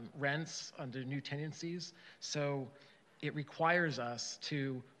rents under new tenancies, so it requires us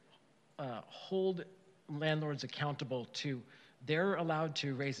to hold landlords accountable to, they're allowed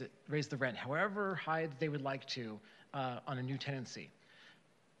to raise the rent however high they would like to on a new tenancy.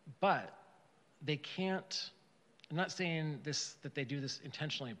 But they can't, I'm not saying that they do this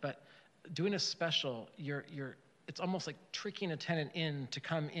intentionally, but doing a special, it's almost like tricking a tenant in to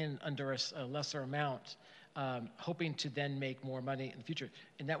come in under a lesser amount, hoping to then make more money in the future.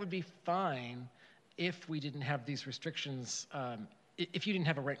 And that would be fine if we didn't have these restrictions, if you didn't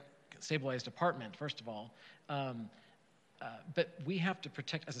have a rent stabilized apartment, first of all. But we have to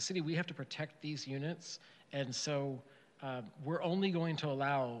protect, as a city, we have to protect these units. And so we're only going to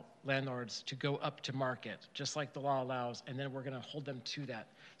allow landlords to go up to market, just like the law allows, and then we're going to hold them to that.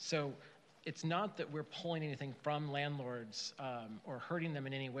 So it's not that we're pulling anything from landlords or hurting them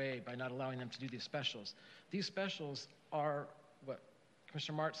in any way by not allowing them to do these specials. These specials are what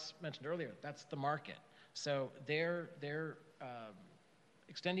Commissioner Martz mentioned earlier. That's the market. So they're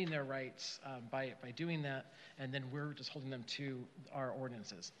extending their rights by doing that, and then we're just holding them to our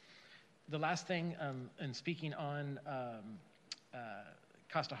ordinances. The last thing, and speaking on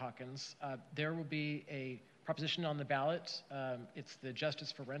Costa-Hawkins, there will be a proposition on the ballot. It's the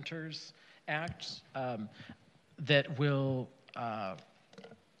Justice for Renters Act that would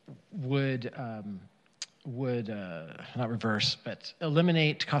not reverse, but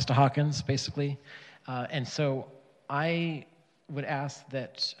eliminate Costa-Hawkins, basically. And so I would ask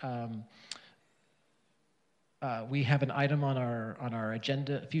that we have an item on our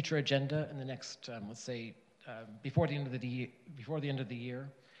agenda, future agenda, in the next, let's say, before the end of the year,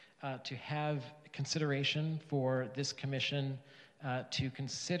 to have consideration for this commission to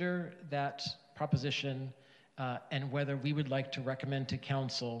consider that proposition and whether we would like to recommend to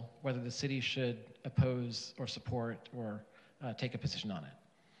council whether the city should oppose or support or take a position on it.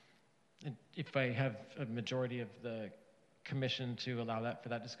 And if I have a majority of the commission to allow that for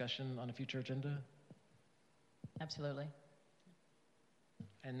that discussion on a future agenda? Absolutely.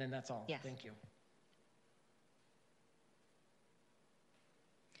 And then that's all. Yes. Thank you.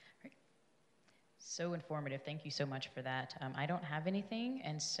 So informative. Thank you so much for that. I don't have anything,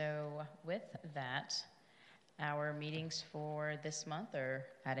 and so with that, our meetings for this month are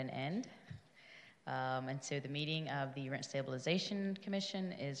at an end. And so the meeting of the Rent Stabilization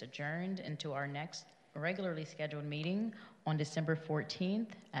Commission is adjourned into our next regularly scheduled meeting on December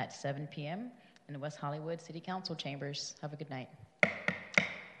 14th at 7 p.m. in the West Hollywood City Council chambers. Have a good night.